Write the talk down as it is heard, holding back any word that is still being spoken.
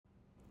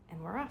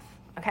And we're off.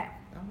 Okay.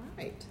 All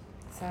right.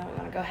 So you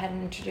want to go ahead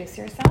and introduce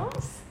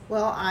yourselves?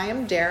 Well, I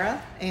am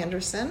Dara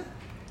Anderson,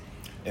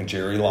 And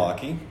Jerry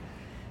Lockie.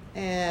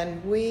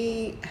 and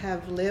we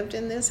have lived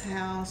in this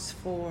house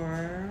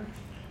for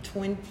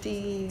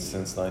 20...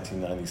 Since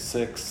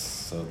 1996,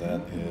 so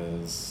that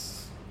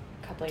is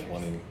A couple of years.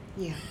 20.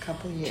 Yeah, a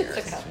couple years.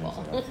 Just a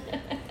couple.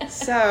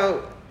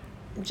 So,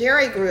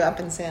 Jerry grew up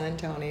in San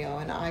Antonio,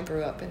 and I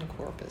grew up in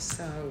Corpus,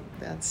 so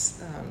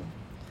that's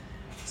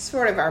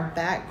sort of our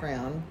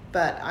background.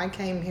 But I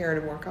came here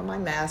to work on my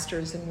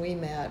master's, and we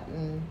met,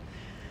 and,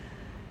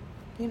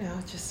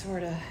 just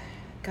sort of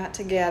got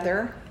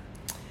together.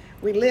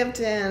 We lived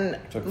in...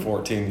 Took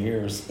 14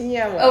 years.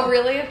 Yeah, well, Oh,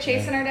 really? Of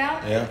chasing her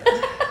down? Yeah.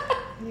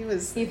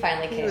 You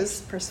finally He came.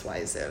 was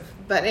persuasive.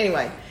 But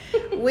anyway,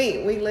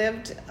 we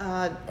lived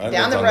I down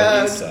lived the on road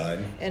the east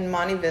side in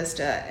Monte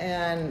Vista,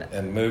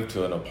 and moved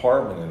to an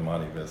apartment in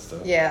Monte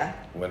Vista yeah.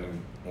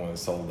 when we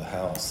sold the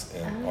house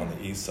on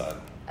the east side.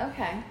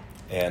 Okay.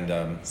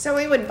 And So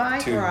we would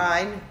bike Two-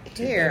 ride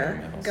here,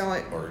 two-bedroom house,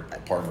 going or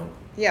apartment.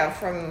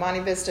 from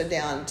Monte Vista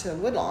down to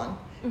Woodlawn.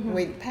 Mm-hmm.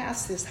 We'd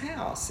pass this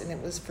house, and it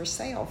was for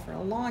sale for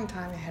a long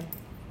time. It had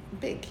a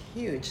big,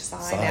 huge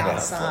sign Sign out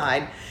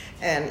outside,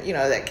 and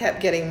that kept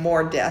getting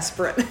more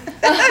desperate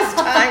as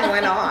time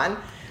went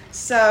on.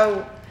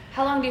 So,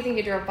 How long do you think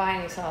you drove by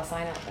and you saw a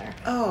sign out there?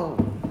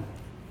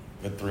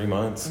 At 3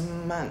 months.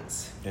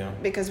 Months. Yeah.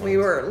 Because we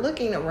were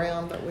looking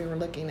around, but we were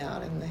looking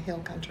out in the hill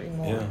country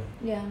more. Yeah.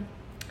 Yeah.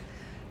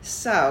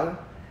 So,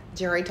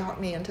 Jerry talked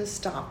me into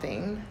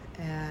stopping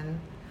and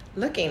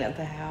looking at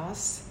the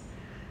house.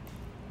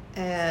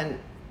 And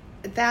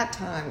at that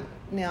time,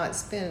 now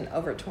it's been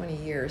over 20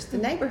 years, the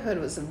neighborhood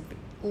was a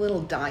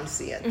little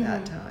dicey at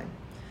that time.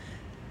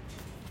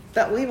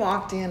 But we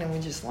walked in and we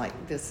just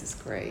like, this is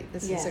great.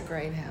 This is Yeah. a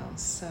great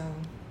house. So,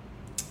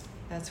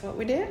 that's what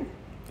we did.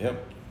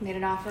 Yep. Made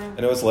an offer? And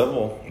it was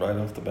livable right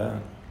off the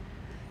bat.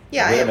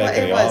 Yeah, we didn't make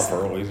any was.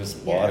 offer. We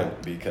just bought Yeah.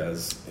 it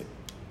because,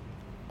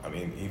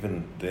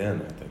 even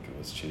then, I think it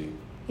was cheap.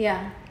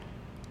 Yeah.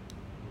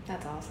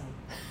 That's awesome.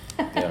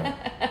 Yeah.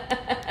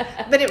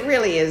 But it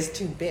really is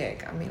too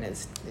big. I mean,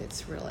 it's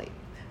really...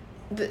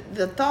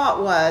 The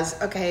thought was,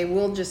 okay,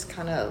 we'll just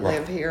kind of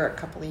live here a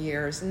couple of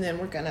years, and then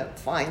we're going to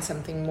find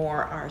something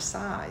more our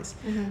size.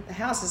 The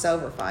house is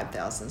over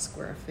 5,000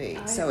 square feet, I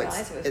didn't so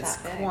realize it was it's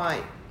that big.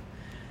 quite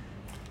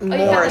Oh, you more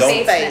have the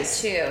basement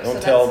space. too. Don't so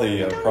tell that's...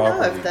 the I don't know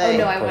property. if they- Oh,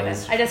 no, I appraisal.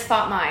 wouldn't. I just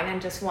fought mine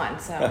and just won,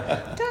 so.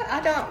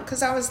 I don't,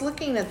 because I was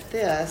looking at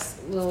this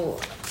little,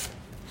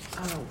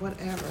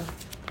 whatever.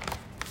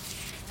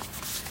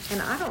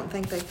 And I don't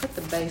think they put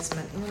the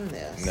basement in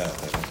this. No,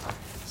 they don't.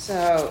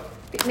 So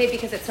Maybe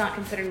because it's not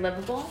considered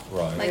livable?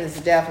 Right. Like, it is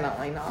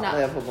definitely not No.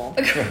 livable.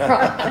 Right.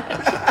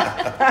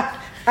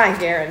 I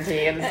guarantee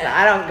it.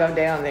 I don't go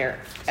down there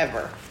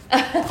ever.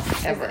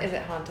 Ever. Is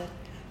it haunted?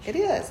 It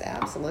is,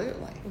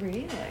 absolutely.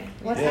 Really?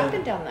 What's Yeah.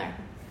 happened down there?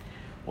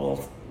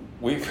 Well,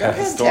 we've Go had a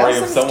ahead, story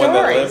tell of some someone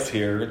that stories. lived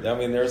here. I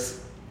mean, there's,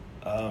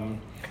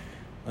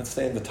 let's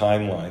stay in the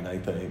timeline, I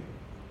think.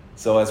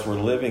 So as we're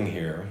living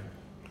here,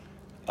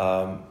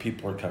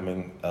 people are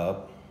coming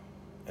up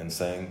and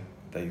saying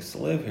they used to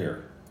live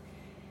here.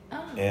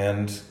 Oh.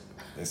 And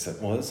they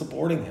said, well, it's a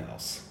boarding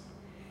house.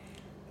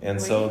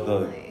 And so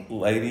Really? the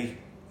lady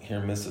here,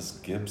 Mrs.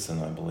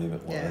 Gibson, I believe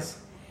it was,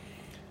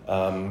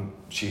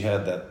 she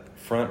had that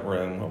front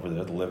room over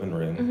there, the living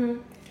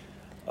room,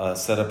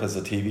 set up as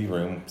a TV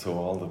room so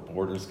all the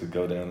boarders could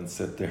go down and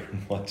sit there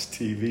and watch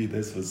TV.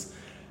 This was,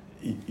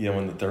 in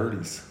the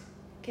 30s.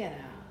 Get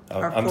out.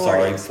 Or I'm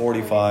sorry, 40s.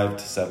 45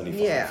 to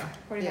 75. Yeah.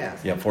 45. Yeah.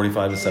 Yeah,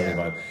 45 to Yeah.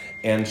 75.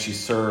 And she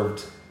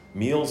served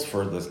meals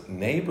for the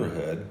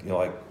neighborhood,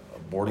 like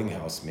boarding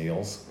house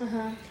meals,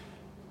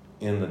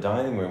 in the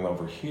dining room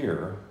over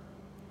here.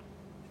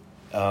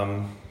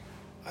 I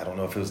don't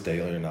know if it was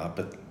daily or not,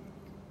 but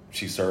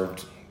she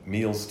served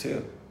meals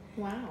too.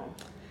 Wow.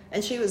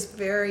 And she was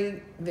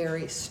very,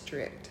 very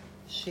strict.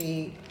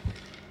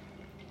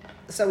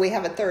 So we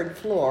have a third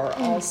floor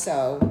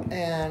also,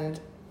 and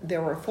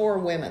there were 4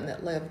 women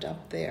that lived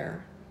up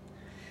there.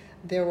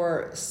 There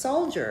were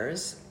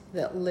soldiers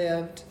that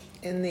lived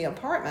in the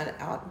apartment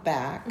out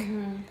back,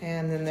 and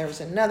then there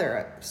was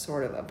another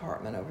sort of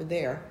apartment over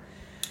there.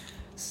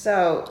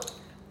 So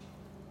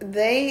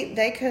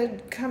they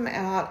could come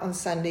out on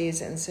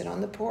Sundays and sit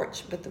on the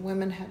porch, but the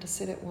women had to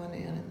sit at one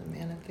end and the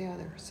men at the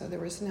other. So there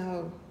was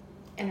no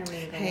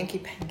Intermingling.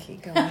 hanky-panky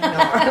going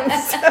on.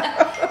 So,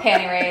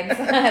 Panty raids.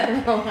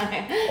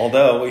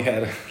 Although we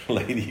had a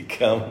lady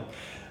come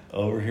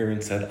over here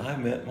and said, I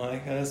met my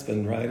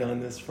husband right on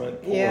this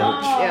front porch.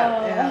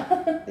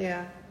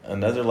 yeah.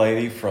 Another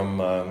lady from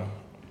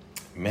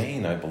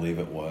Maine, I believe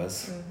it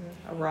was.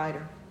 A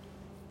writer.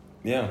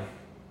 Yeah.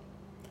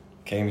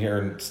 Came here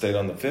and stayed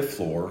on the 5th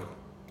floor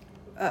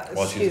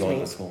while she was going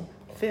to school.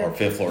 Fifth. Or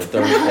 5th floor,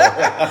 3rd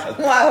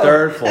floor. Wow,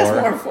 Third floor.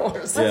 That's more floors.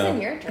 What's Yeah.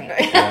 in your drink?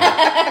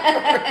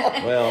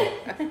 Well,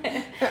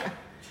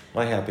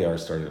 My happy hour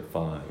started at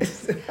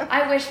 5.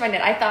 I wish mine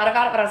did. I thought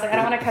about it, but I was like, I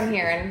don't want to come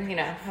here and,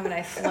 have a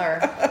nice slur.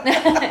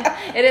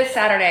 It is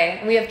Saturday,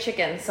 and we have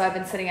chickens, so I've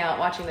been sitting out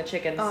watching the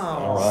chickens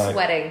All right.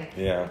 sweating.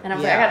 Yeah. And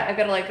I'm Yeah. like, I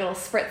gotta like little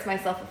spritz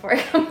myself before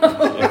I come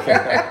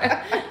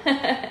over.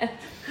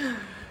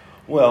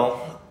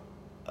 Well,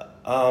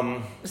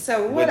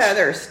 So what Which-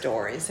 other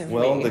stories have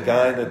well, we the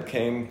guy heard?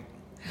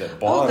 that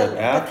bought the- it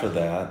after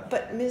that,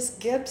 But Miss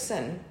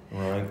Gibson,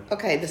 right?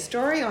 okay, the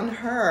story on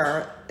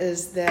her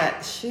is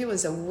that she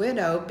was a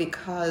widow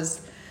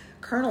because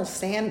Colonel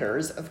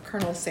Sanders of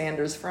Colonel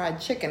Sanders Fried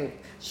Chicken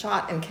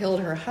shot and killed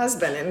her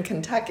husband in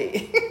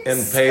Kentucky.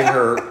 And paid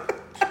her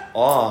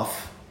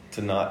off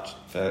to not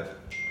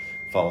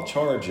file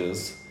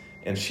charges,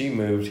 and she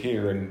moved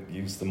here and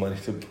used the money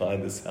to buy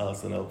this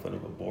house and open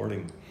up a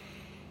boarding.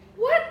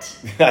 What?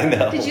 I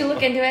know. Did you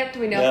look into it? Do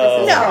we know No.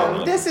 if this is No,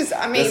 true? this is,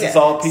 I mean, This is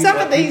all people- some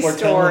of these people are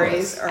telling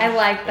stories us. are. I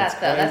like that That's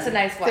though. That's a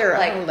crazy. nice one. They're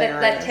Like that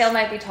hilarious. tail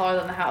might be taller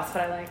than the house,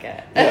 but I like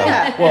it.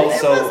 Yeah. Well, It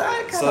so was- I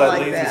kinda so that like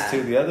leads that. us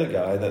to the other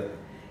guy that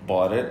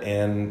bought it,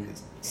 and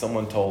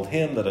someone told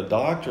him that a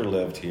doctor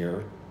lived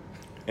here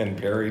and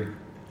buried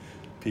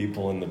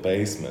people in the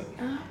basement.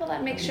 Oh, well,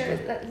 that makes sure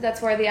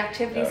that's where the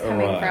activity's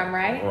coming from,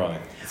 right? Right.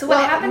 So what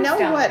Well, happens no,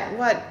 down what there?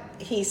 what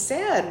he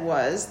said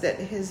was that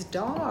his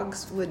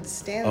dogs would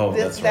stand. Oh,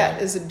 this, that's that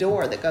right. is a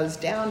door that goes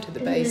down to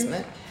the Mm-hmm.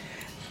 basement.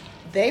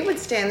 They would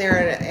stand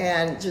there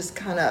and just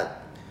kind of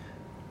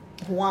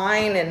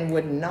whine and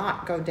would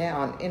not go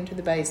down into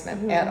the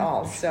basement at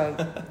all. So,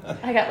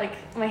 I got like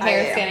my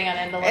hair I- standing on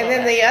end a little and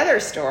then bit. the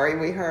other story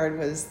we heard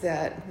was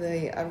that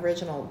the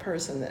original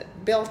person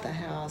that built the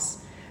house,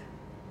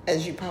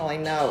 as you probably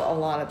know, a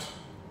lot of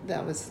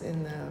that was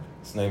in the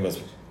His name was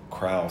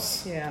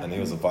Kraus, Yeah. and he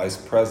was a vice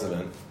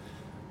president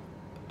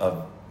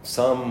of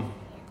some.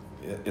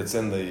 It's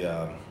in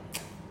the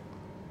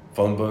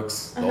phone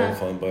books, the old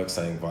phone books,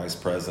 saying vice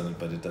president,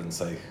 but it doesn't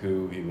say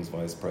who he was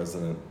vice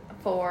president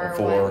for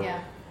for. what? Yeah.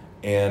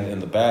 And in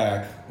the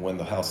back, when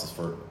the house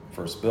was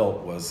first built,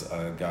 was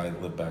a guy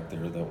that lived back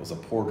there that was a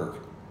porter.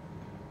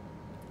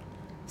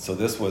 So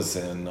this was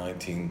in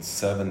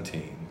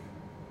 1917.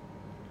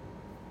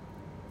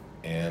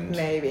 And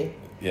maybe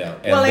yeah,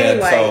 and Well, then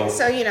anyway,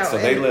 so, you know, so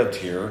they and- lived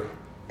here.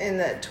 in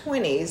the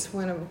 20s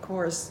when of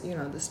course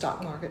the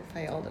stock market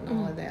failed and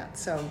all of that.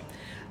 So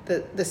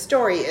the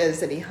story is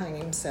that he hung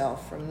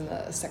himself from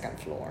the second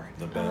floor.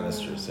 The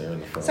banisters there in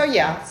the front. So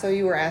yeah, so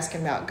you were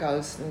asking about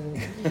ghosts and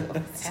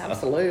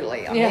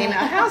absolutely. I Yeah. mean, a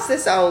house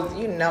this old,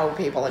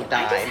 people have I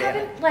died just in it.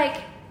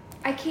 haven't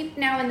I keep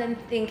now and then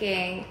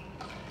thinking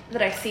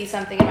that I see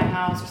something in my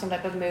house or some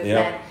type of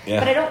movement, yeah.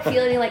 but I don't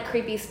feel any like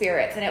creepy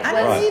spirits. And it I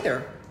was don't Right.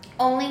 either.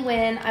 only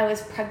when I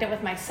was pregnant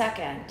with my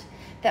second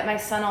that my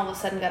son all of a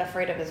sudden got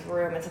afraid of his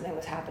room and something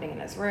was happening in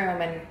his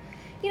room. And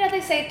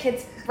they say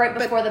kids right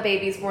before the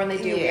baby's born, they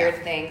do Yeah.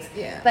 weird things.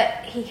 Yeah. But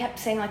he kept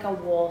saying like a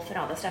wolf and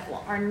all this stuff.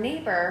 Well, our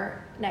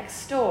neighbor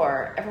next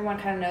door, everyone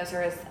kind of knows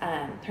her as,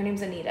 her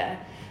name's Anita,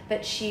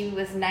 but she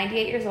was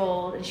 98 years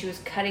old and she was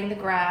cutting the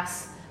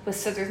grass with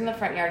scissors in the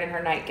front yard in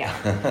her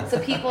nightgown. So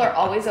people are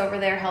always over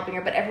there helping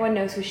her, but everyone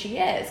knows who she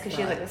is because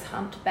she has like this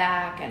humped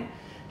back and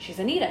she's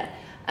Anita.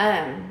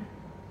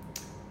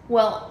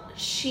 Well,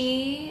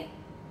 she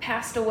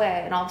passed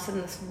away, and all of a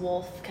sudden this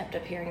wolf kept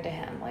appearing to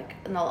him, like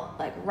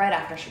right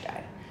after she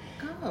died.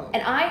 Oh.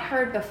 And I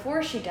heard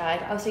before she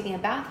died, I was taking a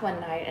bath one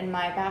night, and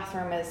my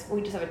bathroom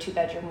we just have a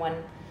 2-bedroom,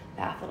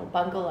 1-bath little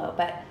bungalow,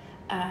 but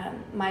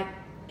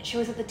she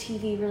was at the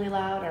TV really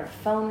loud, or her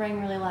phone rang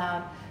really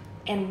loud,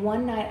 and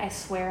one night I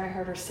swear I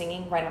heard her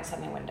singing right outside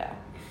my window.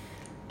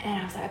 And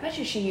I was like, I bet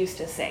you she used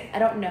to sing. I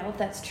don't know if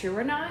that's true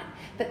or not,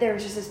 but there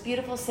was just this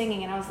beautiful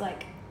singing, and I was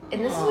like,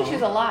 and this is when she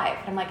was alive.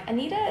 And I'm like,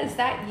 Anita, is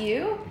that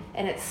you?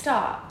 And it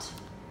stopped.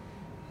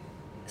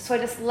 So I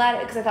just let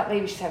it, because I thought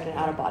maybe she's having an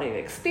out-of-body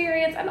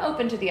experience. I'm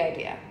open to the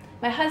idea.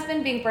 My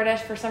husband, being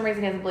British, for some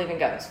reason he doesn't believe in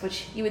ghosts,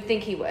 which you would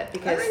think he would,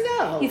 because I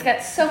know. he's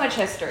got so much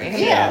history. I mean,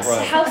 Yes. Yeah, The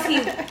right. house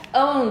he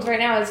owns right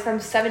now is from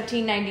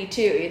 1792.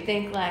 You'd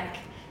think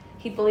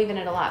he'd believe in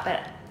it a lot,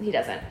 but he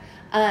doesn't.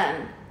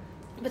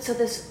 But so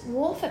this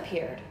wolf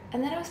appeared,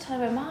 and then I was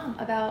telling my mom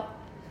about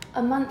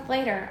a month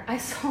later, I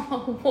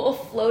saw a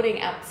wolf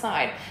floating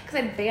outside because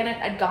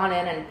I'd gone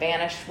in and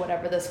banished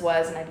whatever this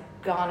was, and I'd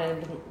gone in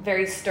and been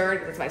very stirred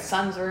because it's my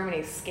son's room and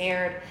he's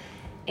scared,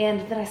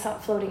 and then I saw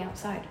it floating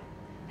outside.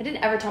 I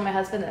didn't ever tell my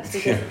husband this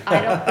because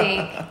I don't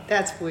think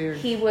That's weird.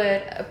 he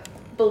would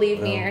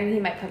believe me, or he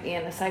might put me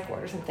in a psych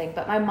ward or something.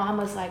 But my mom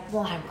was like,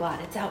 well, I'm glad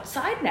it's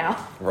outside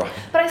now. Right.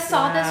 But I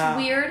saw Wow.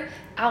 this weird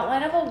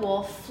outline of a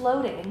wolf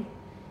floating,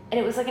 and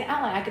it was like an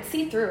outline. I could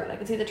see through it. I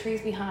could see the trees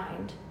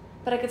behind,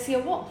 but I could see a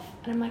wolf.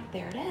 And I'm like,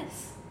 there it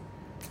is.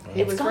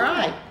 He It's was gone.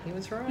 right. He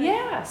was right.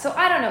 Yeah. So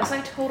I don't know. So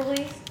I totally...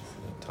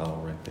 The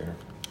tile right there.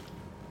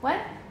 What?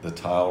 The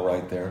tile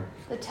right there.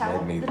 The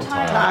towel? Made me The the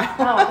tile.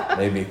 Oh.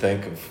 Made me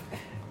think of.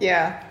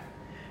 Yeah.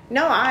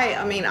 No,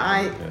 I mean,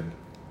 Good.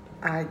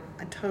 I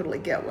totally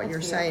get what That's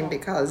you're saying,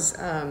 beautiful. because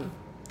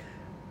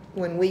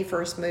when we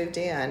first moved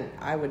in,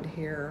 I would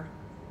hear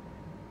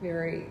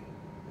very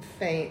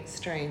faint,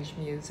 strange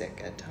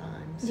music at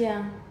times.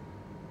 Yeah.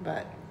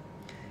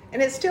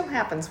 And it still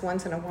happens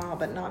once in a while,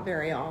 but not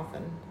very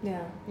often.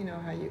 Yeah. You know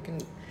how you can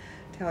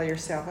tell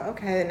yourself,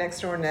 okay, the next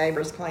door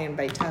neighbor's playing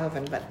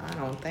Beethoven, but I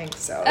don't think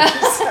so.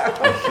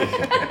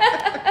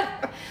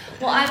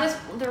 Well,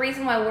 the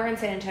reason why we're in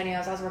San Antonio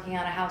is I was working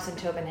on a house in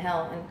Tobin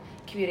Hill and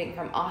commuting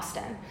from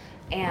Austin.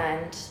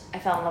 And I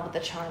fell in love with the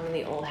charm in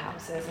the old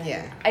houses. And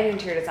Yeah. I do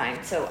interior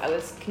design, so I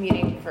was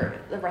commuting for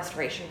the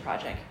restoration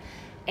project.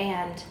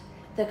 And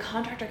the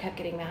contractor kept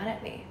getting mad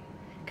at me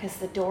because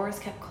the doors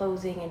kept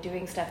closing and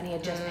doing stuff, and he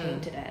had just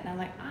painted it. And I'm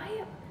like,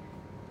 I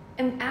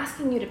am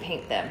asking you to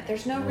paint them.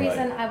 There's no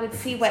reason I would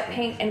see wet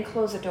paint and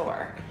close a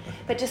door.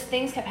 But just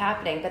things kept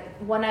happening. But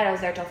one night I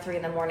was there till 3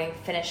 a.m.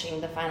 finishing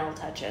the final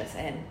touches,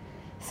 and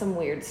some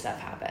weird stuff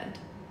happened.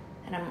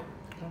 And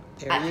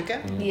There you go.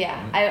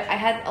 yeah, I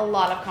had a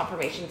lot of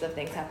confirmations of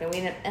things happening.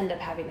 We ended up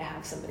having to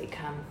have somebody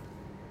come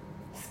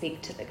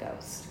speak to the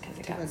ghost because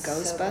it got a so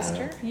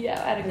Ghostbuster? bad.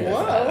 Yeah, I had a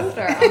Whoa.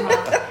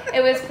 Ghostbuster.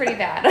 It was pretty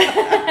bad.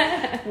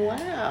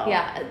 Wow.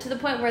 Yeah, to the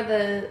point where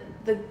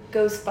the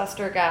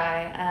Ghostbuster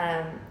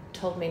guy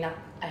told me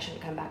I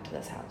shouldn't come back to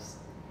this house.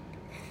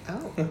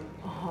 Oh.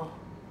 Uh-huh.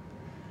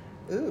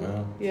 Ooh.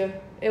 Well, Yeah,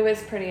 it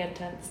was pretty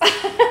intense.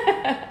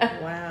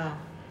 Wow.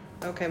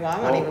 Okay, well, I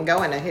won't even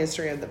go into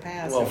history of the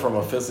past. well, from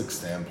a physics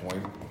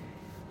standpoint,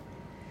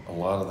 a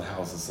lot of the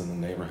houses in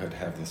the neighborhood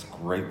have this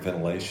great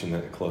ventilation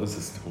that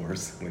closes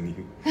doors when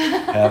you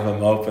have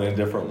them open in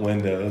different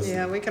windows.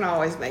 Yeah, we can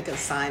always make a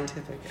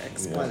scientific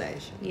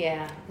explanation.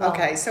 Yeah. Well,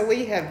 Okay, so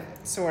we have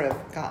sort of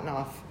gotten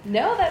off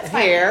No, that's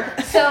fine. here.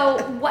 So,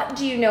 what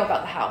do you know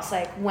about the house?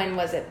 Like, when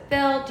was it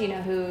built? Do you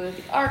know who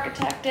the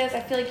architect is? I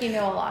feel like you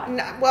know a lot.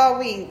 No, well,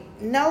 we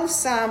know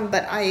some,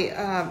 but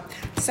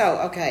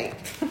okay.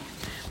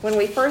 When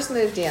we first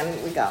moved in,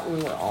 we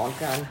were all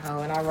gung-ho,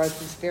 and I wrote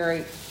this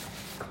very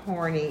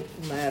corny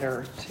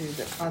letter to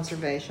the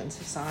Conservation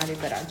Society,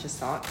 but I just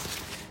thought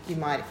you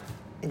might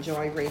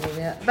enjoy reading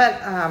it.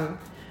 But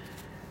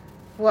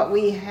what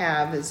we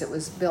have is it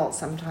was built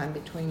sometime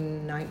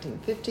between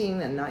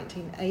 1915 and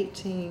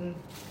 1918,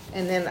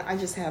 and then I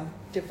just have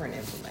different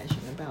information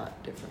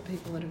about different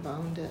people that have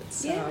owned it.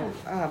 So,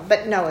 Yeah.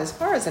 But no, as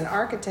far as an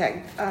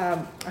architect, I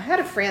had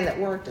a friend that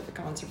worked at the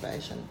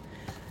Conservation,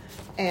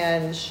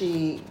 and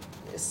she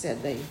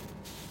said they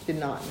did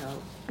not know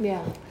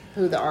Yeah.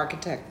 who the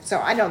architect. So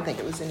I don't think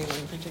it was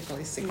anyone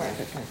particularly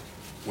significant.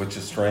 Which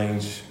is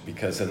strange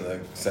because in the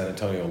San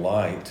Antonio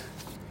Light,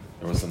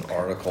 there was an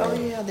article Oh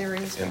yeah, there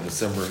is in one.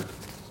 December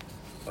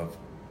of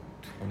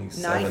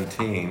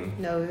 2017.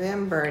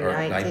 November Or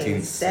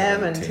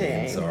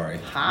 1917. sorry.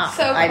 Ha,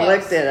 So I close.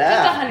 looked it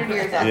up. Just 100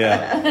 years off.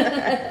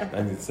 Yeah,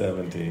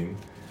 1917.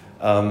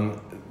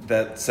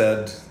 That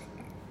said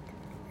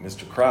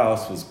Mr.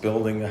 Krause was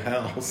building a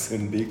house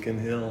in Beacon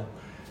Hill,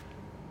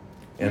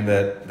 and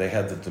that they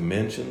had the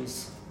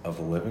dimensions of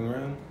the living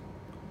room.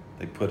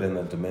 They put in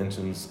the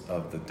dimensions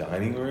of the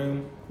dining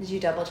room. Did you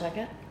double check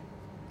it?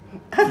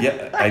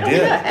 Yeah, I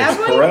did. Have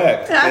It's we?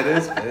 correct.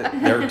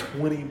 They're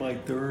 20 by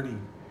 30.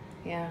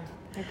 Yeah.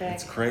 I bet.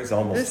 It's crazy,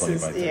 almost This 20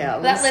 is- by 30. yeah.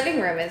 That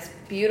living room is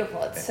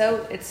beautiful. It's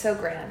so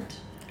grand.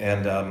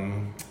 And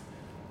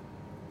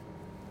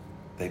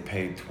they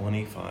paid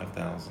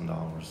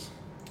 $25,000.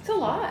 It's a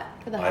lot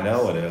for the house. I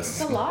know it is.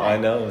 It's a lot. I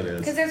know it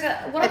Because is. there's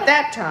At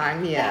that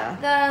time,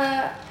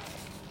 yeah.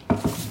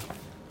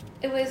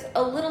 It was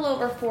a little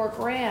over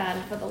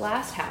 $4,000 for the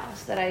last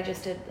house that I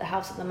just did the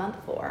house of the month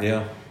for.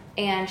 Yeah.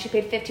 And she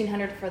paid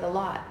 $1,500 for the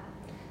lot.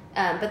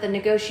 But the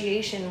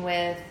negotiation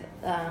with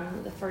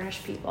the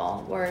furnished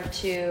people were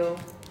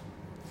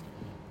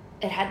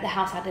the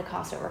house had to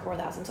cost over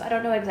 $4,000. So I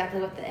don't know exactly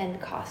what the end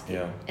cost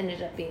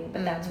ended up being,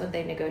 but that's what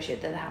they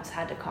negotiated. That the house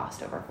had to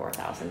cost over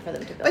 $4,000 for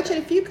them to build But it.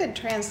 if you could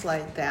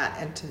translate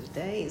that into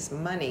today's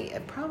money,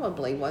 it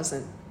probably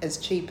wasn't as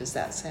cheap as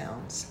that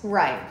sounds.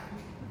 Right.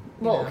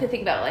 Well, You know. could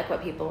think about like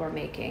what people were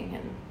making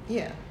and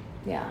Yeah.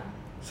 yeah.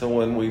 So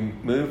when we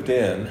moved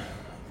in,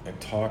 I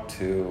talked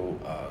to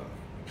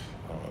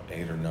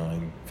 8 or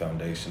 9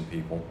 foundation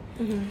people,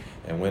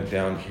 and went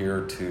down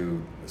here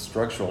to the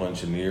structural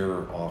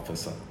engineer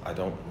office. I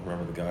don't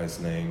remember the guy's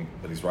name,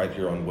 but he's right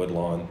here on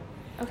Woodlawn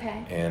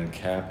Okay. and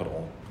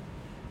Capitol.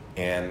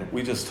 And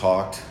we just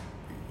talked,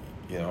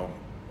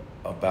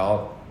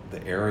 about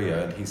the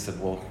area, and he said,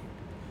 well,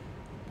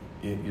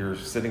 you're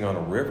sitting on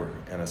a river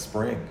and a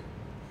spring.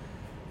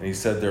 And he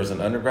said there's an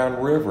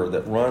underground river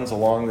that runs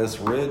along this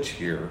ridge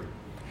here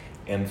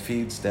and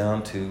feeds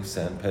down to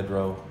San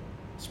Pedro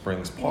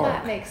Springs Park.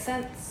 That makes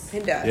sense.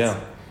 It does. Yeah.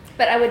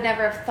 But I would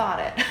never have thought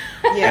it.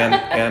 Yeah.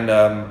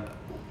 And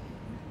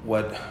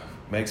what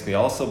makes me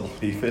also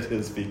believe it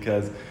is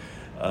because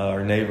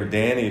our neighbor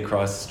Danny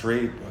across the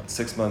street,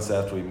 6 months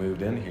after we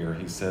moved in here,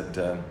 he said,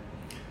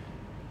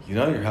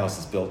 your house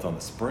is built on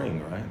a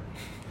spring, right?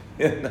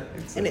 And I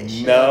said, And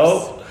it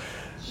no.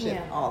 Shit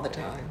Yeah. all the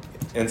time.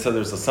 And so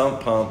there's a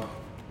sump pump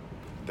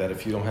that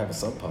if you don't have a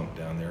sump pump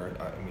down there,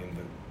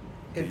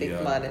 It'd be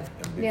flooded.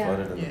 It'd be Yeah.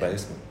 flooded in Yeah. the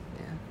basement.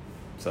 Yeah.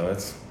 So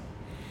it's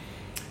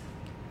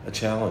a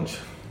challenge.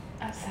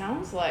 That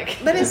sounds like.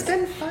 But it's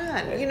been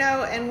fun,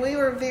 and we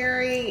were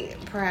very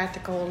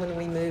practical when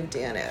we moved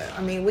in.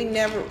 I mean, we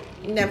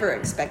never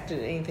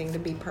expected anything to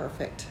be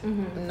perfect.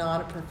 Mm-hmm. I'm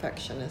not a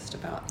perfectionist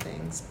about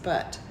things,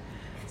 but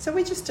so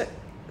we just did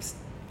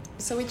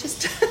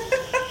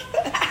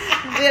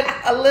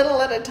a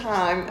little at a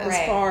time as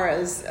Right. far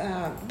as,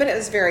 but it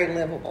was very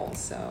livable.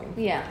 So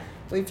Yeah.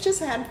 we've just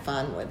had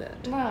fun with it.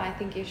 Well, I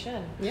think you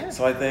should. Yeah.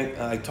 So I think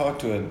I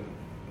talked to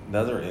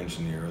another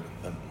engineer,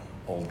 an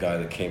old guy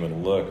that came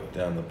and looked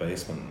down the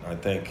basement. I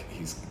think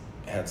he's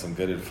had some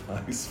good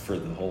advice for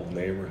the whole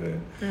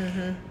neighborhood.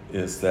 Mm-hmm.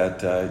 Is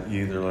that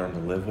you either learn to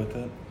live with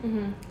it,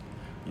 Mm-hmm.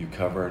 you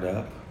cover it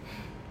up,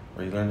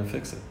 or you learn to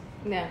fix it.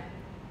 Yeah.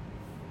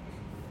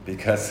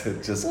 Because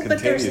it just Well, but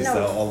continues there's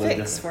all no the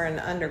fix different. for an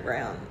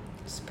underground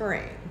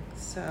spring,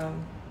 so.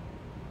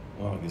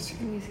 Well, I guess you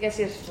can I guess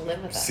you have to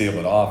live with that. seal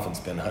it off and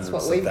spend hundreds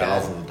what of we've done.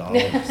 thousands of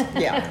dollars.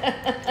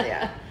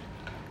 Yeah,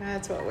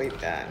 that's what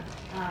we've done.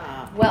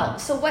 Well,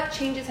 so what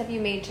changes have you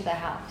made to the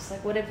house?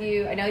 Like, what have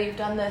you? I know you've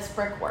done this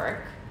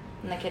brickwork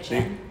in the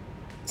kitchen.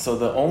 So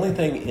the only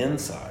thing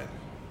inside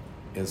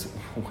is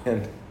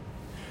when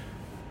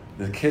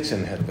the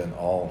kitchen had been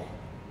all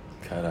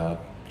cut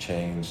up,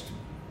 changed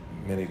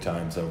many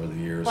times over the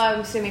years. Well,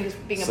 I'm assuming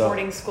just being a So-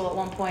 boarding school at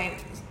one point,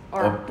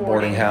 or Or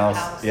boarding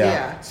house. Yeah.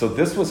 Yeah. So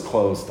this was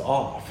closed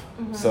off.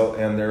 Mm-hmm. So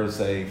and there's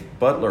a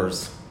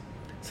butler's.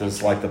 So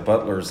it's like the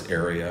butler's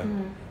area,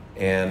 Mm-hmm.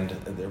 and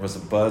there was a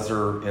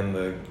buzzer in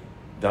the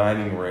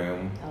dining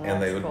room, Oh,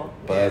 and they that's would cool.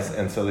 buzz,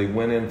 Yeah. and so they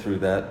went in through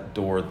that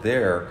door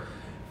there,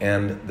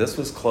 and this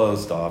was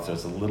closed off.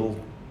 There's a little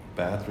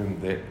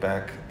bathroom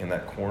back in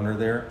that corner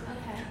there.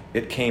 Okay.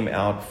 It came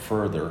out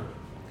further.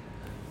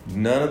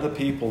 None of the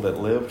people that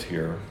lived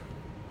here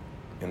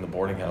in the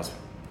boarding house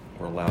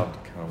were allowed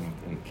to come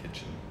in the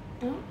kitchen.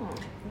 Oh.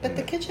 But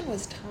the kitchen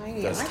was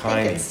tiny. That's I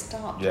tiny. think it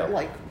stopped Yeah.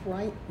 like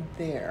right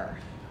there.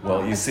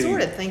 Well, you I see,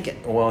 sort of think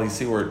it. well, you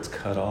see where it's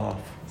cut off.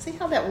 See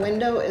how that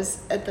window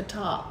is at the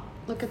top?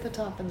 Look at the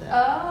top of that.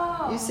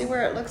 Oh. You see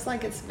where it looks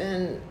like it's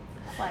been,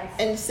 Slice.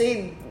 and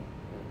see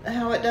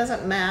how it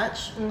doesn't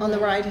match on the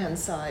Mhm. right hand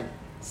side.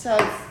 So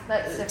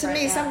That's to different,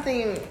 me, yeah.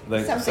 something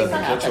They said the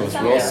happened. kitchen was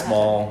Something real happened.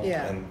 small,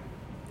 Yeah. and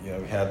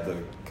we had the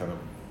kind of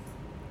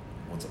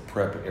what's a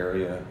prep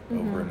area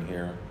over in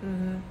here.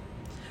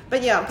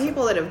 But yeah,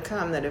 people that have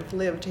come that have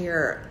lived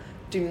here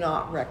do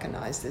not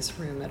recognize this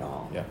room at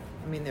all. Yeah.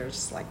 I mean, they're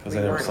just like, 'Cause we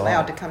they never weren't saw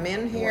allowed it. to come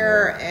in They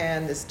here, weren't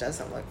and this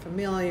doesn't look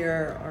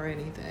familiar or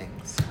anything.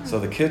 So. So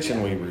the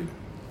kitchen we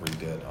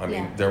redid. I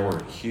mean, Yeah. there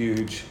were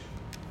huge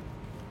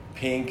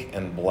pink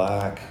and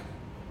black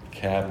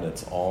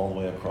cabinets all the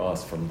way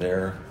across from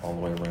there all the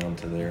way around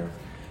to there,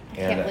 I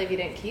can't believe you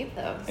didn't keep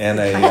those. and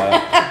a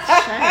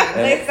Shame.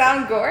 They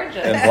sound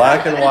gorgeous. and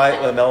black and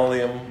white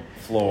linoleum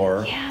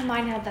floor. Yeah,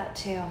 mine had that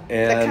too. The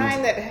kind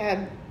And that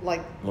had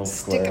like Little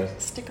stick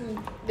squares.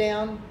 them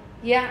down.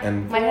 Yeah,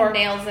 And mine had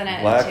nails in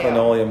it black too.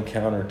 linoleum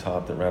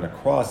countertop that ran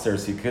across there,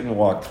 so you couldn't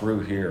walk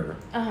through here.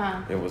 Uh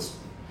huh. It was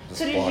just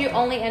So did you blocked.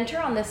 only enter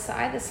on this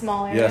side, the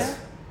small area? Yes.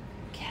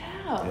 Get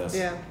out. Yes.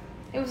 Yeah.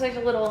 It was like a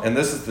little. And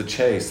this is the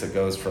chase that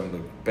goes from the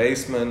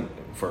basement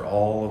for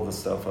all of the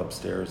stuff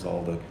upstairs,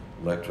 all the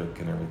electric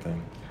and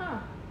everything. Huh.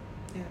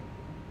 Yeah.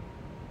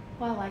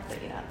 Well, I like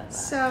that you had that.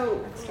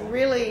 So Extra.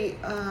 really,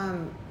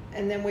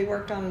 and then we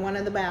worked on one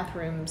of the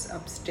bathrooms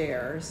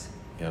upstairs.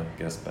 Yeah,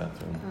 guest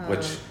bathroom, Um,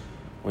 which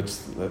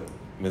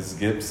Ms.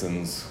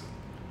 Gibson's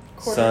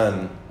Quarters.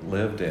 son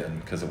lived in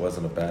because it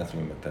wasn't a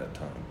bathroom at that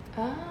time,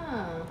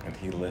 Oh. and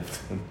he lived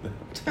in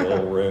the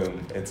little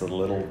room. It's a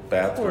little Poor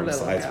bathroom little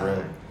size guy.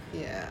 room.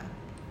 Yeah.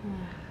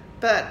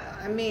 But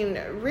I mean,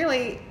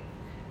 really,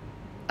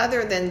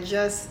 other than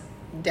just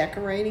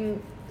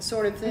decorating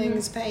sort of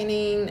things,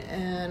 painting,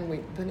 and we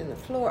put in the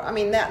floor. I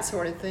mean, that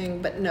sort of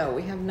thing. But no,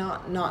 we have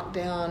not knocked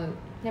down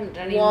You haven't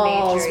done any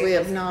walls. major. We you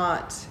have just-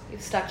 not.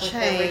 You've stuck with the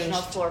changed.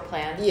 original floor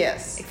plan.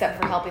 Yes.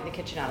 Except for helping the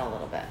kitchen out a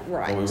little bit.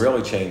 Right. But we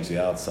really changed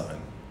the outside.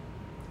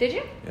 Did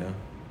you? Yeah,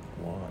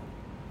 a lot.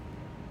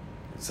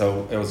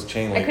 So it was a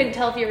chain link. I couldn't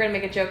tell if you were going to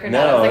make a joke or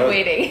No, not. I was like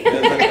it- waiting.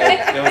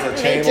 It was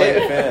a chain too.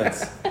 link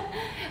fence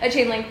A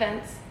chain link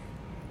fence.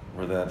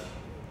 where that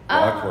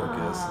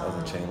rockwork is. That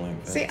was a chain link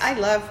fence. See, I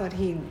love what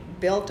he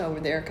built over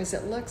there because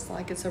it looks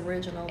like it's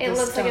original. It the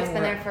looks like it's been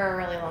stonework. there for a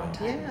really long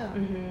time. Yeah.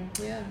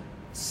 Mm-hmm. Yeah.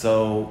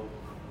 So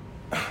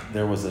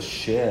there was a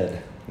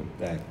shed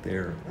back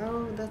there,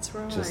 Oh, that's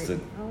right. Just a-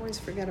 I always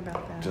forget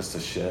about that. just a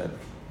shed.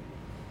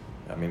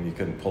 I mean, you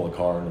couldn't pull a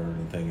car or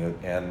anything,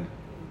 and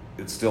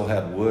it still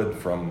had wood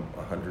from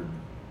 100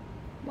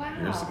 Wow.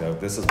 years ago.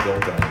 This is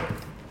built out of it.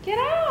 Get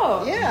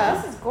out. Yeah.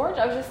 This is gorgeous.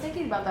 I was just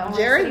thinking about that one.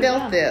 Jerry sitting built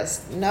down.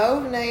 this. No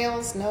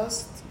nails, no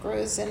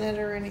screws in it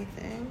or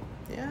anything.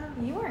 Yeah.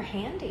 You are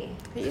handy.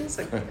 He is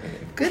a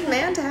good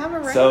man to have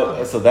around.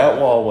 So that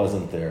wall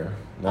wasn't there.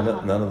 None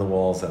Uh-huh. of the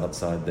walls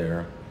outside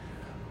there.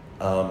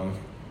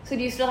 So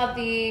do you still have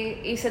the?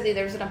 You said that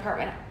there's an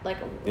apartment, like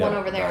Yeah, one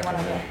over there, and back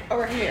one in over there. there.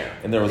 over here.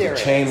 And there was There a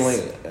it chain is.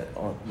 link.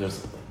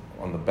 There's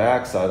on the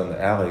back side of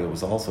the alley. It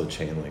was also a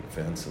chain link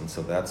fence, and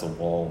so that's a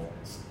wall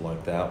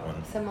like that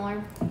one.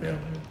 Similar. Yeah.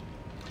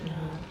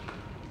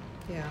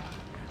 Yeah.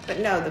 But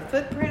no, the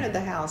footprint of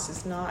the house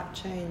has not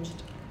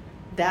changed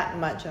that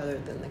much other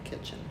than the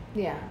kitchen.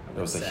 Yeah.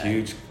 There was a say.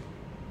 huge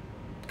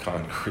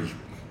concrete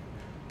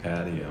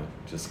patio,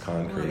 just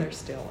concrete. Well, there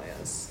still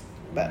is.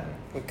 But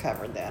we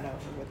covered that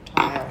over with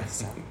tile.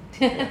 So.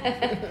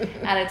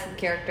 Added some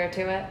character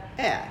to it.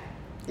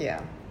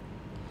 Yeah.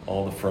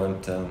 All the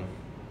front, there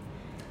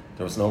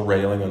was no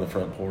railing on the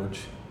front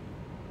porch.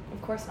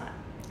 Of course not.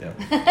 Yeah.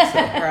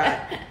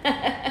 Right.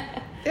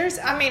 It's,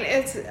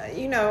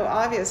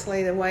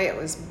 obviously the way it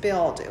was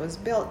built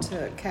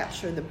to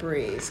capture the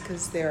breeze,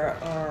 because there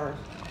are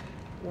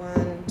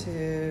 1,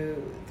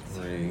 2,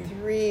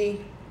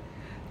 3.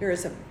 There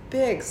is a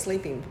big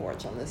sleeping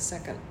porch on the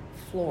second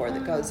floor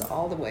that goes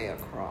all the way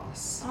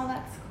across. Oh,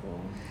 that's cool.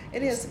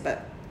 It is,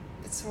 but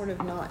it's sort of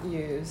not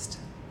used.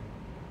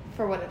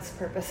 For what its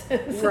purpose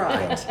is.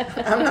 Right.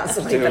 I'm not Too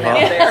sleeping hot.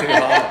 out there. Too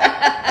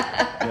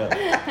hot.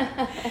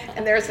 Yeah.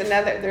 And there's a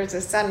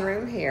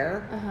sunroom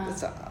here.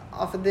 It's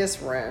off of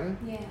this room.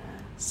 Yeah.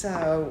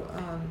 So,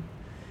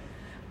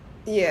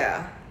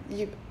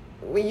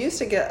 we used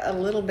to get a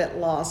little bit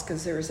lost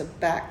because there's a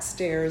back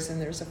stairs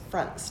and there's a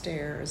front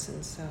stairs,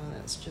 and so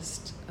that's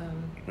just.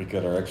 We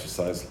got our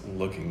exercise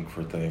looking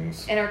for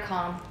things.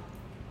 Intercom.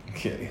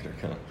 Yeah,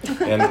 intercom.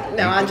 And,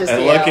 No, I just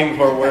and yell. looking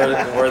for where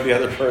the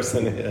other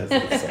person is.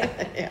 So,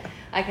 Yeah.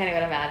 I can't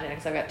even imagine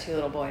because I've got 2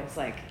 little boys.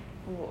 Like,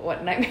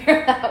 what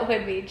nightmare that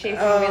would be chasing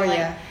Oh, me. Like,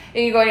 yeah.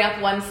 and you're going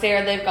up one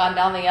stair, they've gone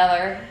down the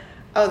other.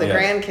 Oh, the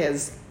Yes.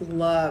 grandkids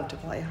love to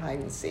play hide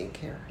and seek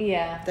here.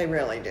 Yeah. They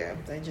really do.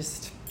 They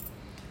just.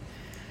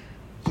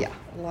 Yeah,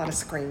 a lot of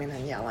screaming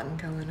and yelling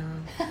going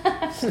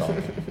on. so.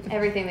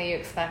 Everything that you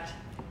expect.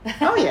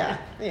 Oh yeah.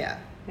 Yeah.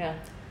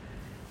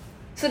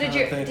 So did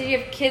I think- you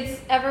have kids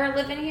ever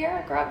live in here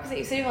or grow up? Because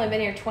you said you've only been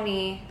here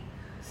 20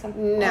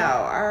 something. No,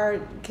 our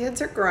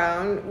kids are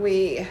grown.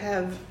 We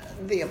have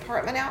the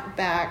apartment out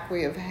back.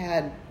 We have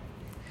had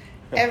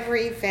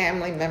every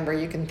family member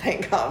you can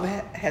think of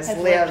has Has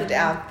lived lived in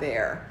out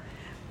there.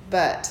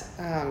 But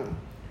Whether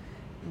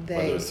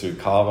they, it's through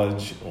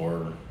college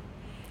or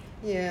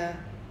yeah,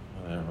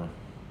 whatever.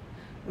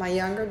 my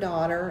younger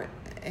daughter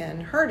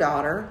and her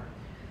daughter,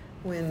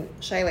 when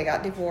Shaylee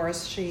got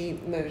divorced, she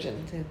moved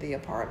into the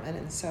apartment,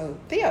 and so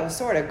Theo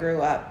sort of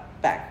grew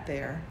up back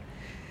there.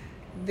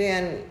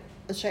 Then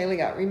Shaylee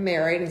got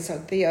remarried, and so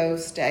Theo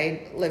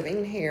stayed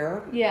living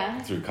here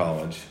Yeah. Through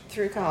college.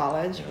 through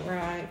college,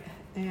 right?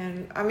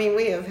 And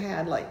we have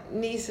had like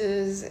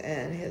nieces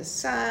and his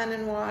son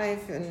and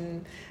wife,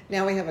 and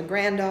now we have a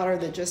granddaughter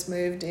that just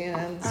moved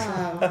in. So,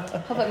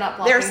 Hope I'm not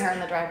blocking There's- her in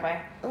the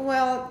driveway.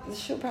 well,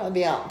 she'll probably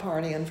be out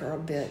partying for a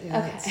bit.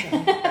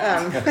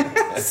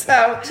 Okay.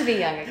 So To be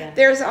young again.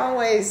 there's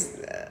always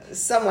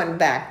someone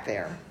back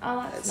there.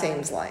 Oh, that's It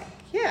seems nice. like.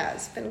 Yeah,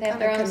 it's been They have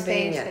kind their of own space,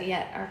 convenient. but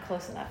yet are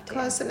close enough to.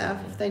 Close enough.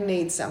 If they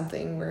need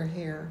something, we're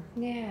here.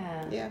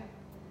 Yeah. Yeah.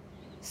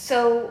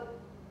 So,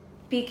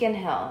 Beacon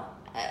Hill.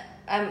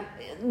 I'm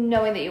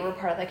knowing that you were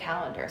part of the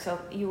calendar, so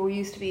you were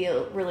used to be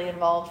really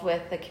involved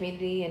with the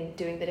community and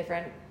doing the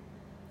different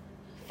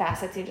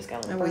facets. You just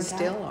got a And little we burnt out.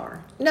 still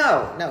are.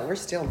 No, we're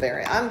still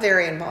I'm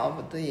very involved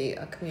with the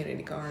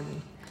community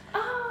garden.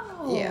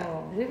 Oh, Yeah.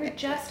 We were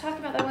just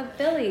talking about that with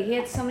Billy. He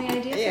had so many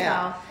ideas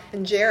Yeah. about.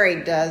 And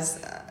Jerry does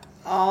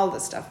all the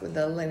stuff with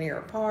the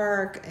linear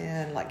park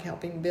and like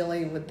helping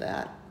Billy with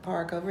that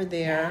park over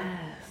there.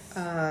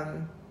 Yes.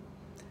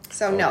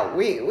 So no,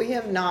 we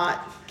have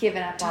not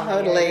Given up on it.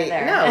 totally. You're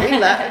there.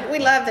 No, we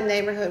love the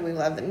neighborhood. We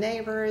love the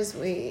neighbors.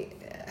 We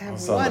I have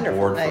was on the wonderful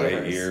board for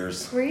neighbors. 8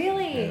 years.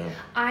 Really? Yeah.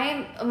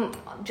 I'm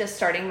just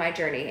starting my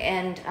journey,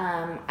 and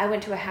I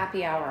went to a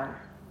happy hour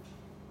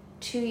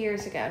 2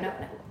 years ago. No,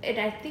 and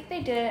I think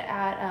they did it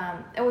at,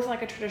 it was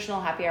like a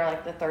traditional happy hour,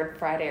 like the third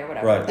Friday or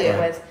whatever. Right, But yeah. it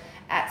was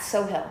at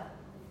Sohill.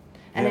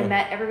 And I Yeah.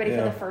 met everybody for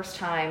Yeah. the first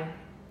time,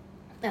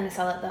 and I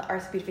saw that the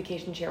Arts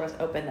Beautification Chair was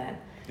open then.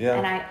 Yeah.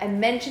 And I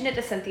mentioned it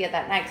to Cynthia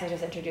that night because I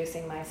was just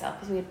introducing myself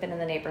because we had been in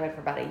the neighborhood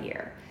for about a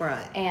year.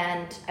 Right.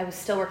 And I was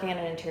still working at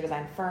an interior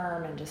design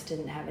firm and just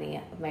didn't have any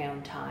of my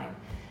own time.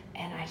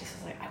 And I just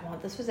was like, I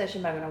want this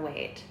position, but I'm going to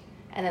wait.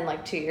 And then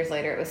like 2 years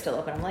later, it was still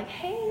open. I'm like,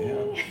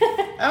 hey.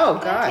 Oh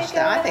Can I gosh, take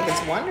over I think that?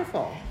 it's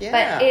wonderful.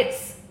 Yeah. But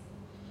it's,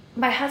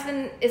 my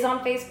husband is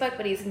on Facebook,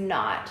 but he's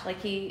not. Like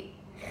he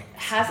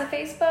has a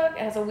Facebook, it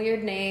has a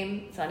weird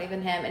name. It's not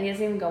even him, and he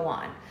doesn't even go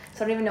on. So I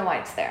don't even know why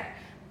it's there.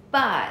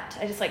 But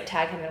I just like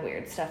tag him in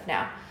weird stuff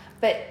now.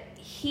 But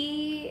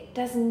he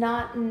does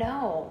not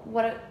know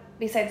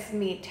besides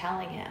me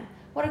telling him,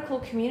 what a cool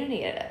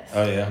community it is.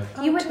 Oh yeah.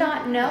 You would too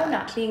not know bad.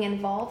 not being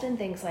involved in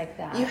things like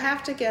that. You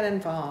have to get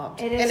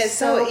involved. It is and it's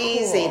so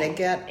easy cool. to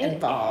get It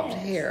involved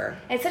is. here.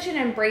 It's such an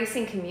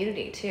embracing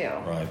community too.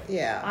 Right.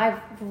 Yeah. I've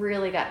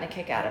really gotten a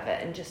kick out of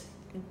it and just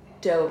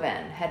dove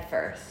in head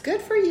first.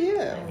 Good for you.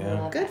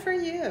 Yeah. Love Good it. for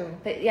you.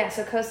 But yeah,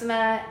 so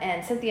Cosima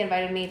and Cynthia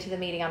invited me to the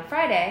meeting on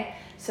Friday.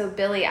 So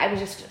Billy, I was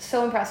just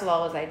so impressed with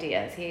all his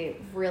ideas. He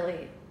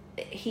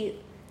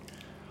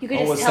You could Oh,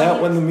 just was tell.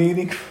 that when the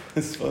meeting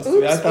was supposed to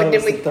be? I Oops, thought when it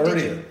was did the we- did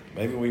 30th. you-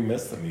 Maybe we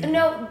missed the meeting.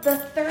 No, the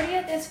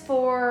 30th is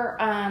for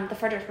the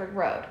Fredericksburg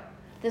Road.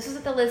 This was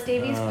at the Liz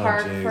Davies Oh,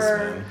 Park geez,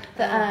 for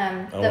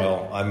man. the Oh,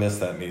 well, I missed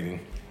that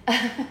meeting.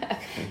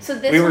 So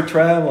this We were one-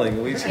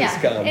 traveling. We just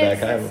Yeah, got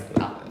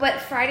back. but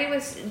Friday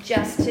was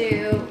just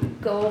to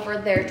go over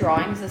their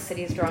drawings, the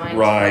city's drawings,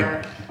 Right.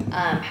 for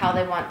how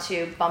they want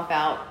to bump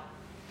out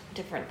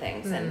different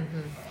things. And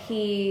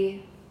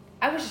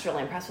I was just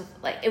really impressed with,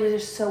 like, it was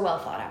just so well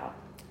thought out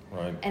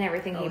Right. and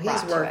everything he Oh,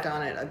 brought he's to worked it.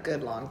 on it a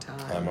good long time.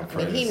 I'm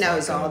afraid he it's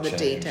knows not gonna all the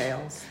change.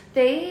 details.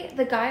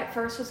 The guy at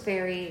first was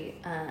very,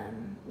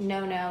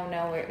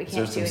 no, we Is there can't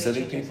do some any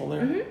city changes. people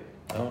there?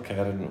 Mm-hmm. Okay,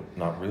 I didn't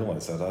not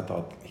realize that. I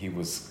thought he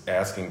was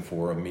asking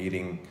for a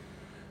meeting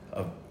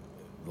of,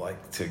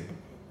 like, to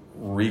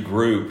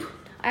regroup.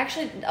 I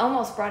actually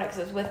almost brought it because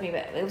it was with me,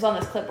 but it was on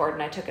this clipboard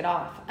and I took it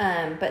off.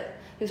 But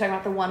he was talking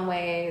about the one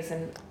ways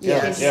and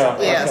Yes. changing Yeah,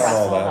 the yes. pretzel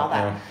all that, and all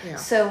that. yeah.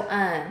 So,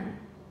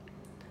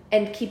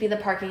 and keeping the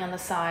parking on the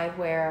side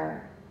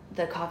where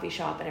the coffee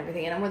shop and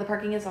everything, and where the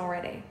parking is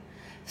already.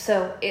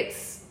 So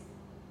it's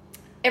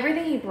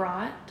everything he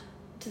brought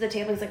to the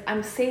table. He's like,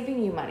 I'm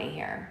saving you money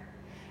here.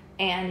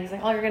 And he's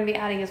like, all you're going to be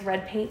adding is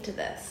red paint to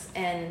this.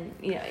 And,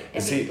 you know,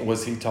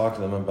 Was he talking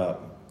to them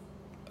about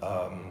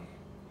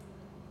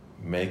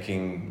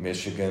making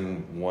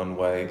Michigan one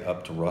way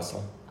up to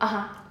Russell?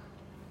 Uh-huh.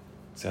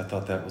 See, I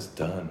thought that was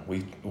done.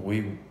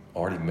 We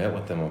already met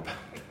with them about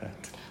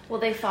that. Well,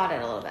 they fought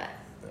it a little bit.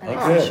 Oh,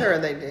 Oh, good. I'm sure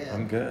they did.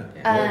 I'm good.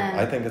 Yeah.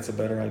 I think it's a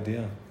better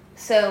idea.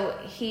 So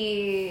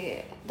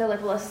they're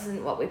like, well, this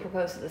isn't what we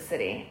proposed to the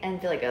city. And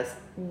Billy goes,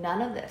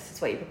 none of this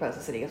is what you proposed to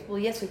the city. He goes, well,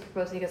 yes, we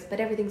proposed it. He goes, but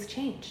everything's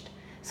changed.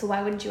 So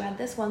why wouldn't you add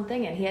this one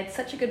thing? And he had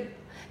such a good, and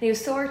he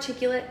was so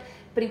articulate,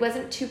 but he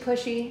wasn't too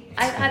pushy.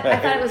 I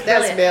thought it was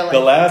That's brilliant. Billy. The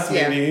last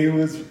Yeah. meeting, he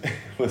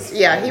was.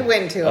 Yeah, he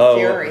went into a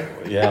fury.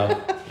 Yeah,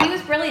 He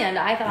was brilliant,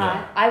 I thought.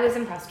 Yeah. I was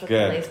impressed with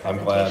Billy's good. I'm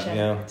presentation. glad.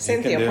 Yeah, you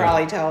Cynthia can do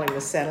probably told him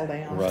to settle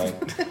down.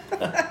 it.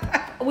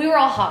 Right. We were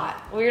all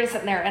hot. We were just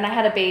sitting there, and I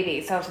had a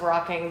baby, so I was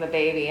rocking the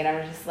baby, and I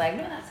was just like,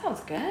 no, that sounds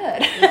good.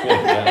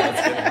 Yeah,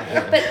 that's good.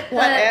 Yeah. But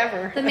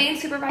Whatever. The main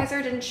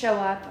supervisor didn't show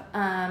up,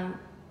 and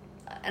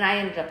I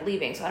ended up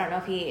leaving, so I don't know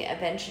if he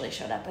eventually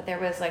showed up. But there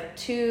was like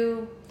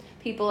 2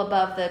 people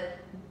above the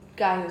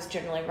guy who was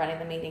generally running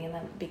the meeting in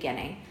the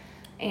beginning,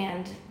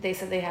 and they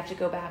said they have to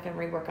go back and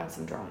rework on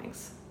some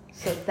drawings.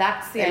 So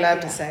that's the They idea. love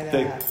to say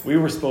that. We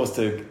were supposed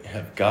to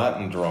have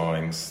gotten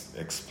drawings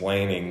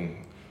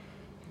explaining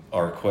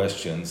our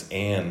questions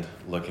and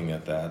looking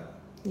at that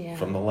Yeah.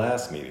 from the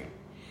last meeting.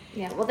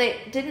 Yeah. Well, they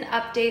didn't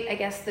update, I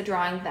guess, the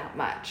drawing that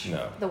much.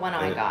 No. The one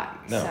I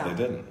got. No, so. they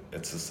didn't.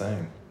 It's the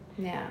same.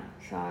 Yeah.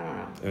 So I don't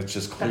know. It's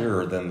just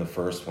clearer than the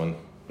first one.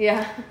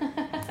 Yeah.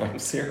 I'm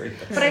serious.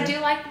 But I do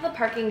like that the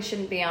parking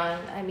shouldn't be on.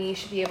 I mean, you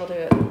should be able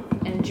to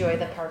enjoy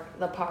the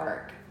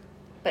park.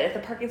 But if the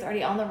parking's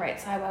already on the right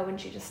side, why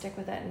wouldn't you just stick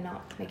with it and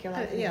not make your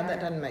life any Yeah, harder?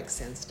 that doesn't make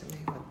sense to me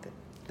with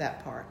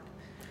that part.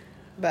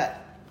 But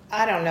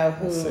I don't know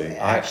who Let's see.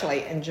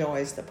 actually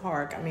enjoys the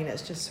park. I mean,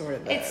 it's just sort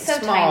of a It's so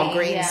small tiny,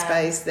 green yeah.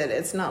 space that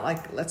it's not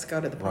like, let's go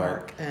to the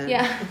park. And,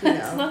 Yeah. you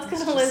know, Let's go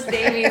it's to Liz just-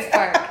 Davies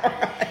Park.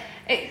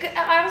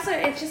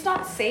 It's just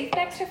not safe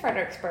next to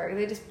Fredericksburg.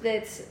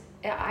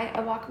 I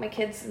walk my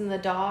kids and the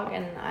dog,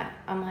 and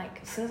I'm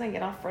like, as soon as I can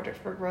get off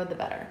Fredericksburg Road, the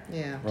better.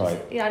 Yeah.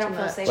 Right. Yeah, I don't Too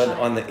feel much. safe But on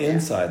on it. the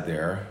inside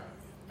there,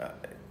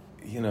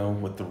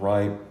 with the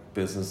right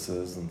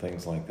businesses and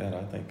things like that,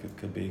 I think it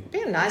could be. It'd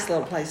be a nice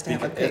little place to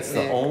have a picnic, It's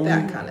the only,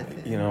 that kind of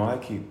thing. I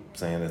keep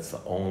saying it's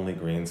the only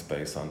green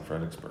space on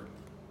Fredericksburg.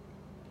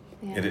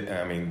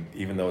 Yeah. I mean,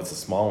 even though it's a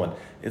small one,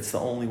 it's the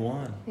only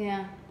one.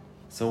 Yeah.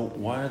 So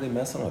why are they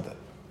messing with it?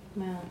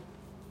 Yeah.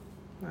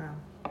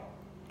 Wow.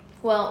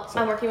 Well, So-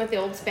 I'm working with the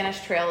Old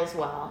Spanish Trail as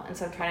well, and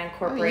so I'm trying to Oh,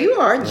 incorporate. you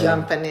are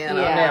jumping in on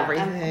I'm-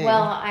 everything.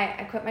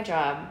 I quit my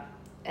job,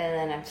 and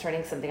then I'm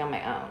starting something on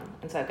my own,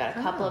 and so I've got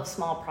a couple Oh. of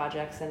small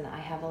projects, and I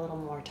have a little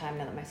more time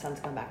now that my son's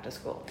gone back to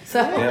school.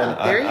 So Yeah.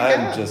 And there you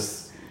I'm go.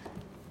 just.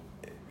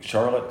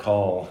 Charlotte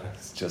Call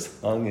has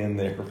just hung in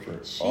there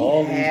for She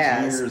all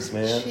has. these years,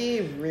 man.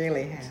 She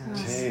really has.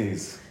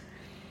 Jeez.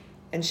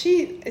 And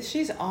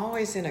she's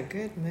always in a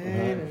good mood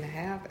Mhm. and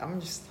happy.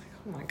 I'm just like,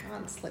 oh my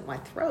God, slit my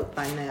throat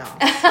by now.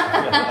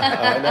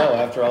 I know,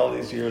 after all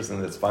these years,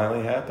 and it's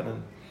finally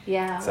happening.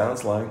 yeah,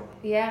 Sounds like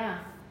yeah.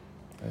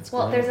 that's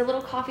Well, great. there's a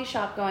little coffee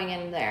shop going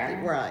in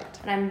there, Right.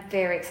 and I'm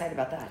very excited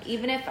about that.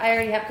 Even if I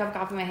already have a cup of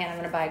coffee in my hand, I'm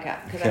going to buy a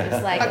cup because I'm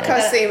just like. I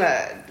gotta-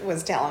 Cosima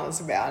was telling us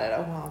about it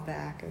a while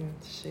back, and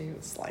she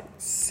was like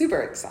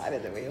super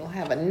excited that we'll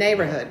have a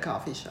neighborhood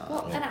coffee shop.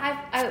 Well, and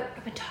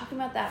I've been talking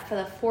about that for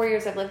the 4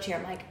 years I've lived here.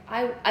 I'm like,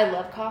 I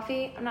love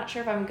coffee. I'm not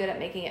sure if I'm good at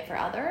making it for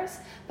others,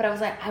 but I was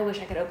like, I wish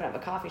I could open up a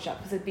coffee shop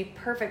because it'd be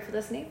perfect for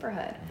this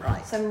neighborhood.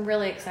 Right. So I'm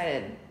really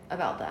excited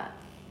about that.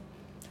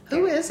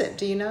 Who is it?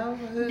 Do you know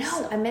who's?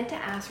 No, I meant to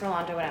ask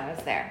Rolando when I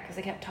was there because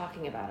they kept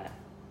talking about it.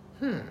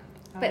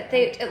 But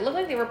Okay. it looked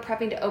like they were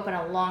prepping to open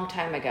a long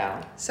time ago.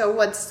 So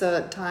what's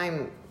the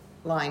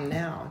timeline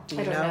now? Do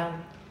you I don't know.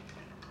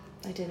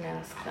 I didn't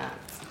ask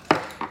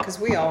that. because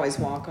we always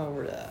walk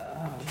over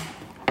to,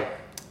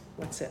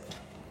 what's it?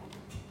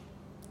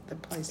 The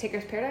place.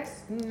 Pickers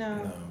Paradise?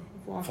 No.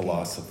 Walking.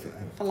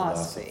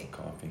 Philosophy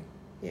coffee.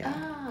 Yeah,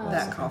 Oh.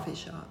 that coffee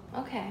shop.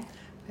 Okay.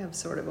 We have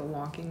sort of a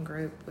walking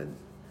group with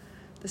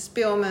the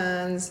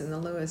Spielmans and the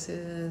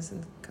Lewises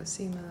and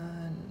Cosima.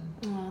 And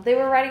Oh, they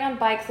were riding on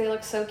bikes. They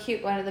looked so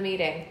cute going to the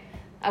meeting.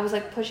 I was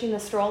like pushing the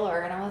stroller,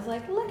 and I was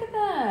like, look at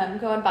them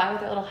going by with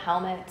their little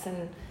helmets.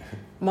 And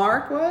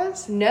Mark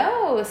was?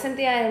 no,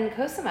 Cynthia and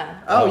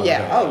Cosima. Oh,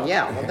 yeah. okay. Oh,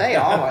 yeah. Well, they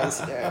always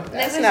do.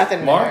 That's was-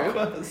 nothing Mark new.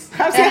 was.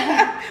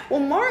 Well,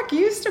 Mark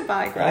used to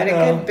bike ride I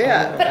a know, good bit.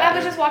 I know. But I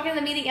was just walking to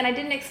the meeting, and I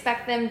didn't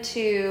expect them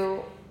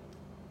to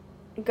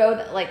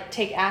go like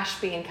take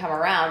Ashby and come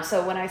around.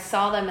 So when I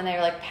saw them and they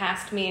were like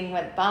passed me and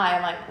went by,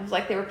 I'm like, it was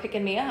like they were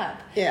picking me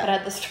up. Yeah. But I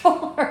had the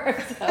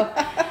stroller, so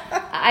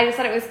I just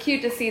thought it was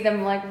cute to see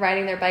them like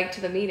riding their bike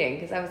to the meeting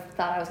because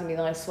thought I was gonna be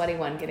the only sweaty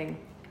one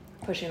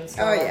pushing the Oh,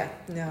 stroller. yeah.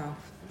 No.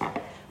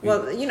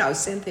 Well, you know,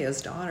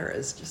 Cynthia's daughter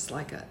is just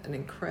like an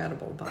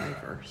incredible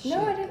biker.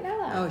 No, I didn't know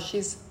that. Oh,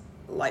 she's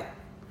like,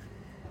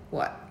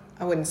 what?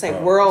 I wouldn't say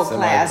Pro, world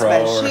class,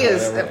 semi-pro but or she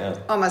is whatever, yeah.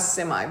 almost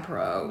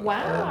semi-pro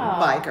Wow.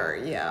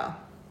 biker. Yeah,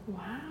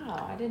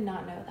 Wow, I did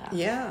not know that.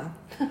 yeah.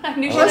 I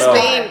knew she Plus was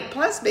being- hot.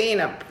 Plus being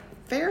a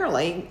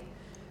fairly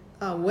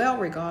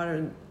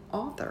well-regarded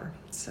author,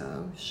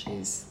 so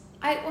she's.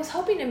 I was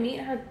hoping to meet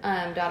her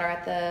daughter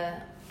at the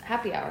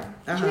happy hour. Did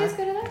you Uh-huh. guys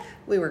go to that?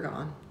 We were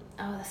gone.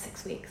 Oh, the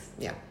 6 weeks.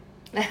 Yeah.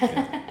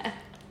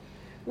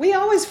 We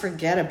always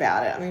forget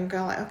about it. I mean,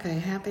 go like, okay,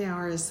 happy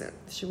hour is.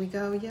 Should we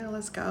go? Yeah,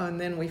 let's go.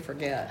 And then we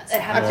forget. It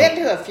happens. I've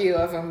been to a few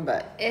of them,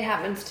 but It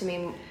happens to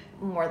me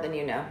more than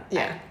you know.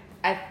 Yeah.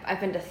 I've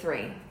been to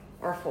 3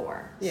 or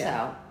 4. Yeah.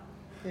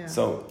 So yeah.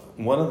 So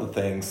one of the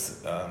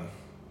things,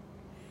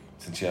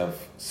 since you have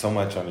so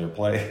much on your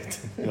plate,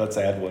 let's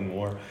add one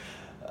more.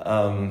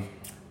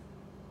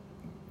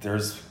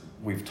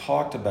 We've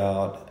talked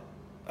about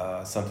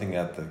something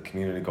at the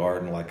community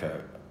garden, like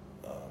a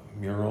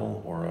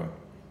mural or a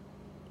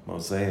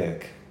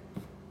mosaic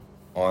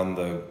on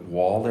the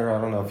wall there.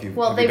 I don't know if you've.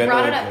 well, have you they been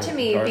brought it the up to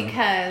me garden?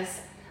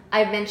 because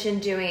I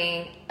mentioned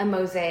doing a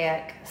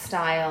mosaic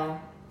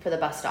style for the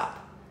bus stop.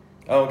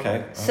 Oh,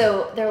 okay.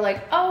 So they're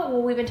like, oh,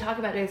 well, we've been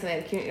talking about doing something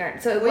at the community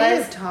garden. So it We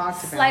was have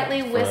talked about slightly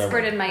it whispered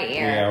forever. in my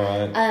ear.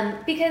 Yeah,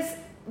 right. Because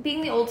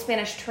being the Old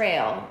Spanish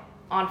Trail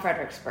on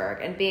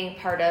Fredericksburg and being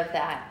part of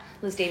that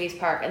Liz Davies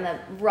Park and the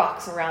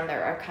rocks around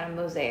there are kind of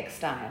mosaic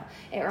style.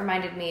 It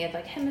reminded me of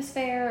like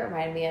Hemisphere, it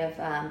reminded me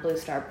of Blue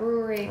Star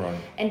Brewery, Right.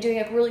 and doing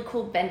a really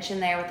cool bench in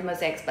there with the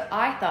mosaics. But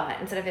I thought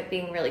instead of it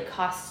being really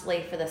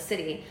costly for the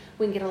city,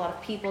 we can get a lot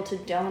of people to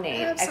donate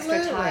extra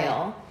Absolutely.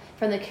 tile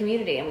from the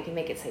community, and we can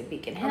make it say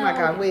Beacon Hill. Oh my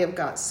God, we have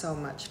got so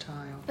much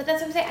tile. But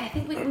that's what I'm saying. I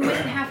think we wouldn't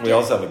have to. We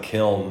also have a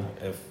kiln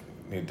if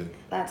need to.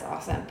 That's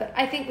awesome. But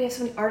I think we have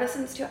so many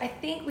artisans too. I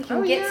think we can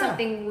Oh, get yeah.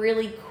 something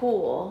really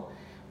cool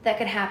that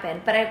could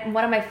happen. But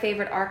one of my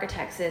favorite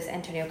architects is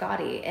Antonio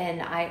Gaudi,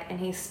 and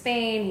he's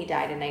Spain. He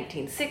died in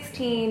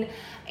 1916,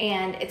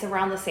 and it's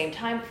around the same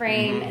time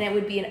frame, and it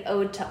would be an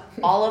ode to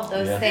all of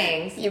those Yeah.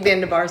 things. You been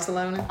to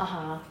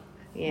Barcelona?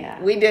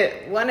 Yeah. We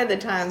did. One of the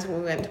times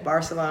we went to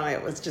Barcelona,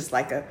 it was just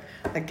like a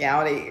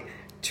Gaudi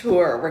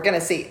tour. We're going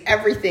to see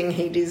everything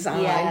he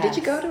designed. Yes. Did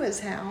you go to his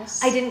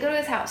house? I didn't go to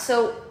his house.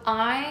 So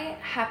I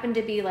happened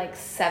to be like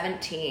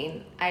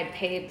 17.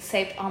 I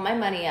saved all my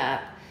money up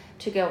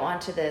to go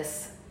onto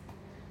this.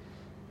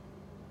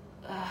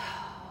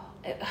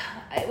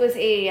 It was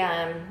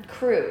a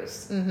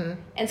cruise,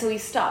 and so we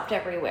stopped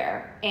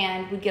everywhere,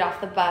 and we'd get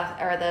off the bus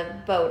or the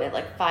boat at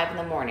like 5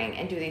 a.m.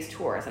 and do these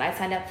tours. And I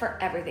signed up for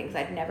everything because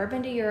I'd never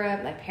been to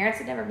Europe. My parents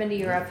had never been to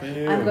Europe. for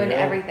you, I'm going to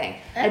yeah. everything.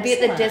 I'd be at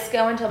the Excellent.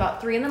 disco until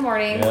about 3 a.m, Yep.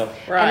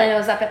 and Right. then I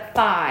was up at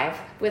 5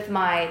 with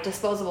my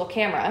disposable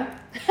camera,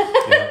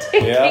 Yeah.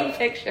 taking Yeah.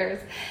 pictures,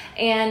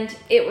 and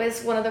it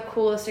was one of the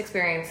coolest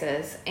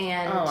experiences.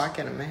 And Oh, I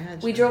can imagine.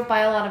 we drove by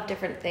a lot of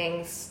different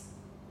things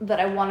that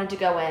I wanted to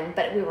go in,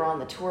 but we were on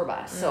the tour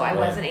bus, so I Right.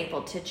 wasn't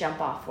able to jump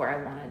off where I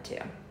wanted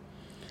to.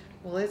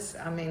 Well, it's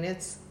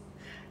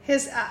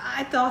his.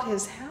 I thought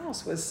his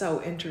house was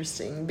so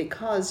interesting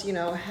because you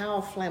know how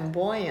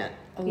flamboyant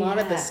a lot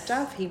of the Yes.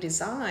 stuff he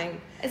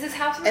designed. Is this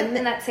house And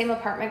in that same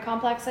apartment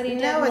complex that he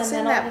did? No, it's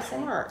in Middle of that the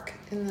city? park.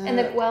 In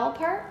the Guel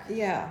Park?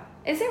 Yeah.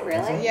 Is it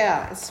really?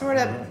 Yeah, it's sort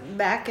of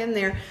back in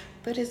there,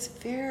 but it's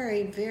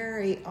very,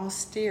 very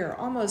austere,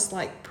 almost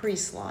like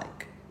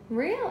priest-like.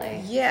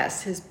 Really?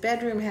 Yes, his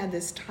bedroom had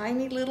this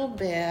tiny little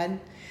bed,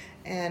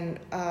 and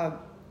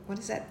what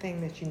is that thing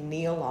that you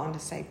kneel on to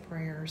say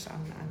prayers?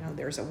 I know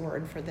there's a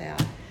word for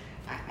that.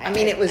 I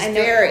mean, it was I know-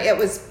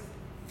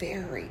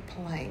 very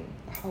plain.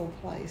 The whole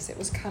place. It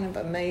was kind of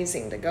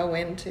amazing to go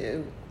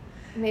into.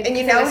 Maybe And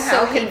you because it know was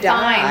how so he confined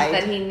died.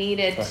 that he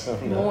needed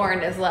No. more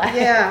in his life.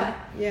 Yeah,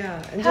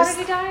 yeah. And How just,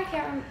 did he die? I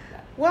can't remember.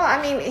 Well,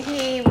 I mean,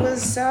 he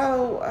was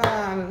so.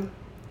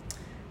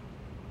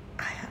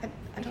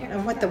 I don't know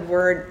what the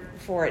word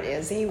for it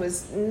is. He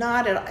was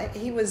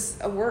he was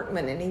a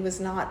workman, and he was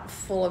not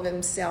full of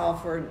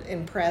himself or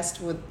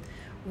impressed with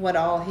what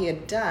all he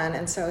had done,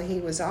 and so he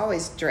was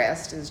always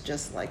dressed as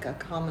just like a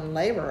common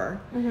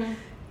laborer. Mm-hmm.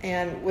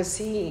 And was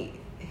he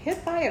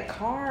hit by a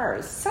car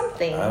or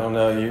something? I don't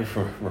know. You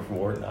remember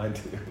more than I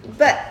do.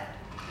 But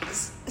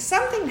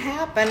something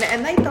happened,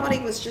 and they thought he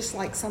was just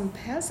like some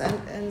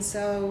peasant, and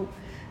so,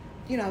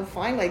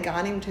 finally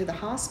got him to the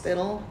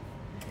hospital,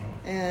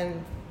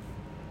 and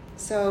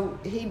so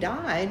he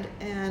died,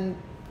 and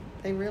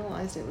they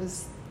realized it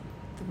was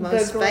the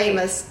most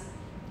famous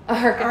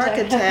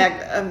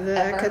architect of the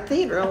ever.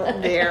 cathedral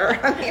there.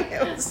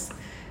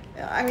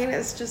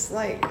 It's just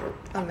like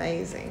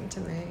amazing to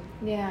me.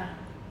 Yeah,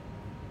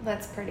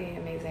 that's pretty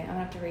amazing. I'm gonna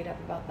have to read up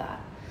about that.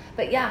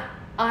 But yeah,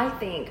 I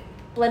think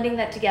blending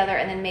that together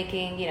and then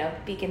making,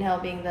 Beacon Hill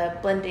being the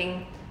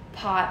blending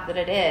pot that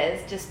it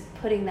is, just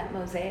putting that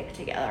mosaic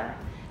together,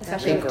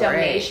 especially with great.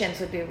 donations,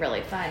 would be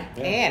really fun.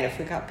 Yeah. And if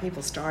we got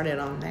people started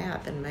on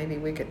that, then maybe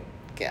we could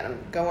get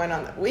them going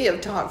on. We have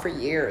talked for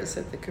years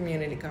at the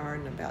community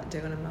garden about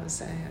doing a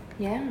mosaic.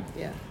 Yeah.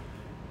 Yeah.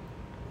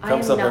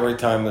 Comes up every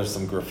time there's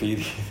some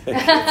graffiti.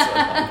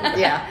 That gets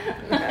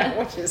Yeah.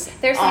 Which is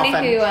There's often.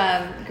 somebody who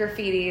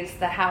graffitis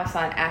the house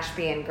on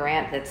Ashby and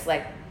Grant that's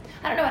like,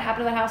 I don't know what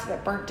happened to the house, if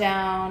it burnt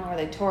down or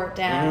they tore it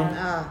down.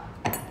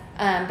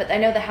 But I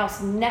know the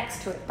house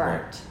next to it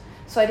burnt. Right.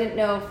 So I didn't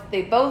know if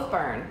they both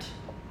burned.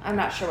 I'm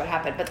not sure what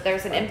happened, but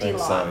there's an empty think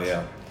lot. So,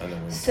 yeah. I know.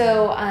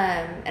 So,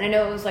 and I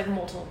know it was like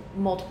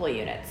multiple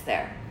units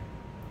there.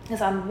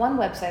 Because on one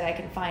website I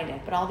can find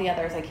it, but all the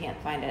others I can't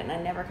find it, and I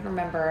never can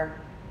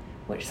remember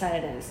which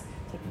site it is.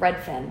 It's like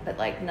Redfin, but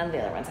like none of the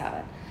other ones have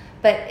it.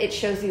 But it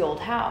shows the old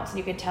house, and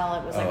you can tell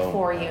it was like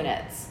 4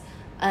 units.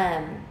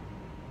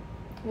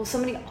 Well,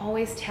 somebody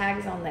always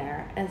tags on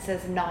there and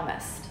says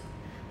Namast,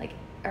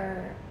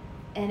 or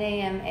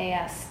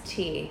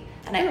Namast,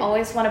 and I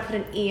always want to put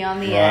an E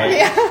on the end.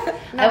 Yeah.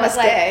 I was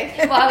like,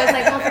 Namaste. well,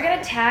 if we're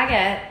gonna tag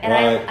it, and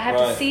I have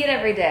to Right. see it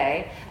every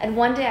day, and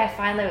one day I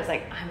finally was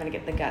like, I'm gonna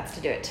get the guts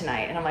to do it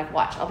tonight, and I'm like,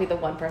 watch, I'll be the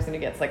one person who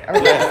gets like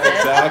arrested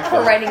exactly.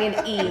 for writing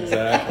an E,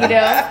 Exactly.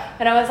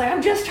 And I was like,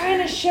 I'm just trying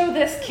to show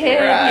this kid,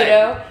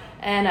 Right.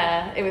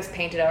 and it was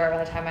painted over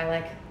by the time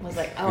I was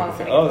like, oh, I was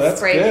gonna Oh, get that's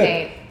spray good.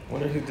 paint.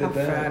 Wonder who did How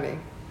that. funny.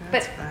 But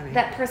That's funny.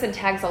 that person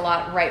tags a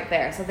lot right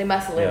there, so they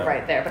must live Yeah.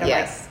 right there. But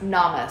Yes. I'm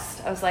like,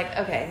 Namast. I was like,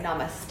 okay,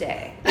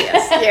 Namaste.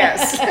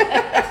 Yes.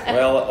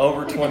 Well,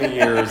 over 20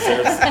 years,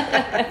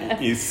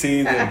 you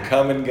see them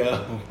come and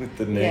go with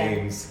the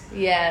names.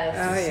 Yes.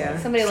 Oh, yeah.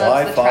 Somebody Sly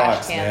loves the trash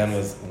Fox,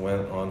 cans. man,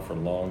 went on for a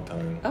long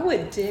time. Oh,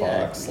 it did.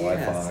 Sly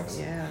yes. Fox.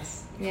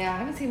 Yes. Yeah, I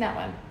haven't seen that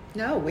one.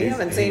 No, we He's-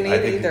 haven't he- seen I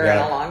it think he either in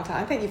got- a long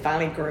time. I think he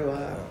finally grew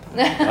up.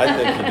 I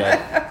think he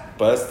got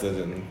busted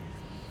and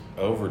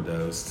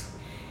overdosed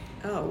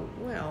Oh,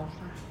 well,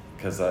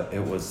 because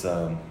it was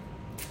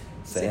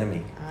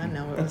Sammy. I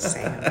know it was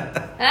Sam.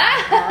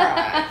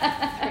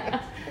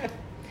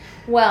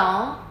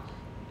 Well,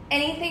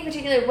 anything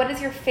particular? What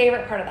is your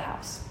favorite part of the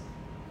house?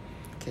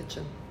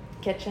 Kitchen.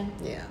 Kitchen.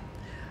 Yeah.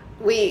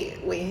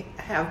 We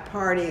have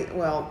party,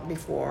 well,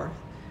 before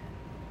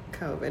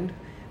COVID,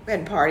 we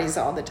had parties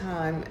all the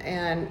time,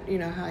 and you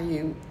know how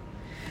you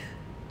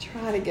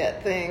try to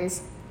get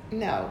things.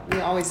 No, we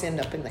always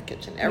end up in the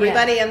kitchen.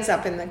 Everybody ends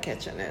up in the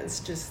kitchen. It's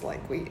just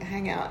like we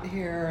hang out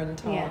here and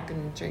talk Yeah.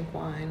 and drink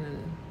wine,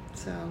 and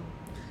so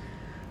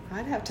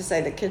I'd have to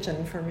say the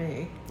kitchen for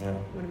me. Yeah,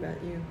 What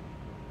about you?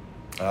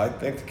 I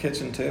think the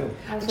kitchen too.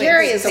 I was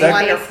Jerry waiting is to a say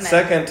wonderful- basement.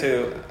 Second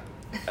to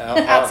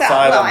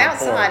outside. Well, on the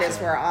outside porch. is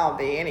where I'll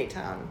be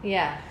anytime.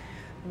 Yeah.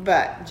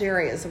 But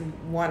Jerry is a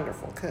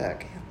wonderful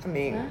cook. I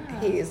mean, Ah.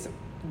 he is a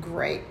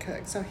great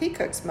cook. So he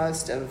cooks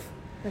most of,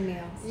 The meals.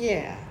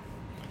 yeah.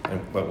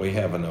 But we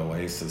have an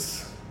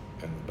oasis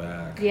in the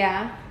back.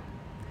 Yeah.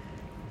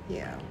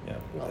 Yeah. Yeah,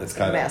 Well, it's a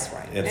kinda- mess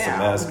right it's now,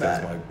 a mess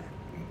because but-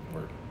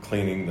 we're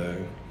cleaning the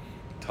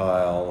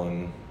tile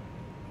and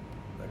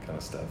that kind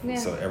of stuff. Yeah.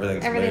 So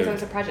everything's always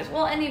moved. a project.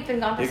 Well, and you've been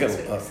gone for You 6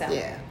 can- weeks, so.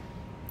 Yeah.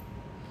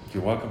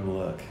 You're welcome to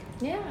look.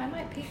 Yeah, I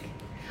might peek.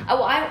 Oh,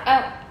 well,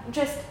 I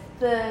just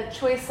the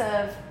choice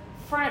of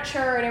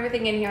furniture and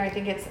everything in here. I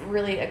think it's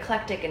really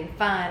eclectic and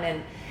fun,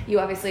 and you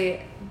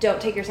obviously don't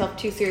take yourself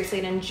too seriously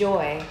and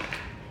enjoy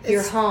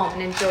your It's- home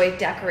and enjoy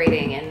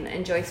decorating and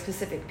enjoy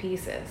specific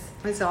pieces.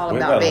 It's all We've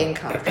about got a- being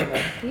comfortable.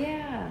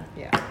 Yeah.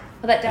 Yeah.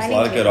 Well, that There's a dining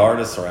lot of good table.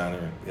 artists around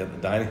here. Yeah, the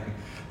dining.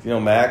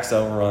 Max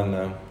over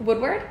on.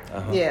 Woodward.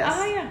 Yes.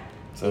 Oh yeah.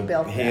 So He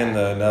built and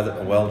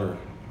that. a welder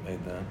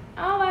made that.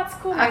 Oh, that's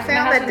cool. I My found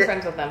that husband's di-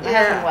 friends with them. My yeah.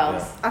 husband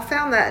Wells. I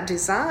found that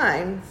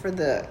design for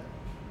the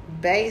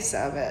base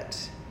of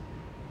it,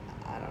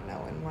 I don't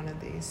know, in one of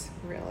these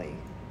really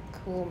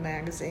cool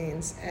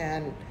magazines,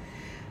 and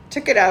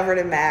took it over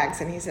to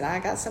Max, and he said, I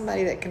got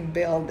somebody that can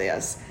build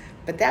this.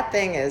 But that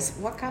thing is,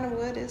 what kind of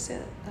wood is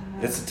it?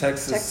 It's a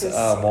Texas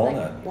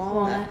walnut.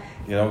 Walnut.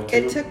 Two,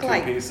 It took two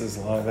like pieces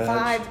live edge.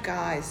 5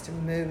 guys to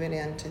move it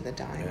into the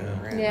dining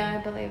Yeah. room. Yeah,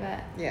 I believe it.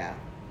 Yeah.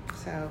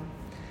 So,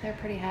 They're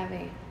pretty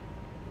heavy.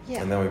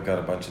 yeah. And then we've got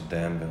a bunch of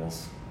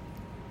Danvilles.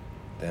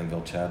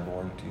 Danville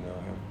Chadbourne, do you know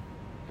him?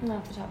 Not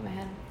off the top of my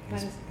head.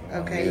 What is- He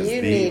Okay, is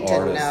you the need to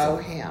artist know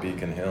of him.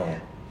 Beacon Hill.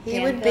 He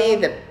would be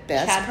the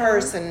best Chadbourne?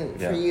 person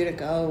for Yeah. you to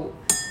go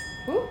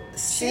Ooh,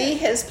 see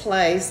his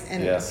place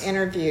and Yes.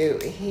 interview.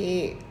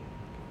 He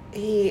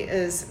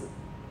is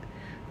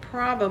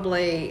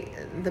probably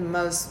the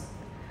most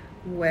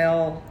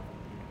well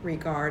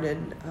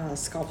regarded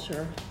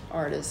sculpture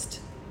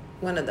artist,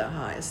 one of the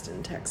highest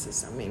in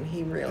Texas. I mean,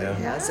 he really Yeah.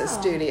 has a Wow.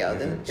 studio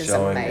that is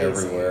Showing amazing.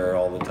 everywhere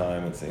all the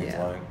time, it seems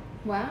Yeah. like.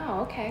 wow,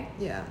 okay.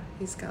 Yeah,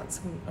 he's got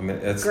some. I mean,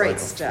 it's Great like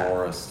a stuff.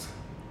 forest.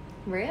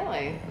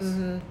 Really?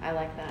 Mhm. I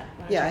like that.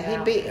 When I Yeah, go he'd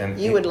out. be. And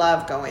You he- would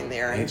love going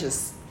there and he-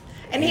 just.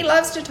 And he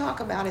loves to talk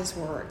about his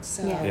work.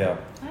 So. Yeah. Yeah.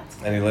 That's-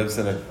 And he lives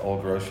in an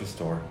old grocery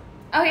store.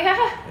 Oh,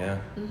 yeah? Yeah.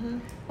 Mm-hmm.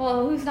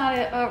 Well, who's not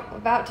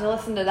about to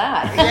listen to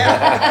that?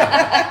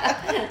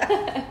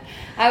 Yeah.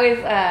 I was,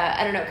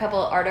 I don't know, a couple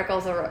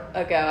articles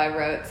ago, I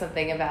wrote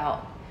something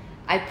about,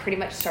 I pretty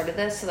much started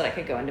this so that I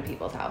could go into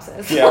people's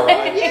houses. Yeah,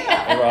 right.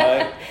 Yeah.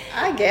 Right.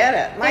 I get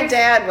it. My There's-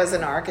 dad was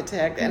an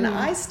architect, and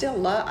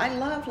Mhm. I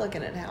love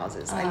looking at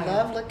houses. Oh, I yeah.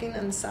 love looking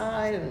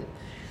inside and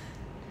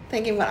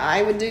thinking what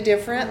I would do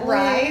differently.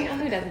 Right. Well,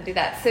 who doesn't do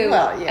that? So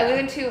Well, yeah. I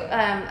went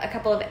to a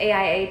couple of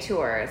AIA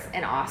tours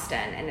in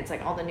Austin, and it's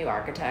like all the new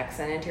architects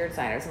and interior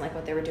designers and like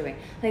what they were doing.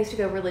 I used to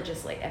go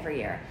religiously every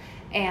year,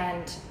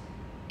 and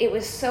it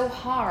was so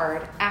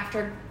hard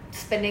after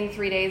spending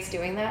 3 days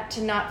doing that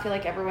to not feel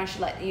like everyone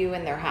should let you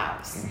in their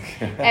house.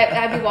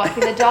 I'd be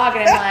walking the dog,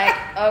 and I'm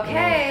like,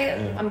 okay,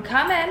 Yeah. I'm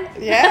coming.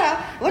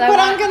 Yeah. Look So I what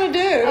I'm want- going to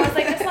do. I was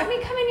like, just let me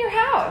come in your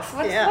house.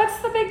 What's Yeah. what's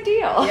the big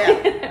deal?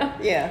 Yeah.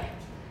 Yeah.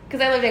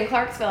 Because I lived in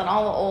Clarksville and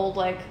all the old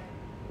like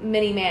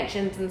mini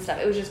mansions and stuff.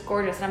 It was just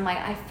gorgeous, and I'm like,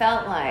 I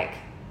felt like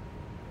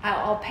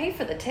I'll pay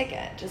for the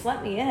ticket. Just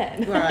let me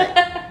in. Right.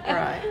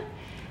 Right.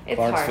 It's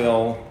hard.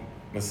 Clarksville,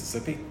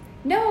 Mississippi?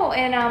 No,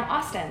 in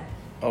Austin,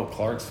 Oh,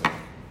 Clarksville.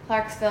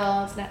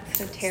 Clarksville. It's next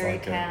to It's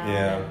like Terrytown.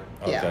 yeah.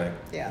 Okay.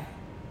 Yeah.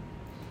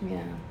 Yeah.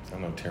 I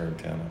know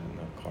Terrytown. I didn't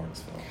know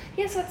Clarksville.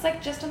 Yeah, so it's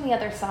like just on the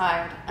other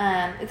side.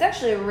 It's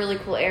actually a really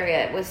cool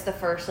area. It was the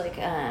first like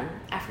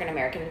African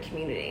American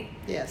community.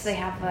 Yes. So they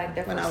have like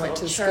their When first I went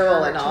little to church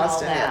school in and all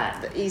Austin,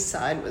 that. the east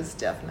side was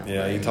definitely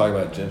Yeah, you talk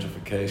about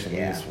gentrification.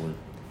 Yeah. We just were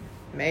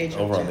major.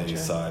 over on the gentrification.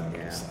 east side. And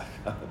Yeah. it was like,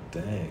 oh,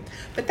 dang.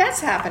 But that's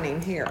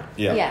happening here.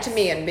 Yeah. Yes. To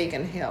me in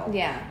Beacon Hill.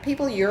 Yeah.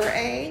 People your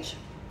age,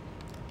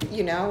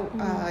 you know,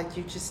 Mm-hmm.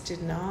 you just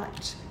did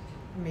not.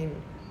 I mean,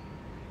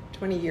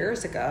 20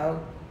 years ago,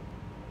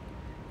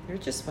 there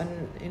just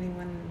wasn't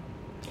anyone.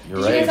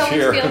 Your Did you age guys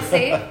always here. feel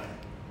safe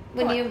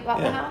when What? you bought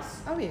the Yeah.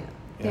 house? Oh yeah.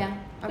 Yeah.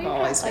 I've Well, you're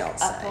always like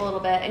felt up safe. a little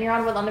bit, and you're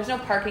on Woodlawn. There's no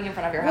parking in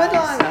front of your house.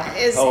 Woodlawn so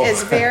is Oh.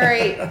 is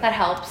very. that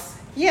helps.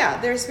 Yeah,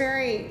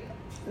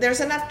 there's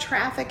enough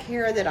traffic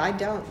here that I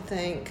don't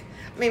think.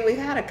 I mean, we've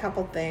had a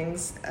couple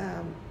things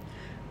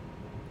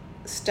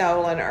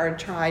stolen or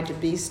tried to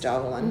be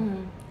stolen,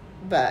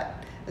 Mm-hmm. but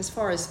as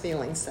far as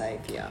feeling safe,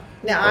 yeah.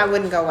 Now I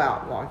wouldn't go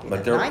out walking But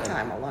at there-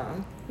 nighttime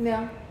alone.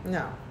 Yeah.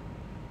 No,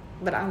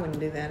 but I wouldn't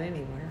do that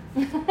anywhere.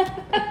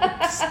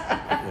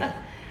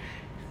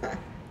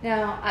 Yeah.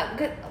 No,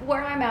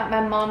 where I'm at,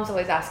 my mom's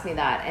always asked me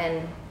that,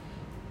 and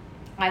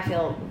I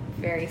feel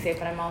very safe,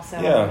 but I'm also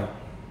Yeah.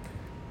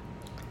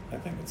 I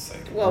think it's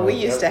safe. Well, we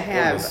used to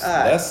have, It was uh,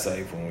 less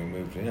safe when we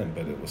moved in,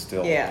 but it was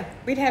still. Yeah,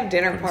 we'd have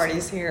dinner Pretty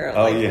parties safe. here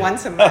Oh, like yeah.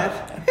 once a month,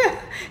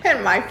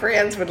 and my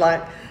friends would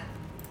like,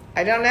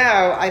 I don't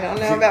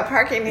know about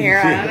parking here.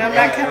 I don't know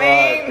about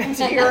Right. coming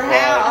to your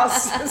Right.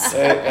 house.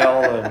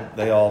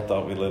 They all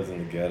thought we lived in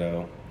the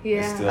ghetto. We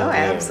Yeah. still Oh, do.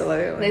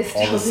 absolutely.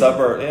 They All still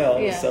the do. all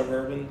Yeah. the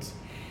suburbans.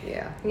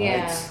 Yeah.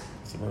 Yeah.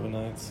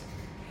 Suburbanites.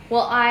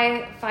 Well,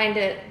 I find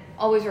it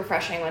always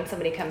refreshing when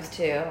somebody comes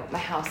to my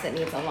house that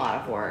needs a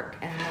lot of work,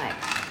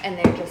 and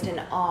they're just in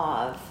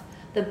awe of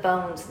the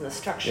bones and the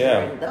structure Yeah.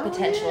 and the Oh,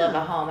 potential yeah. of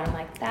a home. And I'm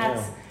like,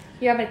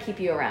 Yeah. I'm going to keep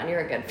you around. You're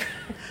a good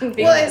friend.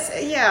 Well, it's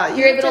yeah.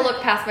 You're have able to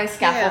look past my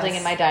scaffolding Yes.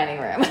 in my dining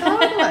room.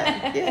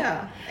 Totally.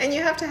 Yeah. And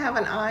you have to have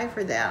an eye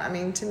for that. I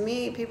mean, to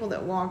me, people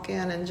that walk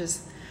in and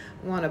just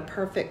want a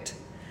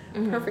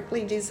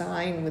perfectly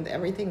designed with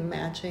everything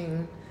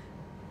matching.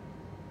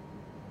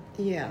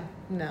 Yeah.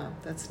 No,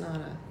 that's not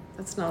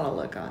a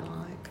look I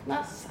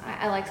like.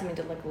 I like something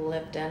to look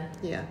lived in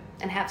Yeah.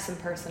 and have some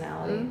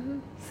personality. Mhm.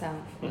 So,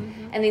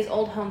 and these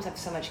old homes have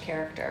so much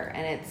character,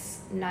 and it's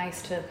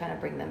nice to kind of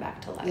bring them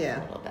back to life Yeah.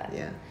 a little bit.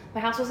 Yeah.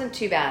 My house wasn't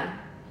too bad.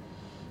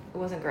 It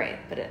wasn't great,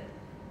 but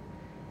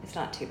it's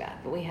not too bad.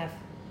 But we have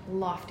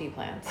lofty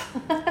plans.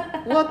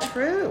 Well,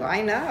 true.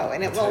 I know,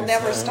 and it will Takes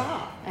never time.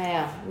 stop. I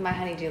know. My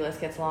honey-do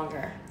list gets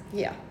longer.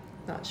 Yeah,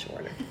 not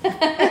shorter.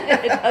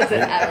 It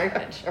doesn't ever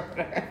get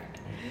shorter.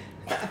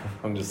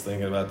 I'm just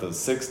thinking about those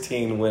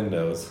 16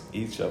 windows,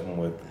 each of them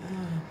with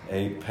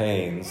 8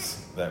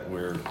 panes that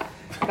we're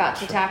About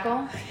to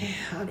tackle?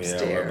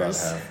 Upstairs. we're about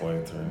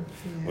halfway through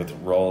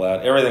with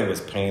rollout. Everything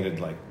was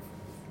painted like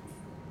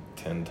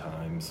 10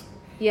 times.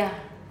 Yeah.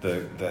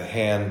 The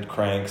hand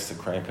cranks to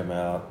crank them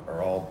out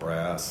are all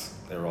brass.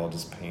 They were all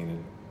just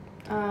painted.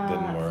 Oh,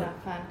 Didn't that's work.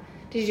 not fun.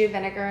 Did you do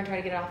vinegar and try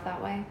to get it off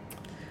that way?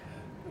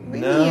 We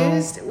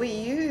used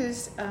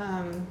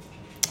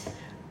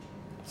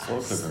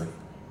Slow cooker.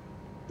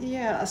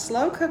 Yeah, a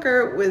slow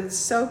cooker with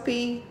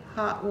soapy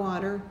hot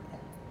water.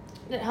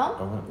 Did it help?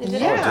 Oh, It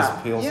did? it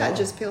just peels yeah, off. it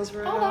just peels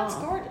right Oh, that's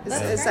off. gorgeous. It's,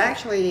 That's it's great.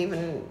 actually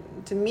even,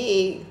 to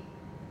me,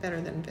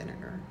 better than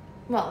vinegar.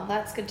 Well,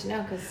 that's good to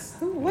know because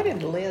What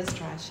did Liz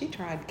try? She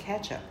tried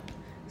ketchup.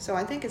 So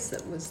I think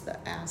it was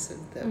the acid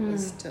that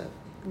was to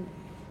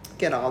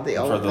get all the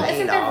For old the- paint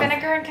isn't there off.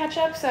 vinegar in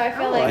ketchup? So I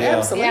feel Oh, like yeah.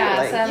 absolutely.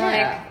 Yeah, so I'm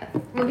Yeah.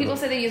 like, when people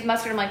say they use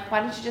mustard, I'm like,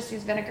 why don't you just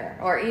use vinegar?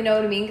 Or you know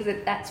what I mean?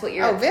 Because that's what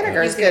you're. Oh,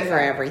 vinegar is using good it for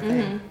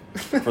everything.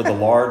 For the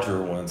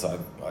larger ones, I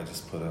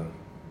just put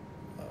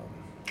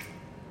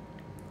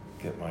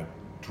get my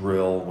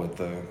drill with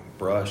the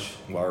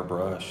wire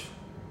brush.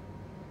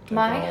 Take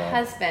My it all off.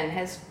 husband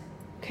has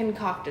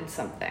concocted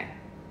something,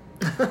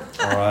 All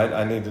right,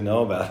 I need to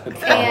know about it.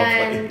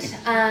 Probably.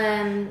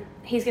 and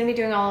he's going to be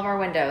doing all of our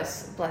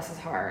windows. Bless his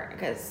heart,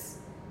 because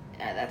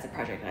that's a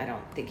project I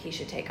don't think he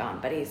should take on,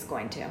 but he's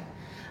going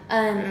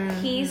to.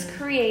 He's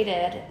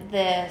created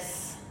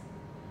this.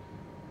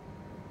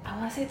 I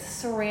want to say it's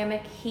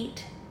ceramic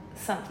heat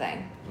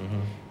something.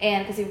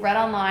 And because he read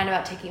online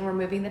about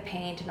removing the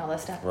paint and all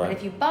this stuff. Right. But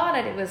if you bought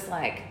it, it was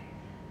like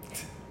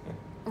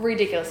a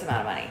ridiculous amount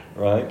of money.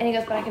 Right. And he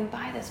goes, but I can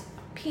buy this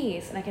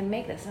piece and I can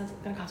make this and it's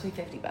going to cost me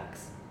 $50.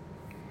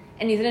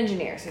 And he's an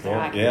engineer, so he's like,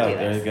 Well, I can yeah, do this.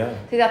 there you go.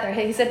 So he's out there.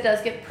 He said it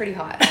does get pretty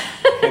hot.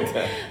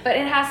 But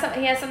it has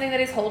he has something that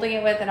he's holding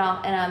it with and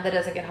that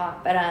doesn't get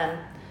hot. But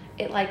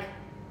it like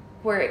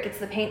where it gets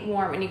the paint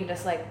warm and you can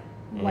just like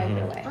wipe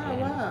it away. Oh,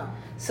 wow.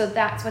 So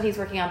that's what he's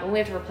working on, but we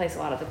have to replace a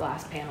lot of the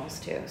glass panels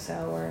too. So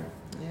we're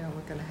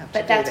We're going to have to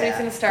but do that's that. where he's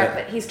going to start. Yeah.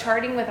 But he's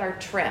starting with our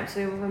trim. So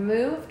we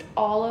removed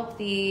all of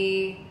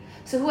the.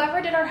 So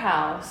whoever did our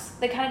house,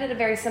 they kind of did a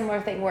very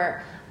similar thing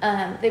where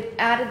they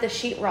added the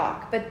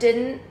sheetrock, but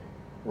didn't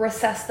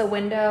recess the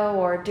window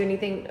or do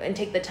anything and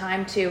take the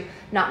time to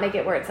not make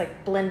it where it's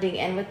like blending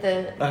in with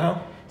the.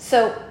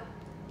 So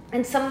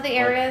in some of the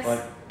areas,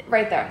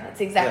 right there, that's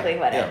exactly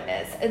what it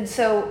is. And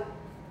so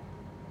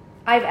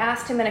I've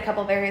asked him in a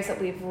couple of areas that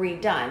we've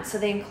redone. So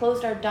they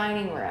enclosed our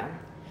dining room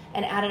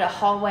and added a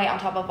hallway on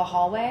top of a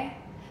hallway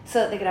so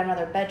that they could have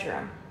another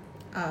bedroom.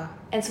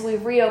 And so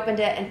we've reopened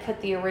it and put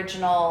the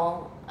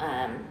original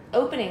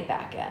opening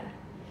back in.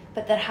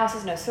 But that house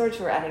has no storage.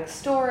 We're adding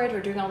storage. We're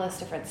doing all this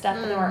different stuff.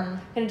 And then we're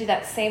going to do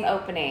that same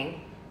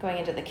opening going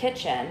into the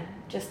kitchen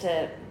just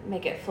to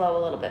make it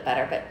flow a little bit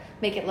better, but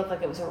make it look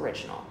like it was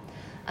original.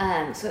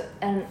 And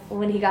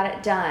when he got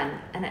it done,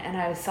 and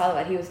I saw that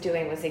what he was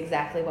doing was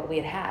exactly what we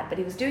had, but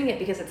he was doing it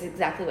because it's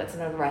exactly what's in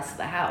the rest of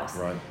the house.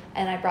 Right.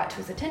 And I brought to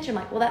his attention,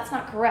 like, well, that's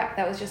not correct.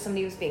 That was just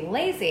somebody who was being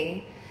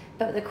lazy.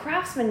 But the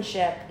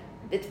craftsmanship,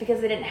 it's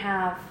because they didn't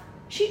have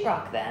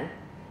sheetrock then,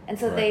 and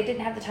so they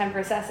didn't have the time to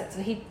process it.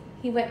 So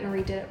he went and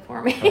redid it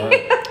for me.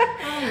 Right.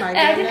 Oh, my And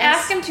I didn't goodness.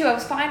 ask him to. I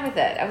was fine with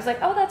it. I was like,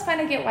 oh, that's fine.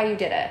 I get why you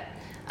did it.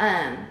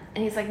 And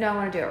he's like, no, I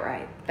want to do it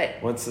right. But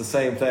Well, it's the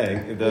same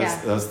thing.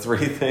 Those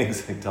three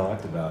things they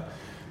talked about,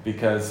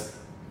 because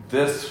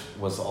this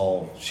was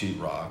all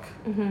sheetrock,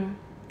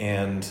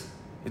 and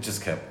it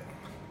just kept,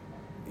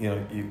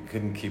 you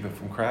couldn't keep it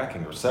from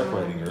cracking or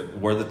separating, or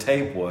where the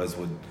tape was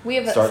would we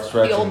have start the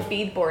stretching. old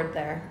beadboard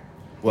there.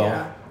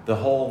 Well, the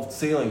whole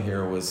ceiling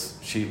here was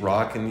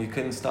sheetrock, and you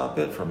couldn't stop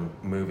it from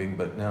moving.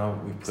 But now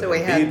we put So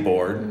we a had-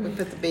 beadboard, We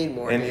put the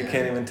beadboard and in. you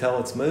can't even tell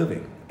it's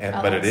moving.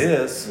 Oh, But it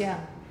is. Yeah.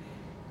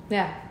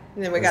 Yeah.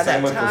 And then we The got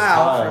same that with this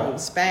tile tile. from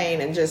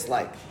Spain and just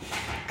like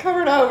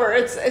covered over.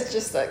 It's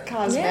just a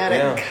cosmetic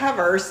Yeah.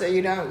 cover so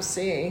you don't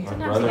see. My Sometimes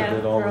you brother gotta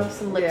did all throw the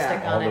some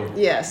lipstick Yeah, on all it.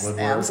 the- Yes,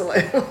 woodwork.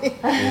 absolutely.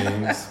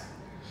 beams.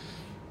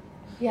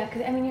 Yeah,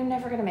 because you're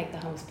never gonna make the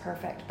homes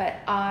perfect, but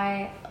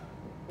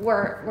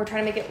we're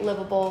trying to make it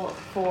livable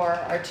for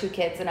our two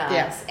kids and us,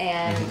 Yeah.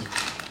 and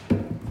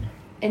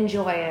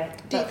enjoy it.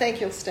 Do you But-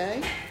 think you'll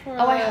stay?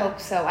 Oh, I hope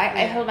so.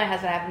 I told my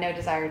husband I have no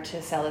desire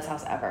to sell this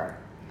house ever,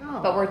 Oh.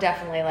 but we're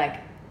definitely like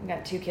we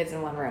got two kids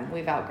in one room.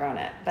 We've outgrown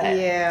it, but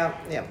Yeah,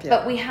 yep.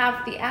 but we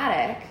have the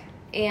attic.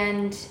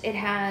 And it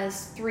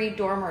has 3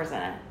 dormers in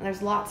it. And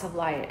there's lots of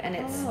light, and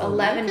it's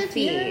 11 look at-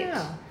 feet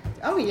yeah.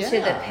 Oh, yeah.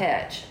 to the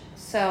pitch.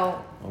 So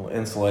Well,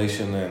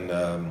 insulation and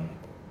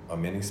a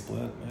mini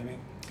split, maybe.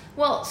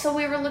 Well, so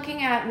we were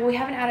looking at, we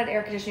haven't added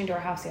air conditioning to our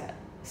house yet.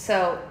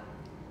 So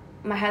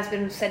my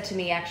husband said to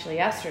me actually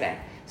yesterday,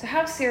 so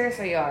how serious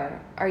are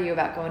you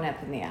about going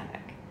up in the attic?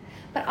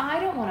 But I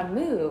don't want to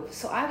move,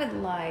 so I would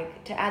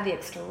like to add the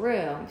extra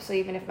room. So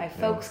even if my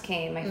folks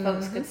came, my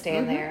folks could stay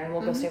in there and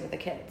we'll go stay with the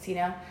kids,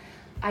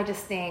 I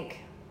just think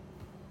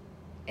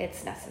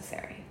it's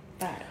necessary.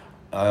 But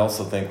I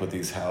also think with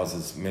these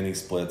houses, mini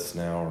splits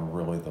now are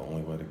really the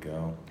only way to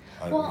go.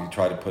 Well- You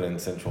try to put in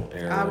central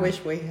air. I and-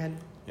 wish we had.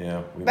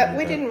 Yeah. But need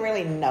we that. didn't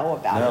really know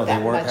about No, it they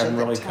that weren't- much at hadn't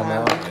the really come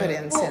time. out We put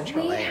yet. in well,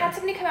 central we air. had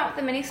somebody come out with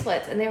the mini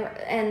splits,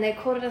 and they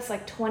quoted us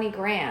like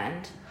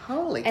 $20,000.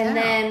 Holy cow. And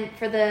then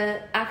for the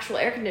actual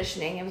air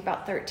conditioning, it was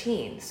about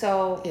 13.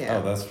 So Yeah.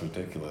 Oh, that's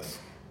ridiculous.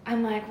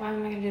 I'm like, why am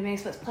I going to do mini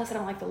splits? Plus, I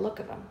don't like the look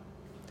of them.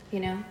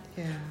 Yeah.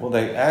 Well,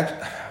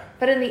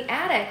 But in the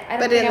attic, I don't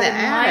But think in I the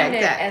would mind attic,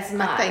 it that as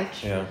much. I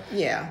think, Yeah.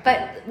 yeah.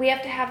 But we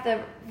have to have the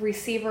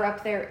receiver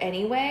up there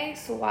anyway,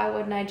 so why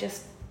wouldn't I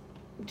just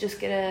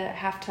get a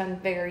half-ton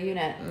bigger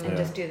unit and Yeah.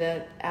 just do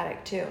the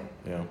attic too?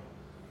 Yeah.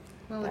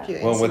 Well, if you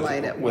Well,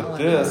 insulate it well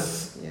with enough,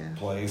 this yeah.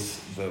 place,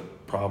 the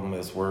problem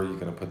is where are you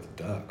going to put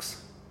the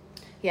ducts?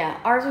 Yeah,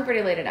 ours we've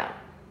already laid it out.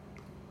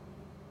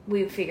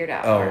 We figured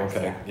out. Oh, ours,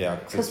 okay. Yeah,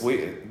 because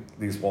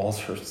these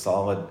walls are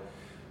solid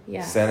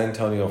Yeah. San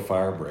Antonio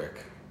fire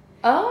brick.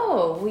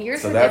 Oh, well,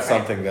 yours So are that's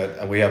different. something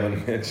that we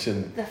haven't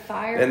mentioned. The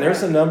fire. And there's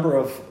a brick. number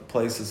of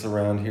places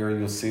around here.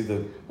 You'll see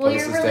the Well,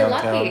 places you're really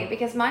downtown. lucky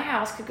because my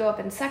house could go up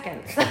in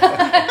seconds.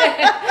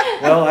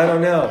 Well, I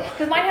don't know.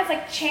 Because mine has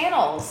like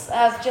channels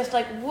of just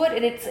like wood,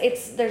 and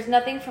it's there's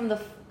nothing from the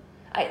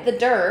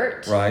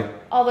dirt Right?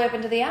 all the way up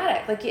into the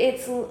attic. Like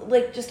it's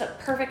like just a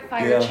perfect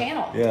fire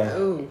channel. Yeah.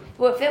 Ooh.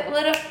 Well, if it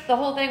lit up, the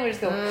whole thing would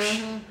just go.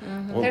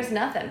 Well, There's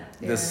nothing.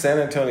 the San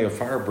Antonio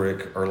fire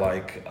brick are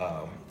like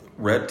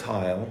red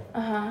tile.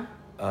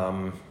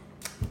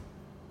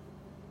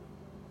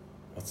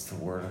 What's the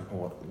word?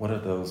 What are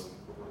those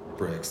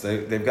bricks?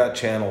 They've got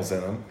channels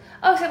in them.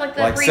 Oh, so like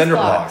the Like breeze cinder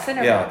block. block.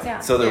 Cinder blocks, yeah.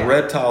 So the Yeah.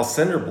 red tile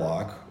cinder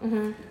block.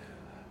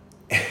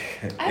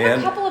 I have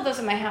a couple of those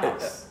in my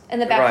house in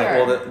the Right.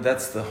 backyard. Well,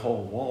 that's the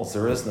whole walls.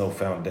 There is no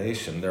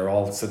foundation. They're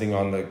all sitting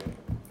on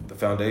the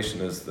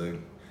foundation is the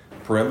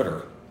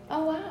perimeter,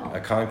 oh wow. a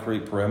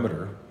concrete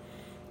perimeter,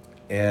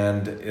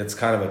 and it's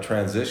kind of a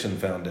transition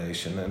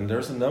foundation. And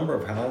there's a number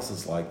of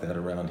houses like that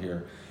around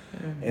here.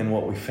 And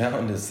what we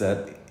found is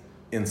that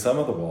in some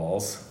of the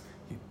walls,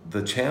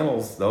 the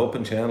channels, the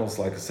open channels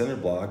like a cinder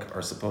block,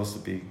 are supposed to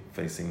be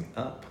facing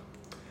up.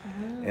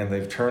 And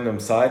they've turned them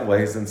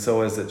sideways, and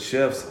so as it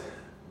shifts,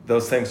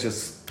 those things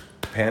just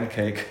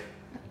pancake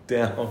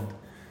down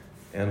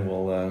and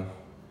will,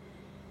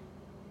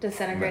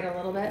 Disintegrate a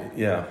little bit.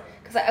 yeah.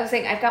 Because I was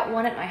saying I've got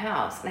one at my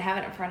house and I have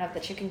it in front of the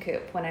chicken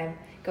coop when I'm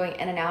going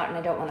in and out and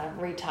I don't want to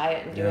retie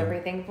it and do Yeah.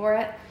 everything for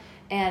it.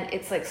 And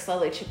it's like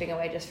slowly chipping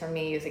away just from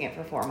me using it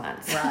for 4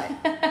 months.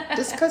 Right.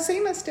 Does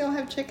Cosima still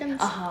have chickens?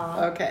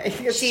 Uh-huh. Okay.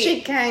 'Cause She-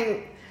 she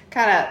kind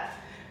of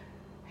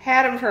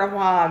had them for a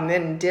while and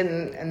then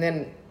didn't, and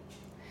then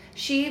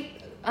She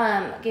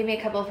gave me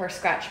a couple of her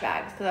scratch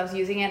bags because I was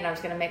using it and I was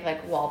going to make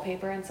like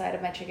wallpaper inside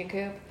of my chicken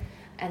coop,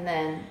 and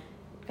then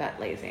got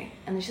lazy.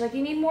 And then she's like,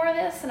 "You need more of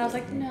this?" And I was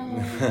like,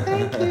 "No."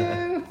 thank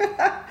you.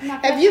 I'm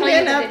not gonna Have you tell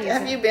been that I up? did use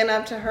Have it. you been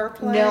up to her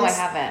place? No, I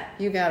haven't.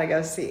 You got to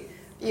go see.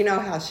 You know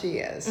how she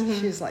is.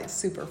 She's like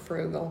super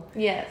frugal.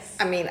 Yes.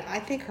 I mean, I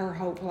think her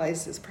whole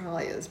place is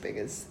probably as big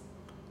as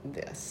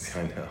this.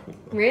 I know.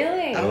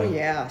 Really? Oh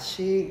yeah,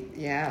 she's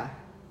yeah.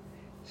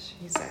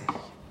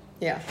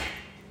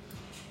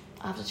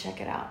 I'll have to check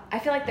it out. I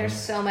feel like there's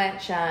so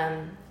much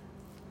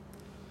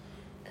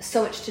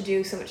to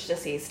do, so much to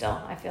see still.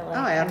 I feel like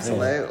Oh, I'm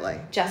absolutely.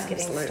 just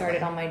getting Absolutely.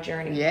 started on my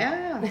journey.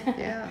 Yeah,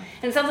 yeah.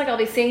 And it sounds like I'll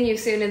be seeing you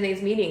soon in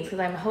these meetings because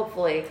I'm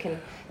hopefully can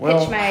Well-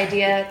 pitch my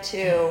idea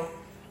to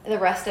the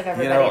rest of You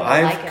everybody. know,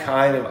 and they'll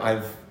like it.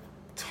 I've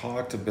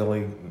talked to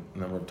Billy a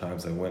number of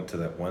times. I went to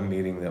that one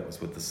meeting that was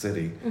with the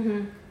city.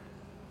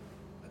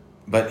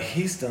 But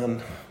he's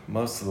done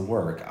most of the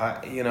work.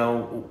 We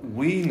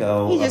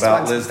know He just about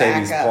wants to Liz back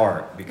Davies up.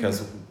 Park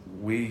because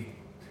we,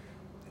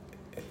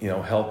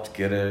 helped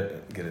get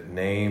it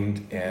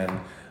named, and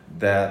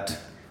that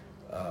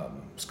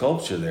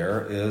sculpture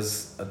there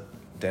is a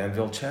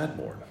Danville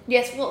Chadbourne.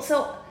 Yes, well,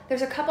 so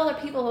there's a couple of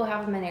people who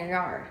have them in their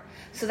yard.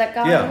 So that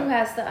guy Yeah. who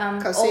has the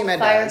old Cosima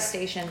fire does.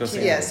 station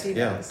Cosima. too. Yes, he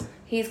Yeah. does.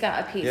 He's got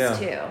a piece Yeah.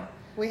 too.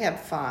 We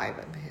have 5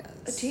 of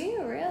his. Do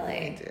you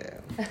really? We do.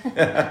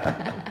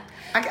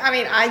 I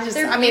mean, I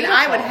They're would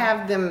beautiful.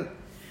 have them.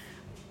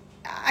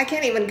 I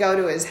can't even go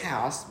to his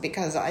house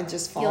because I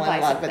just fall You'll buy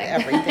in love with something.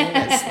 everything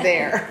that's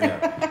there.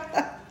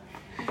 Yeah,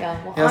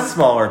 Yeah. Well, he has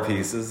smaller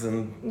pieces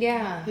and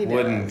yeah. He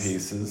wooden does.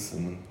 pieces,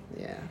 and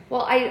Yeah.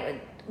 Well,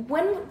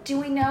 when do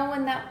we know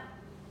when that?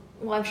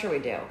 Well, I'm sure we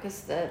do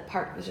because the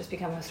park has just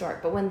become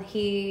historic. But when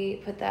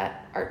he put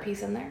that art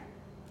piece in there,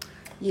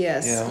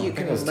 Yes, Yeah, I you think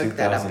can it was look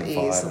that up 2005,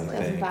 I easily.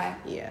 think. 2005.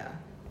 Yeah,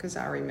 because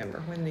I remember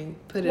when he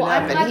put it Well, up,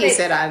 I'm and glad he they-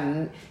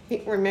 said,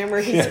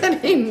 he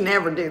said he'd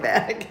never do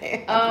that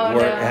again. Oh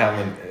we're no,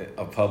 having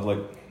a public,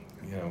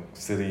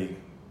 city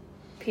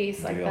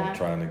piece like deal that.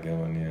 trying to go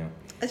in. Yeah.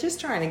 I'm just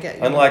trying to get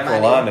you Unlike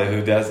money. Rolanda,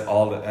 who does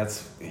all that.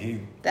 That's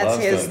That's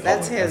loves his. doing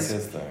That's public.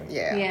 his. thing.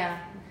 Yeah. Yeah.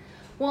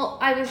 Well,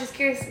 I was just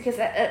curious because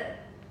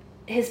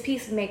his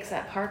piece makes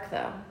that park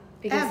though.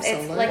 Because it's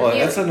Absolutely. like Well,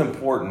 you. it's an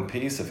important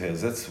piece of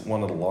his. It's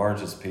one of the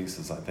largest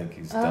pieces I think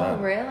he's Oh, done.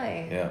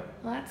 really? Yeah.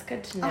 Well, that's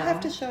good to know. I'll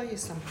have to show you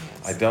some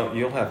of his. I don't.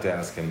 You'll have to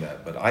ask him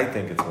that, but I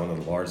think it's one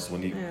of the largest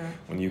when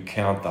you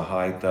count the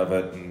height of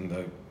it and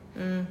the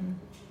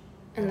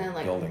And then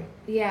like building.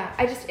 yeah,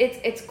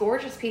 it's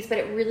gorgeous piece, but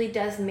it really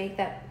does make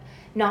that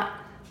not.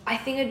 I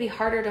think it'd be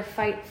harder to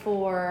fight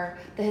for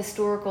the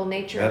historical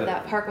nature of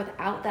that park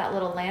without that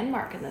little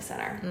landmark in the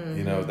center.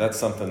 You know, that's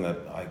something that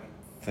I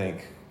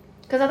think.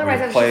 Because otherwise,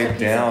 we it's just a played piece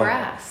down. of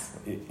grass.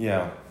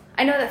 Yeah.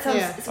 I know that sounds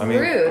Yeah. it's I mean-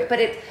 rude, but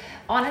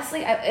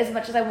honestly, as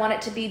much as I want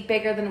it to be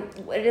bigger than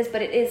what it is,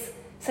 but it is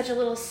such a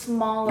little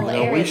small little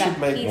area. We should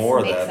make more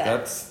of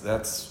that. Sense.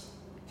 That's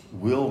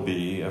will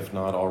be, if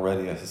not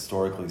already, a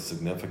historically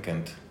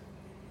significant,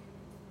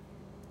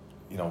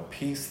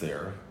 piece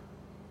there.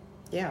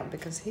 Yeah,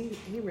 because he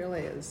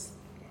really is.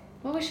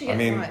 Well, we should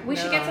get we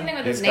should get something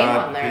with his name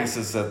on there. He's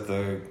got pieces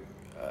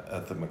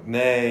at the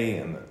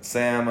McNay and the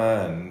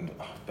Sama and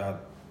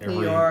about every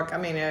New York. I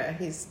mean,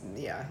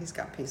 he's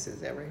got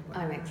pieces everywhere.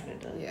 I'm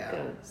excited to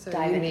go so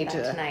dive into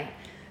that tonight.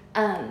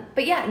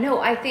 But yeah, no,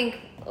 I think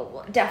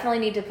definitely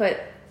need to put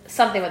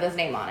something with his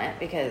name on it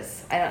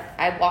because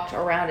I walked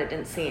around it,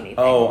 didn't see anything.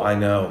 Oh, I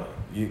know.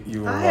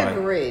 You were right. I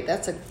agree.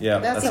 That's a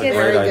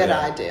very good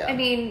idea. I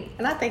mean,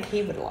 and I think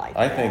he would like.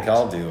 I think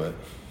I'll do it.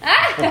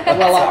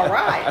 Well, all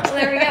right. Well,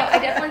 there we go. I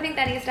definitely think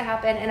that needs to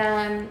happen,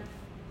 and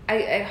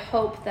I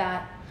hope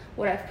that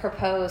what I've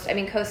proposed. I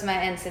mean, Cosima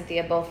and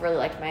Cynthia both really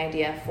liked my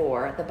idea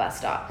for the bus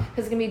stop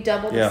because it's gonna be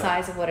double the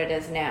size of what it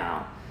is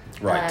now.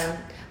 Right.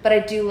 But I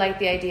do like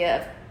the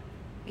idea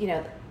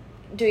of,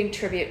 doing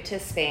tribute to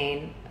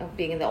Spain, of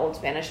being in the old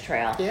Spanish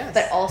Trail. Yes.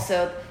 But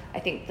also, I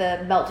think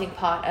the melting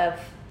pot of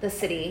the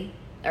city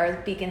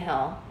or Beacon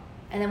Hill,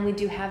 and then we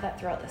do have that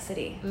throughout the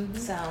city. Mm-hmm.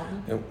 So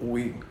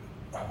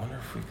I wonder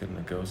if we could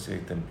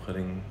negotiate them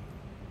putting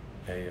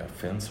a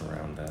fence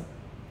around that.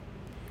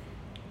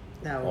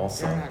 No,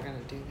 also, they're not going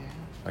to do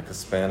that. Like a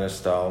Spanish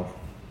style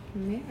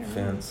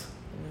fence.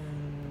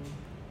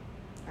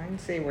 I can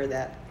see where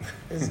that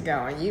is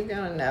going. You've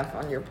got enough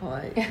on your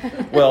plate.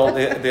 Well,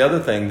 the other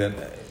thing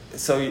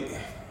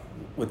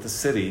with the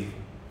city,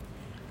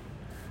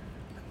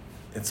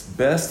 it's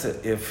best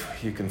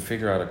if you can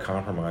figure out a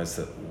compromise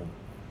that will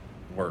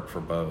work for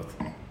both.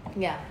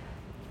 Yeah.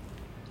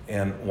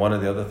 And one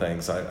of the other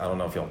things, I don't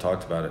know if y'all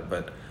talked about it,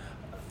 but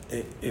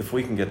if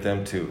we can get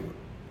them to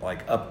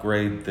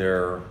upgrade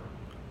their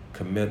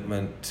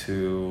commitment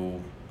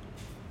to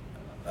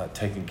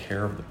taking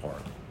care of the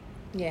park,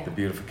 the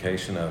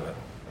beautification of it.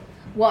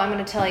 Well, I'm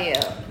going to tell you,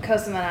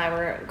 Cosima and I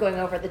were going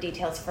over the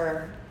details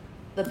for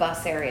the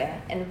bus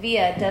area, and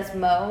Via does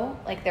mow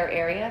their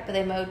area, but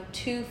they mowed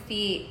 2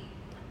 feet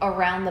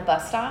around the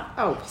bus stop.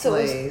 Oh, please. So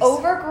it was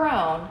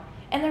overgrown,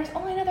 and there's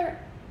only another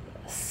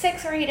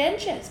 6 or 8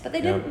 inches, but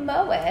they didn't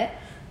mow it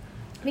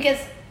because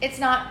it's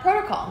not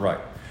protocol. Right.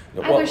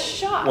 I was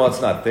shocked. Well,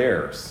 it's not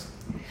theirs.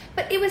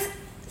 But it was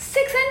 6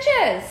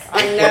 inches.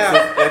 I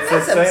know. It's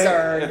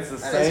absurd. It's the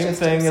same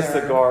thing as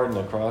the garden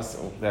across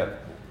that.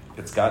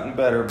 It's gotten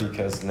better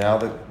because now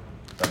the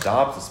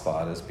adopt-a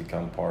spot has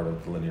become part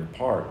of Linear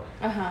Park.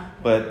 Uh-huh.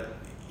 But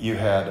you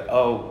had,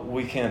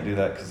 we can't do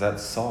that because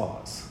that's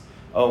Saws.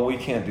 Oh, we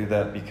can't do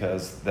that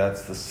because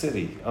that's the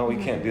city. Oh, we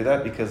can't do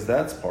that because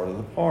that's part of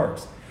the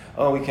parks.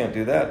 Oh, we can't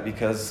do that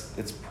because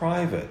it's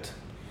private.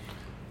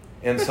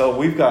 And so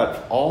we've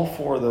got all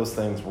 4 of those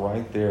things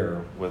right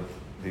there with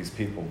these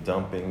people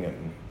dumping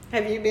and...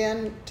 Have you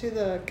been to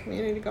the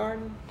community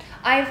garden?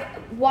 I've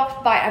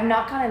walked by. I've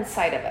not gone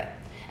inside of it.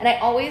 And I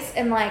always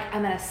am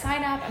I'm going to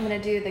sign up. I'm going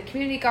to do the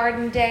community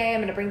garden day. I'm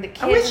going to bring the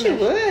kids. I wish you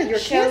would. Your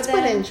kids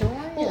would enjoy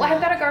it. Well,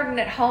 I've got a garden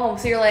at home.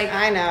 So you're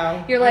I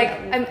know. You're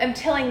I'm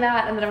tilling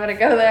that and then I'm going to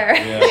go there.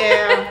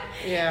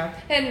 Yeah.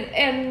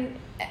 And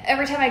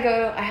every time I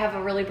go, I have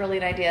a really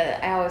brilliant idea.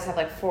 I always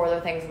have 4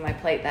 other things on my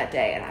plate that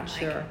day. And I'm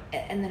sure.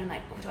 And then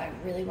I'm do I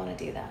really want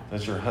to do that?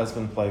 Does your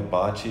husband play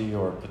bocce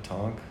or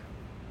pétanque?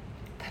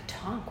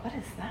 Pétanque? What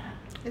is that?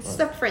 It's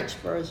the French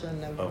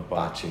version of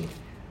bocce.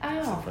 Oh.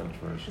 It's the French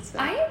version.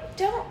 I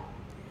don't...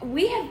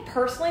 We have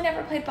personally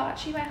never played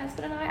bocce, my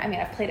husband and I. I mean,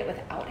 I've played it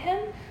without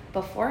him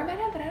before I met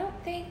him, but I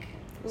don't think...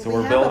 So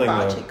we're building a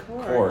bocce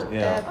court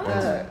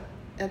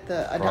at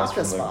the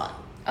adopt-a spot.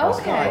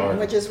 Okay.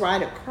 Which is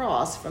right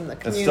across from the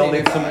community. It still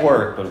needs garden. some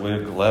work, but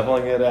we're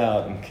leveling it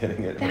out and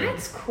getting it...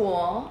 That's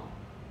cool.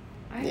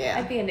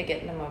 I'd be into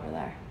getting him over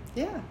there.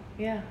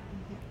 Yeah.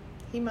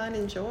 He might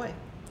enjoy.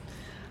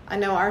 I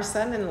know our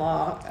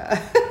son-in-law,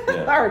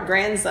 our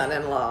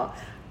grandson-in-law,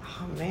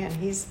 oh man,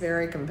 he's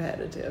very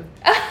competitive.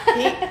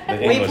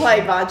 We play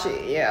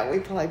bocce. Yeah, we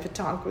play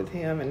pétanque with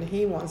him, and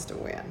he wants to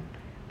win.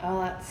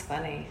 Oh, that's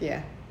funny.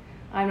 Yeah.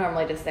 I'm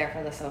normally just there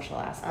for the social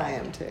aspect. I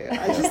am too.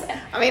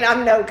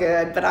 I'm no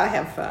good, but I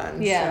have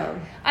fun. Yeah. So.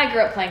 I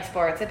grew up playing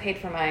sports. I paid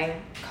for my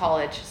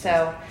college,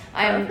 so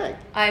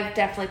I've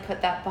definitely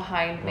put that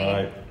behind me.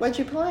 Right. What'd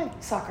you play?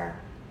 Soccer.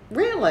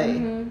 Really?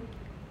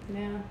 Mm-hmm.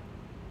 Yeah.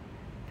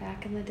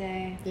 Back in the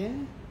day. Yeah.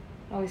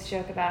 I always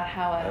joke about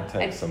how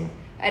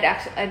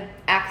I'd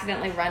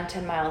accidentally run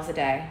 10 miles a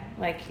day.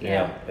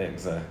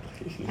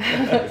 Exactly.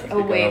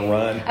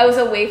 I was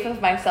a waif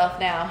of myself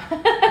now.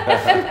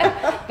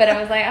 But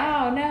I was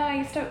oh no,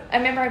 I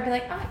remember I'd be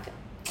I'm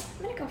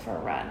going to go for a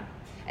run.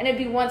 And it'd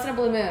be once in a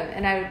blue moon.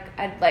 And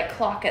I'd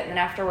clock it. And then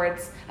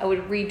afterwards I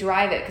would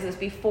re-drive it because it was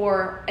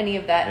before any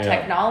of that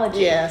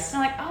technology. Yes.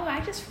 And I'm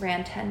I just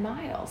ran 10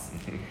 miles.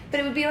 But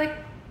it would be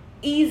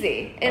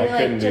easy and I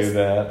couldn't just do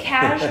that.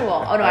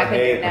 casual. Oh no, I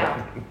couldn't do it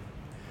now.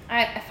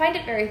 I find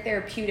it very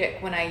therapeutic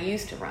when I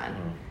used to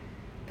run,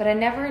 but I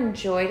never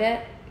enjoyed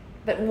it.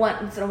 But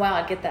once in a while,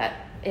 I'd get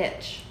that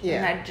itch. Yeah.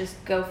 And I'd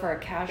just go for a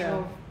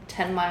casual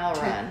 10-mile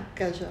run.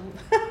 Casual.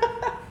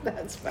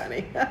 That's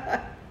funny.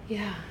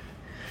 Yeah.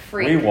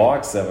 Freak. We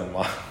walked 7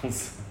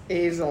 miles.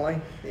 Easily.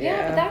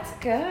 Yeah, but that's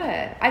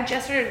good. I've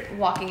just started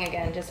walking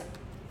again.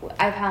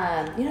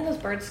 I've you know those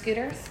bird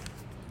scooters?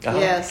 Uh-huh.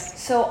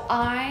 Yes. So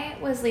I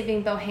was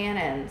leaving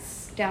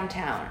Bohannon's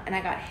downtown, and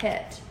I got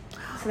hit.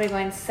 Somebody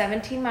going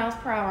 17 miles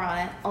per hour on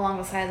it along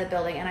the side of the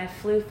building, and I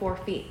flew 4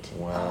 feet.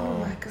 Wow. Oh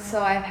my God.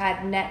 So I've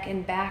had neck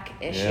and back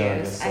issues. Yeah, I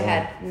guess so. I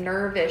had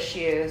nerve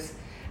issues,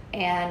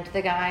 and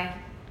the guy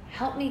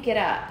helped me get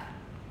up.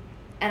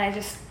 And I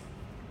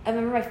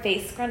remember my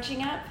face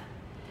scrunching up,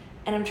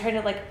 and I'm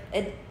trying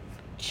to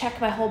check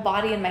my whole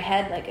body and my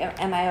head, like,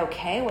 am I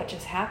okay? What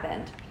just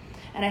happened?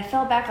 And I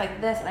fell back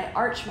like this, and I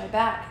arched my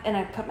back, and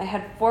I put my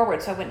head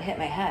forward so I wouldn't hit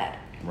my head.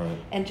 Right.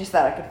 And just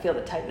that I could feel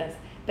the tightness.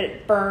 But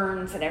it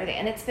burns and everything.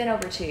 And it's been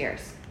over 2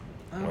 years.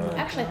 Oh my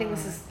Actually, I think God.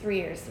 this is 3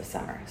 years this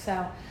summer. So,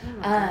 Oh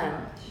my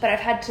gosh. but I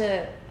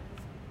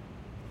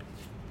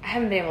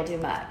haven't been able to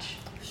do much.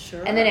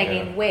 Sure. And then I Yeah.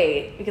 gained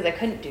weight because I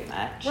couldn't do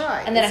much.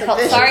 Right. And then It's I a felt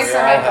vicious sorry We for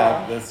all myself.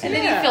 have this. And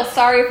then Yeah. you feel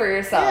sorry for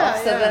yourself. Yeah,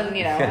 So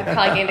yeah. then, I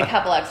probably gained a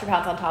couple extra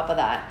pounds on top of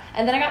that.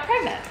 And then I got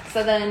pregnant.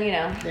 So then,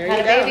 There had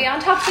you a go. baby on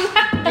top of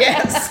that.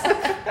 Yes.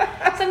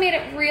 So I made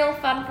it real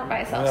fun for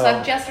myself. So Well,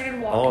 I've just started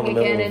all in walking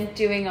the again middle of- and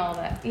doing all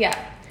that. Yeah.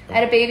 I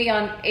had a baby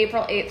on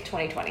April 8th,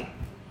 2020.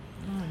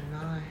 Oh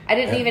my. I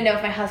didn't Yeah. even know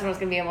if my husband was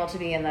going to be able to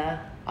be in the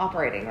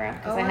operating room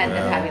because I ended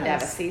up having to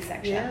have a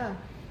C-section. Yeah.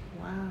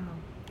 Wow.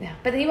 Yeah,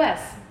 but he was.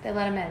 They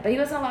let him in. But he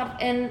wasn't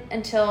allowed in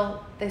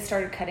until they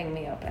started cutting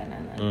me open.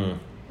 And then,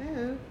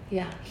 Mm.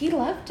 yeah, he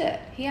loved it.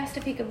 He asked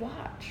if he could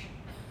watch.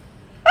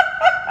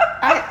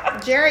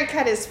 Jerry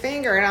cut his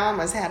finger and I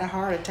almost had a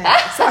heart attack.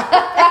 So.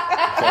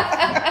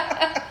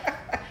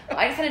 Well,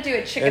 I just had to do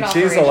a chicken And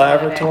she's operation a one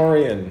day.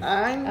 laboratorian.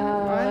 I that's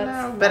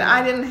know. But funny.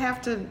 I didn't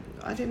have to,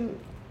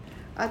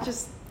 I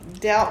just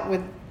dealt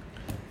with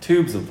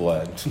Tubes of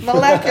blood.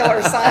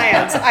 molecular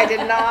science. I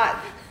did not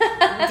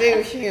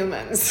do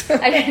humans.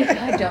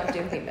 I don't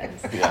do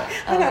humans. Yeah.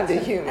 I don't do I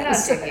don't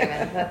humans. do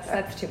humans.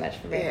 That's too much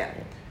for me. Yeah.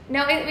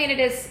 No, I mean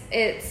it's.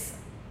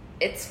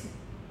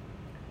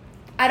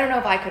 I don't know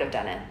if I could have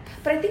done it,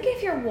 but I think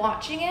if you're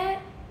watching it,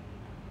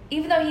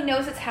 even though he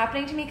knows it's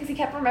happening to me, because he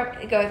kept remember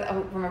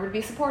to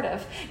be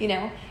supportive,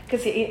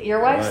 because your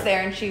wife's Right.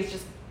 there and she's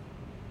just,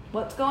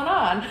 what's going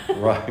on?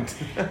 Right.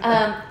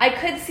 I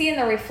could see in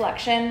the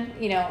reflection,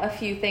 a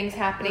few things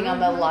happening on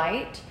the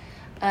light,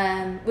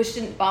 which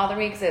didn't bother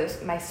me because it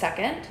was my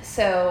second.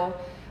 So,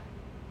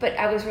 but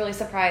I was really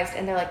surprised.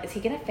 And they're like, is he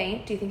going to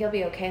faint? Do you think he'll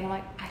be okay? And I'm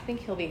like, I think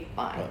he'll be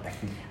fine.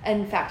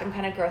 In fact, I'm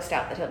kind of grossed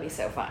out that he'll be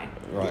so fine.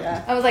 Right.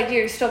 Yeah. I was like,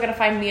 you're still going to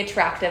find me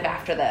attractive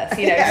after this.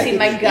 Yeah, You've seen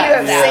my you guts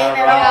have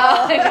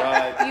now. seen it all.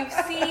 Right. You've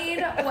seen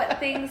what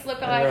things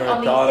look like never on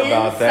the thought inside,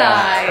 about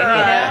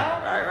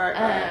that.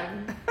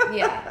 Right.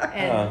 Yeah,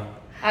 and Huh.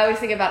 I always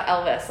think about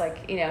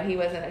Elvis, he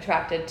wasn't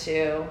attracted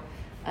to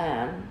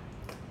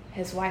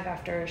his wife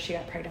after she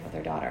got pregnant with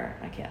her daughter.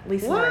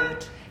 Lisa Marie.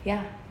 What?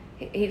 Yeah,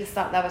 he just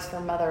thought that was for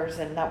mothers,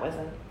 and that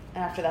wasn't.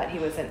 And after that, he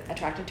wasn't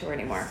attracted to her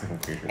anymore.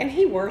 And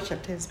he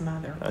worshipped his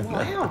mother. I know.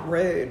 Wow, how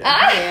rude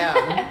of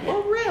him.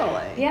 Well,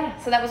 really? Yeah,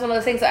 so that was one of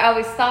those things. So I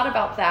always thought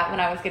about that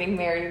when I was getting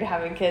married and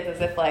having kids, as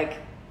if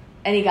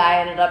any guy I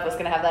ended up was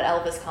going to have that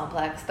Elvis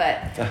complex. But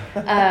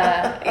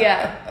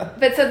yeah,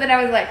 but so then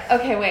I was like,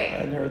 okay, wait,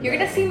 I heard you're going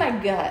that to see one.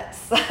 my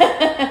guts. You're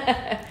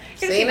going to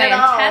see Seen my it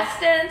all.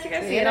 intestines. You're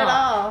going to see Seen it it all.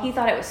 all. He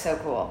thought it was so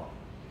cool.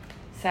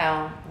 So,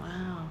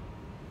 Wow.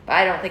 but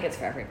I don't think it's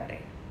for everybody.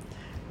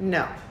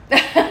 No.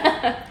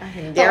 I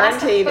can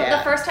guarantee But that.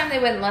 the first time they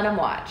wouldn't let him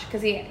watch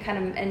because he kind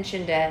of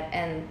mentioned it,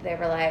 and they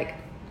were like,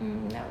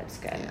 no, it's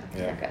good. Yeah.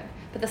 They're Yeah. good.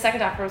 But the second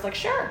doctor was like,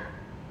 sure,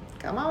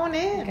 Come on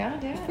in. gotta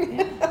do it.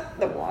 Yeah.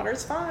 The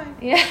water's fine.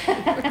 Yeah.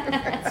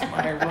 That's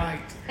my right.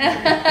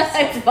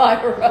 It's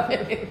my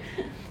right.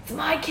 It's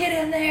my kid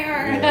in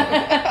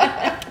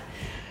there.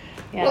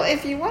 Yeah. Well,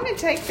 if you want to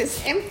take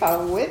this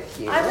info with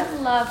you, I would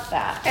love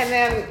that. and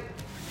then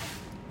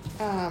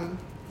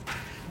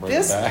Bring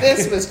it back.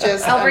 this was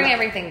just. I'll bring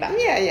everything back.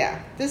 Yeah.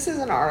 This is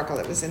an article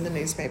that was in the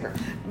newspaper.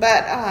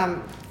 But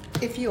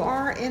if you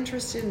are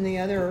interested in the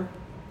other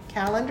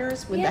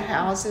calendars with Yeah. the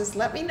houses,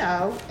 let me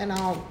know, and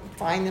I'll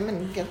find them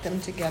and get them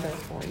together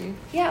for you.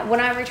 Yeah, when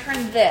I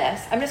return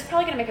this, I'm just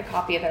probably going to make a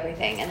copy of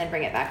everything and then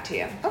bring it back to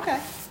you. Okay.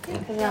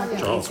 Because that'll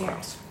be Charles easier.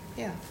 Krause.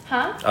 Yeah.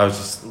 Huh? I was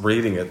just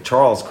reading it.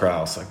 Charles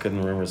Krause. I couldn't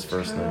remember his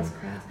first name.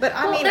 But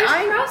I mean, there's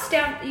I Krause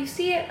down. You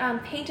see it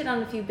painted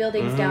on a few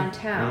buildings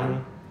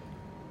downtown.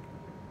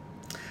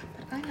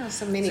 I know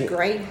so many See-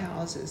 great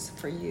houses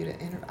for you to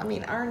enter. I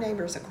mean, our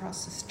neighbors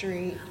across the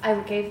street. I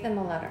gave them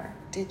a letter.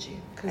 Did you?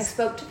 I Because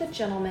spoke to the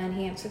gentleman.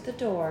 He answered the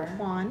door.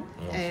 Juan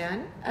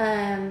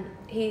and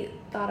He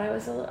thought I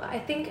was a little. I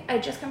think I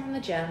just come from the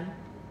gym,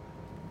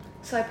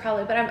 so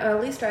but I'm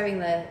at least driving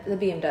the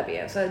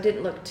BMW, so it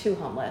didn't look too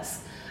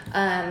homeless.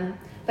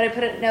 But I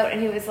put a note,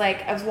 and he was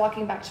like, I was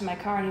walking back to my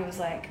car, and he was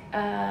like,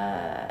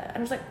 and I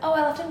was like, oh,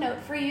 I left a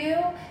note for you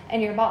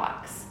and your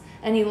box.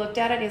 And he looked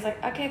at it, and he's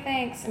like, okay,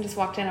 thanks, and just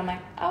walked in. I'm like,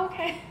 oh,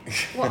 okay.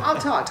 Well, I'll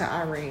talk to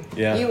Irene.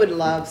 Yeah. You would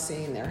love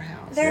seeing their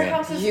house. Their Yeah.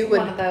 house is You one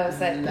would of those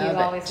that you love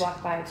always it.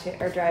 walk by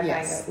or drive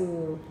Yes. by and go,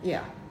 ooh.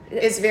 Yeah.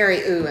 It's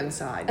very ooh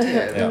inside,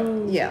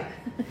 too. Yeah.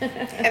 Yeah.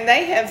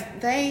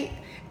 And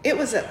it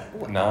was a,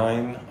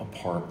 9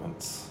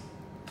 apartments.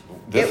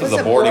 This It was was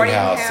a a boarding boarding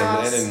house, so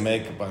house. they didn't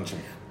make a bunch of.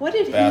 what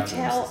did he bathrooms.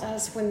 tell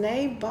us when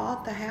they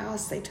bought the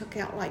house? They took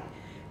out like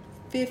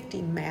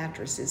 50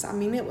 mattresses. I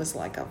mean, it was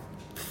like a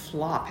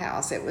flop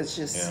house. It was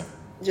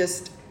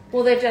just,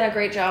 Well, they've done a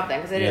great job then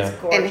because it is Yeah.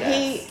 gorgeous.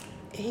 and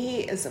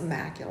he is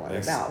immaculate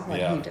Ex- about what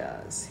yeah. he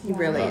does. He Wow.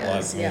 really Not like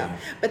is. me. Yeah.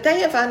 But they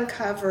have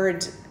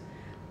uncovered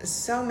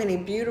so many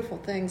beautiful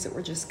things that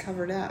were just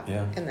covered up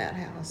Yeah. in that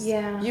house.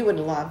 Yeah. You would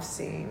love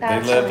seeing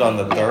That- They lived on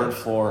the Actually, third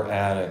floor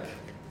attic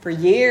for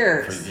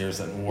years. for years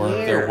and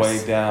worked their way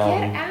Years.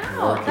 down. Get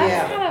out. working-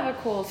 That's Yeah. kind of a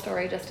cool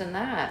story just in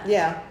that.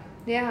 Yeah.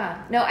 Yeah.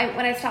 No,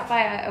 when I stopped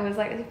by, I was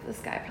like, this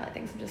guy probably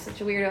thinks I'm just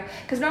such a weirdo.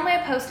 Because normally I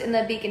post in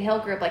the Beacon Hill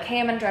group, like, hey,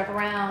 I'm going to drive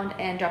around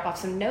and drop off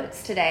some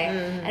notes today.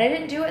 And I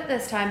didn't do it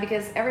this time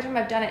because every time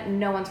I've done it,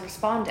 no one's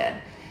responded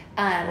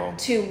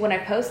to when I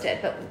posted.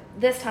 But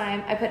this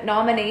time I put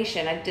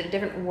nomination. I did a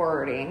different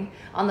wording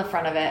on the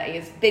front of it. I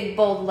used big,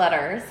 bold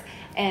letters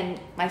and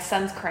my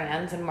son's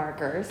crayons and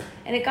markers.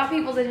 And it got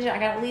people's attention. I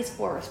got at least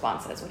 4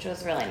 responses, which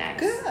was really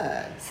nice.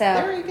 Good. So,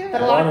 Very good.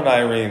 but a lot Ron of and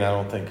Irene, I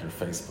don't think are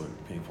Facebook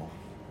people.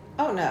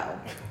 Oh, no.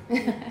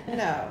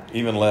 No.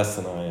 Even less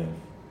than I am.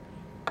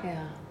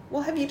 Yeah.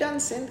 Well, have you done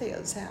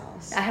Cynthia's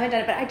house? I haven't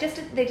done it,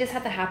 but they just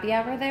had the happy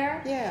hour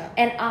there. Yeah.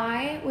 And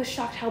I was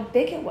shocked how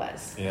big it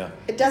was. Yeah.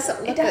 It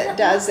doesn't look doesn't it,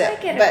 does look it?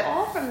 like it at But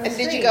all from the and did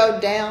you street. go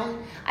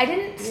down? I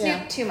didn't snoop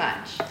Yeah. too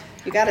much.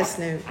 You got to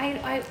snoop.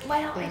 I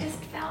just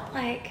felt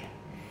like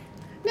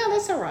No,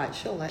 that's all right.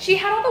 She'll let she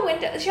had all the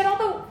windows, she had all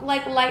the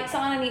like lights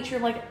on in each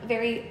room, like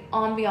very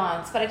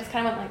ambiance. But I just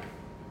kind of went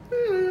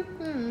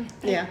like,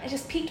 Yeah. it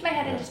just peeked my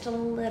head in just a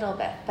little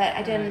bit, but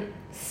I didn't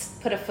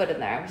put a foot in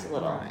there. I was a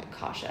little Right.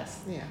 cautious.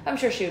 Yeah. I'm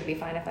sure she would be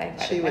fine if I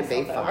invited She would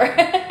be myself fine.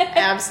 over.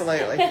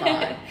 Absolutely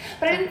fine.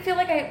 But I didn't feel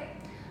like I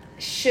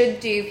should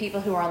do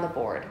people who are on the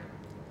board.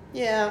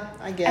 Yeah,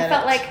 I get I it.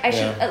 felt like I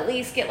should Yeah. at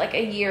least get like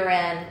a year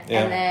in,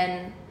 Yeah. and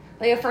then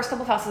like the first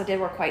couple of houses I did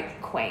were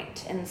quite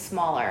quaint and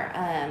smaller,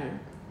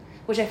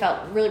 which I felt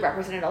really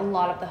represented a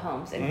lot of the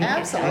homes in Beacon Hill.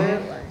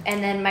 Absolutely.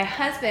 And then my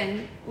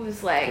husband was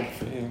Good like,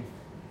 for you.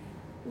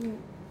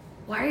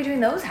 "Why are you doing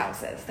those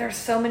houses? There's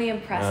so many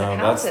impressive No,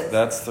 houses."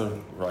 that's the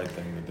right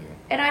thing to do.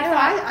 And I No,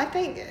 thought I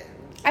think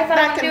I thought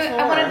back I, and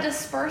I wanted to forth.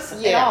 disperse it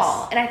Yes.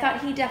 all. And I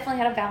thought he definitely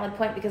had a valid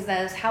point because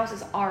those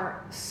houses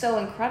are so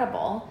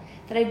incredible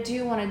that I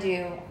do want to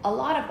do a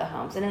lot of the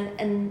homes. And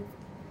in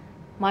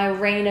my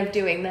reign of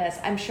doing this,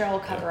 I'm sure I'll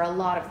cover a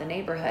lot of the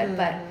neighborhood,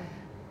 but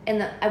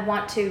I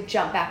want to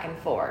jump back and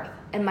forth.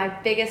 And my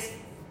biggest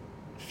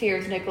fear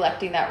is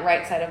neglecting that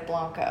right side of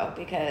Blanco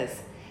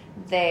because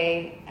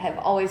they have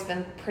always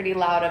been pretty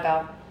loud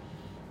about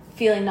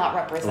feeling not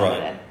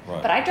represented.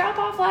 Right. But I drop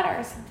off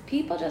letters.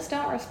 People just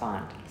don't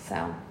respond.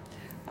 So,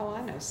 Oh,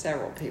 I know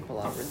several people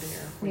over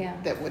there Yeah.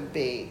 that would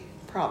be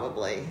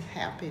probably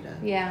happy to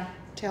yeah.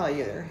 tell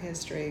you their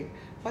history.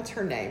 What's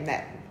her name?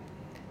 That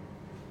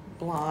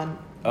blonde,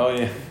 Oh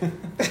yeah.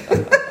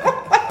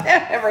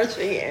 whatever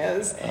she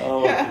is.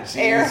 Oh, she's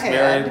Airhead.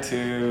 married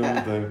to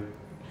the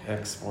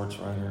ex-sports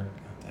writer.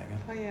 Oh, dang it.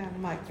 Oh yeah,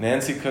 Mike.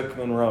 Nancy Cook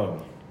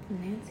Monroe.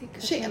 Nancy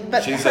Cook. She,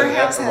 but She's her a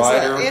house has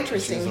writer. an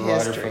interesting She's a writer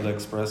history. for the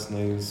Express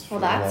News for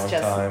Well, a that's long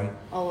just time.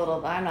 a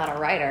little. I'm not a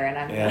writer, and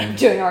I'm And-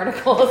 doing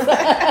articles.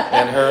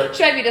 And her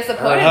She might be disappointed.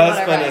 her in what I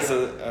husband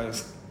write.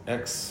 is a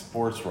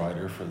ex-sports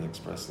writer for the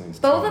Express News.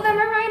 Both too. of them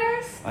are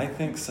writers. I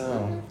think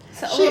so.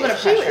 So a little bit of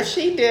pressure.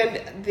 She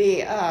did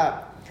the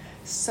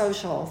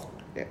social,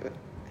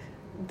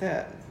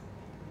 the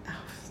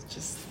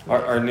just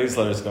Our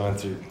newsletter's going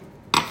through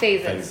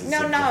Phases. phases.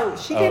 no,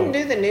 she Oh. didn't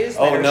do the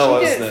newsletter. Oh, no,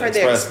 she it's did it the for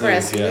the Express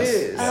Express News, yes.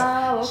 News.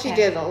 Oh, okay. She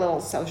did a little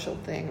social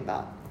thing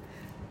about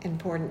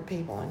important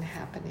people and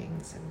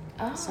happenings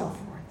and so Oh. forth.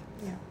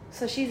 Yeah,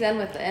 So she's in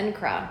with the in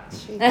crowd.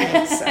 she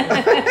did so.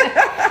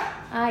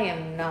 I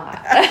am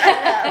not.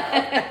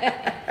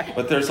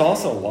 But there's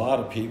also a lot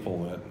of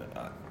people that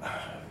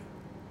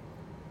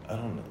I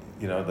don't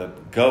know,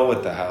 that go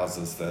with the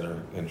houses that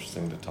are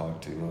interesting to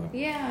talk to.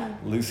 Yeah.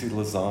 Lucy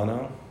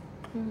Lozano.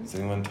 Has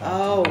anyone talked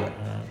Oh. to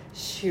her?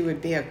 She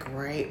would be a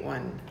great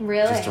one.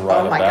 Really? Just to write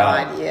Oh my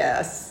about. God,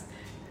 yes.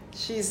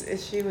 She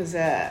was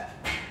a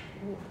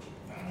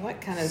what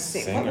kind of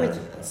Singer. What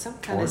would some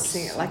kind of Torch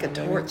singer, like a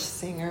singer, torch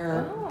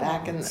singer Oh.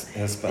 back in and she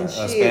is-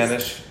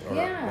 Spanish or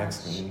Yeah.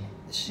 Mexican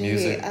she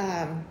music.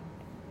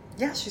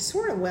 yeah, she's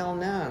sort of well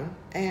known,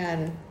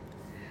 and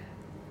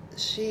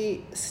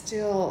she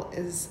still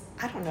is.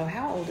 I don't know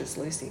how old is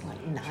Lucy,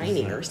 like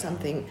 90 or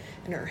something,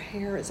 and her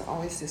hair is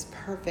always just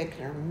perfect,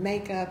 and her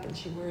makeup, and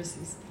she wears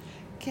these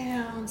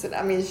gowns, and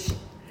I mean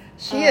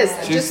she is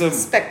She's just a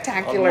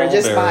spectacular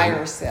just by mulberry.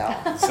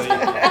 herself. So you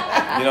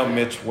know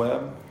Mitch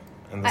Webb?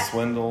 And the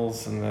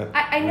Swindles and that.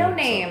 I know group,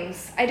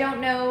 names. I don't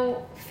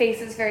know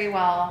faces very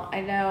well.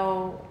 I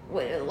know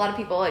a lot of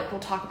people will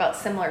talk about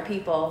similar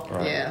people.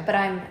 Right. Yeah. But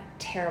I'm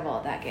terrible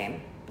at that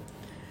game.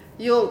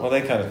 Well,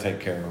 they kind of take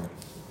care of them.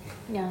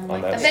 Yeah,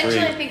 On that eventually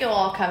street. I think it will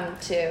all come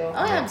to. Oh,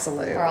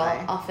 absolutely. Or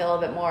I'll feel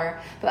a bit more.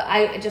 But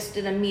I just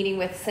did a meeting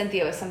with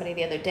Cynthia with somebody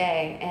the other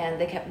day, and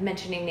they kept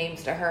mentioning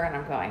names to her, and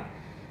I'm going,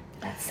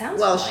 that sounds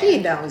Well, familiar.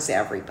 she knows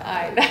everybody.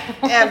 I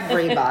know.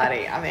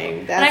 Everybody. I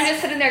mean, that's... And I'm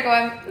just sitting there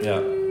going,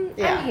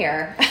 Yeah. I'm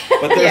here.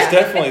 But there's Yeah.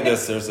 definitely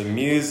this. There's a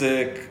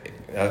music,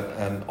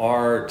 an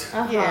art,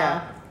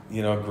 Yeah.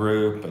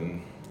 group,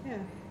 and Yeah.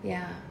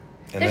 Yeah.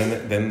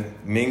 then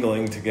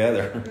mingling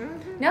together.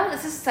 No,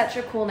 this is such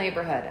a cool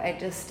neighborhood.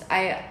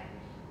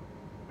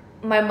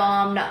 My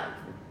mom,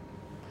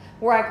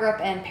 where I grew up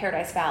in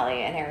Paradise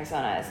Valley in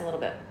Arizona, is a little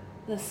bit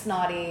the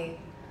snotty,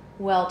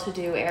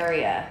 well-to-do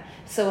area.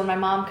 So when my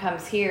mom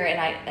comes here and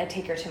I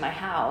take her to my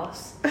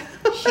house,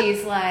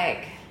 she's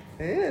like,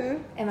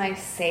 Ooh. am I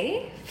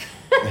safe?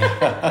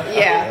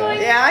 Yeah.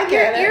 Like, Yeah, I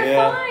get it. You're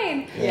Yeah.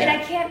 fine. Yeah. And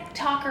I can't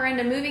talk her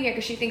into moving here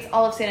because she thinks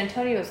all of San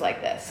Antonio is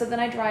like this. So then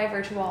I drive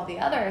her to all the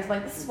others.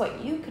 Like, this is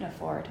what you can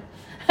afford.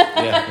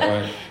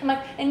 Yeah, right. I'm like,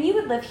 and you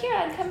would live here.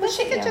 I'd come But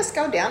visit she could you. just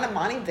go down to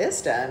Monte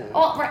Vista and...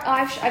 Well, right,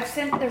 I've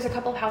sent, there's a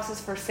couple of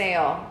houses for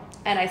sale,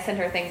 and I send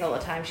her things all the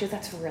time. She goes,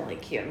 that's really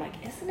cute. I'm like,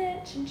 isn't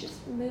it? Shouldn't you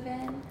just move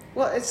in?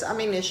 Well, is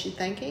she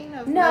thinking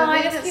of No, I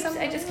moving just at keep, some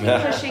I just point?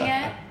 keep pushing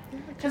it.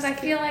 Because I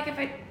feel like if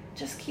I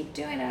just keep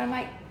doing it, I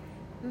might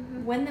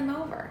win them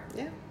over.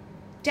 Yeah.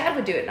 Dad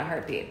would do it in a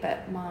heartbeat,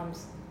 but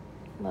Mom's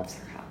loves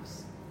her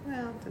house.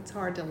 Well, it's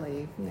hard to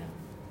leave. No.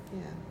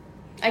 Yeah.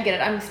 I get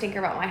it. I'm a stinker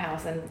about my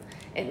house, and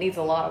it needs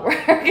a lot of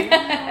work.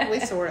 Well, we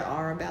sort of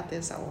are about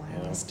this old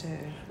house, too.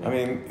 I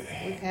mean,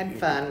 We've had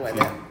fun with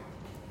it.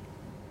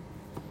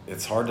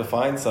 it's hard to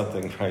find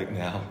something right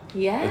now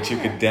Yeah. that you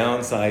could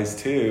downsize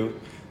to.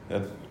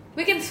 That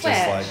We can switch.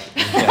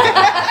 just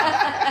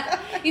like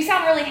You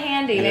sound really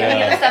handy. Maybe Yeah,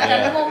 get the stuff done.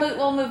 yeah. Then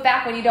we'll move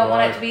back when you don't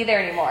want it Right. to be there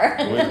anymore.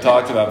 we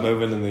talked about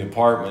moving in the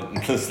apartment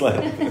and this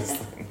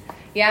thing.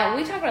 Yeah,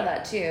 we talked about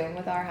that too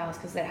with our house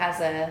because it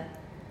has a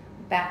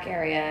back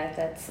area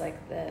that's like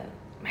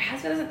my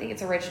husband doesn't think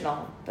it's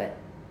original, but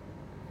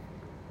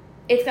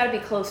it's got to be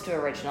close to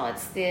original.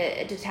 It's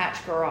the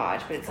detached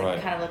garage, but it's like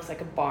Right. kind of looks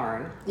like a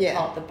barn. Yeah. We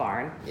call it the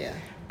barn. Yeah.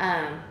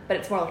 But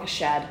it's more like a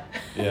shed.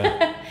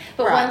 Yeah.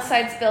 But Right. one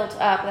side's built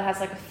up that has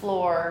like a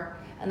floor,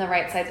 and the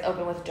right side's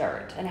open with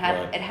dirt, and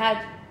Right.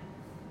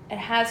 it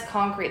has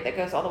concrete that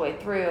goes all the way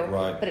through,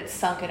 Right. but it's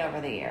sunken over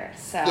the years.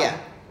 So Yeah.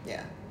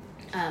 Yeah.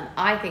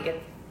 I think it's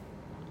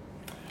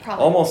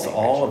probably Almost pretty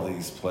all rich. of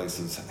these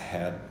places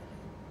had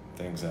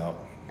things out.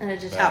 And a Out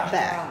detached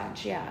back.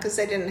 garage, yeah. Because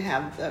they didn't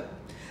have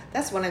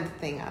that's one of the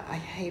things I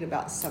hate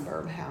about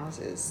suburb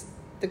houses.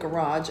 The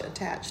garage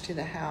attached to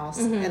the house,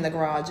 and the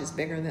garage is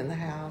bigger than the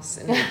house,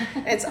 and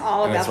it's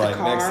all And about it's right the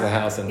car. next to the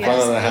house, in Yeah.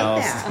 front of the I hate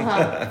house. that.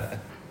 Uh-huh.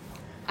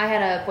 I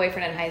had a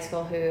boyfriend in high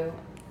school who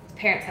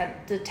parents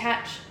had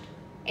detached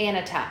and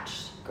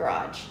attached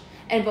garage,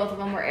 and both of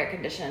them were air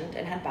conditioned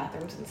and had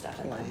bathrooms and stuff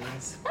in them.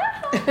 Please.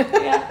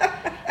 Yeah,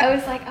 I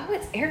was like, oh,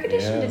 it's air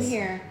conditioned in Yes.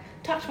 here.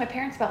 Talk to my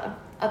parents about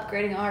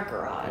upgrading our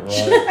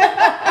garage.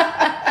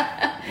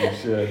 Right. You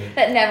should.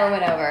 That never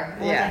went over. I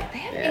was Yeah, like, they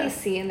have yeah.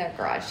 AC in their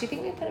garage. Do you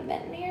think we put a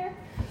vent in here?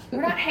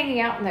 We're not hanging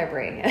out in there,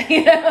 Bree.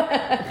 You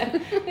know,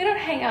 we don't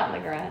hang out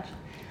in the garage.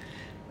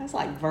 That's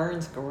like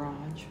Vern's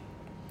garage.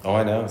 Oh,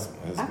 I know.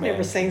 I've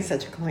never seen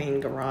such a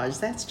clean garage.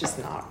 That's just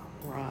not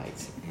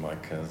right. My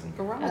cousin,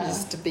 Garage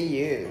is to be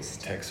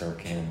used.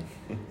 Texarkana.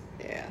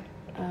 Yeah.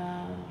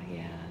 Oh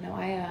yeah, no,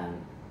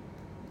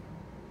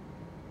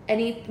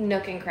 any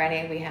nook and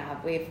cranny we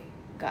have, we've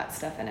got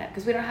stuff in it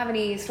because we don't have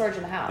any storage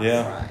in the house.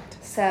 Yeah. Right.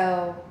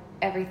 So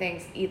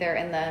everything's either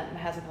in my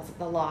husband calls it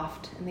the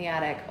loft in the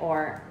attic,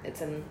 or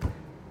it's in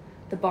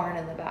the barn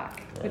in the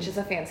back, which is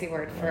a fancy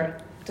word for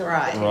a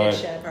dilapidated Right.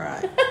 shed.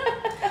 Right.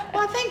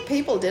 Well, I think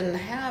people didn't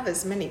have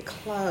as many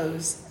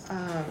clothes.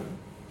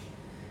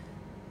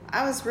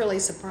 I was really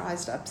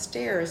surprised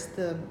upstairs.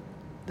 The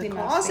The amount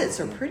of closets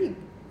are space.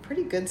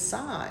 pretty good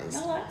size.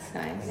 Oh, that's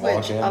nice. Walk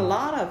Which in. a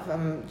lot of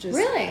them just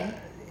Really?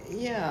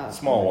 Yeah.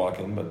 Small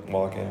walk-in, but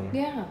walk-in.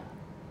 Yeah.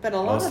 But a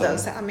lot Most of of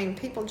those, them. I mean,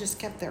 people just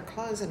kept their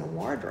clothes in a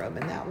wardrobe,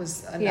 and that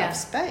was enough Yeah.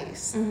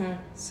 space. Mm-hmm.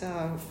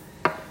 So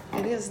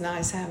it is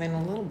nice having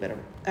a little bit of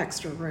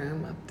extra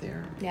room up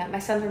there. Yeah, my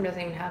son's room doesn't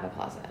even have a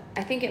closet.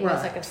 I think it was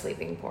Right. like a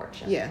sleeping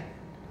porch. Yeah,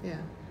 yeah.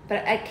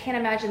 But I can't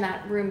imagine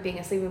that room being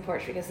a sleeping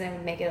porch because then it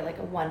would make it like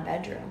a one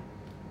bedroom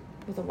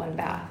with a one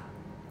bath.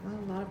 Well,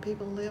 a lot of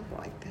people live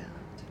like that.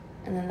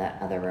 And then that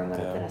other room would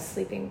have Yeah. been a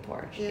sleeping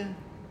porch. Yeah,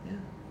 yeah.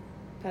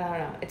 But I don't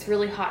know. It's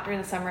really hot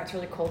during the summer. It's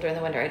really cold during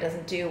the winter. It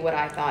doesn't do what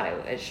I thought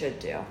it should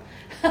do.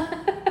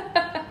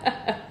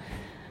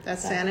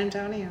 That's So- San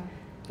Antonio,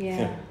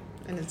 Yeah.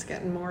 and it's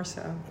getting more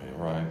so.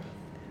 Right.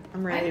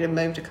 I'm ready to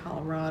move to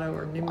Colorado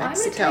or New Well, I'm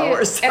gonna Mexico tell you,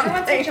 or something.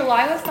 everyone said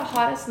July was the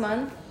hottest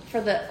month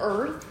for the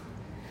earth,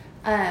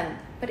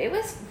 But it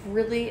was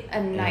really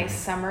a nice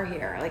summer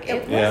here. Like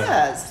it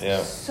was.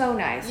 Yeah. so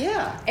nice.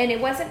 Yeah. And it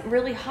wasn't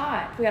really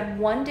hot. We had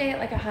one day at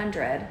like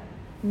 100,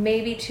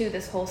 maybe 2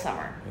 this whole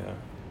summer. Yeah.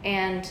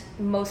 And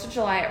most of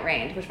July it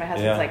rained, which my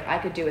husband's like, I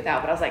could do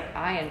without. But I was like,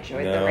 I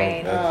enjoyed the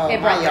rain. Oh, it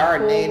brought my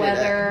yard the cool needed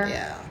weather. it.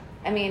 Yeah.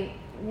 I mean,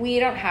 we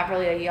don't have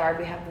really a yard.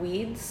 We have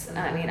weeds. Mm-hmm.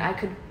 I mean, I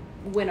could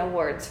win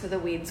awards for the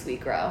weeds we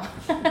grow.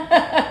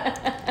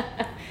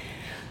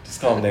 Just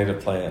call them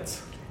native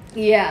plants.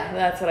 Yeah,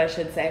 that's what I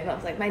should say. But I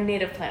was like, my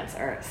native plants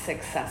are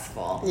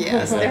successful.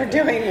 Yes, they're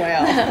doing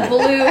well.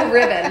 Blue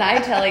ribbon, I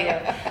tell you.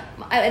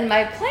 And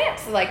my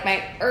plants, like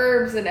my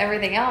herbs and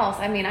everything else,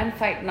 I mean, I'm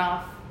fighting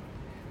off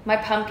my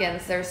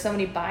pumpkins. There's so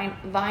many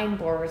vine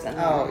borers in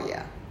there. Oh,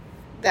 yeah.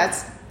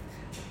 That's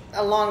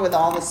along with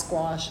all the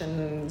squash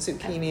and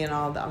zucchini and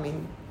all that. I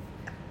mean,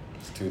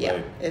 It's too yeah,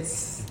 late.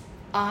 it's,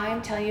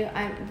 I'm telling you,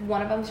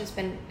 one of them's just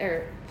been,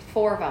 or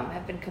 4 of them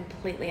have been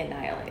completely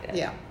annihilated.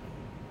 yeah.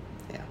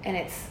 And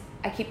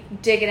I keep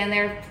digging in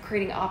there,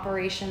 creating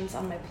operations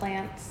on my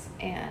plants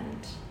and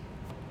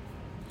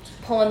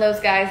pulling those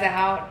guys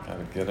out.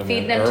 Gotta get them Feed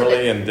in them to early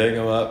the- and dig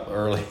them up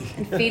early.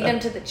 And feed them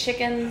to the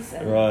chickens.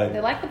 And Right. They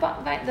like the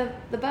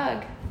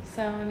bug.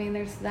 So, I mean,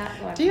 there's that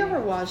going. Do you for me.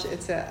 ever watch,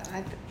 is it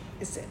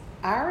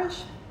Irish?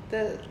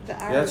 The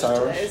Irish, it's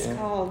Irish, it's yeah.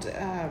 called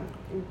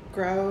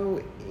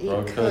Grow, Eat,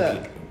 Grow, Cook.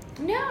 cook.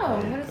 No.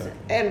 Yeah, What is okay. it?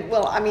 And,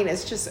 well, I mean,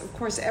 it's just, of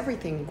course,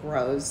 everything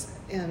grows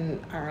in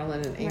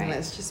Ireland and England. Right.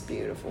 It's just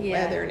beautiful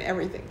Yeah. weather and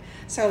everything.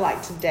 So,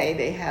 like today,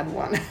 they had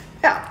one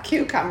about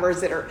cucumbers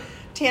that are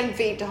 10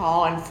 feet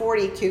tall and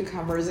 40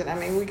 cucumbers. And, I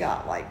mean, we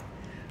got like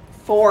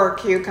 4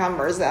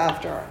 cucumbers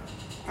after our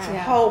Yeah.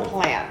 whole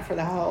plant for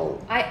the whole.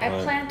 I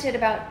Right. planted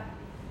about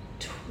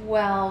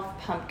 12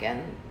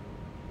 pumpkin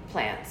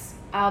plants.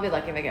 I'll be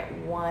lucky if I get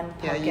one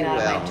Yeah, pumpkin you out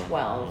of my will.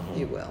 12.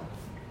 You will.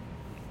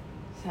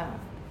 So,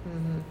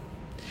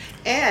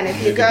 And if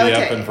You you need go to be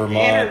up in to Vermont.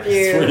 That's where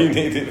you interview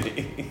need to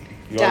be.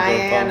 You wanna grow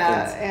Diana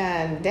pumpkins?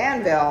 and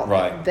Danville,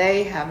 Right.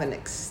 they have an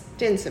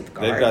extensive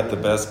garden. They've got the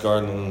best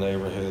garden in the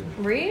neighborhood.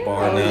 Really?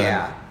 Bar Oh, none.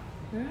 yeah.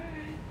 all right.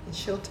 And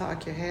she'll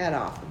talk your head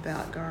off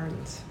about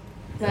gardens.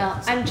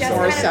 Well, I'm just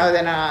More kind so of,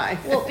 than I.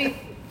 well,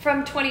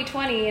 from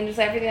 2020 and just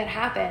everything that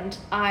happened,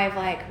 I've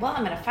like, well,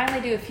 I'm going to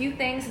finally do a few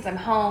things since I'm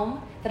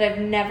home that I've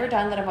never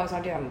done that I've always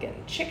wanted to do. I'm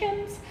getting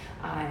chickens.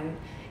 I'm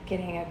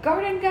getting a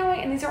garden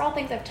going. And these are all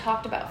things I've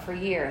talked about for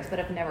years, but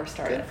I've never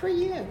started. Good for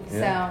you.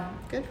 Yeah.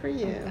 Good for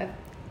you. So I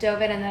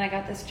dove in and then I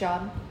got this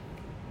job,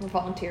 a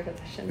volunteer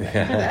position.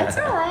 That's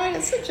all right.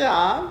 It's a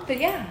job. But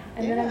yeah,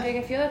 and then I'm Yeah. doing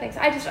a few other things.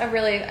 I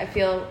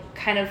feel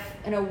kind of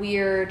in a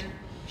weird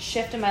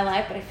shift in my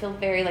life, but I feel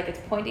very like it's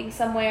pointing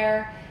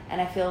somewhere,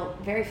 and I feel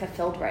very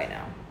fulfilled right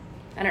now.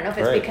 I don't know if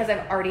it's Great. because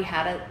I've already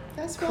had a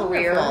That's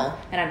career, wonderful.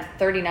 and I'm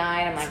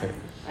 39. I'm like,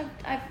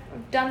 I've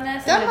done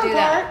this. Done I'm my gonna do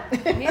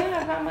that. part.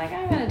 Yeah, I'm like,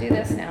 I'm gonna do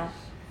this now.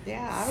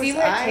 Yeah, See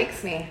where it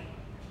takes me.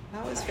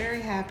 I was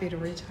very happy to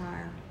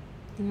retire.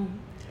 Mm.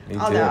 Me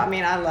Although, too. I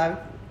mean, I love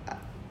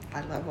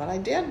what I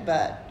did,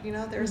 but you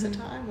know, there's a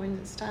time when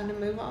it's time to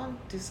move on,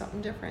 do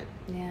something different.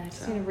 Yeah,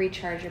 just So. need to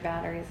recharge your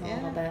batteries a Yeah.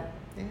 little bit.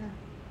 Yeah.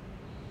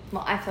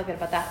 Well, I feel good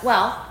about that.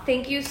 Well,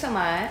 thank you so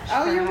much.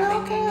 Oh, for you're having me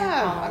welcome. in your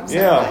home. I'm so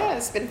Yeah. glad.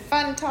 It's been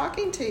fun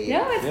talking to you.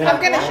 No, it's Yeah. I'm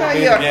going to been show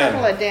fun. you a Again.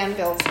 couple of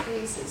Danville's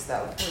pieces,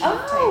 though. before you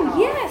take Oh, off.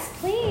 yes,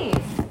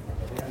 please.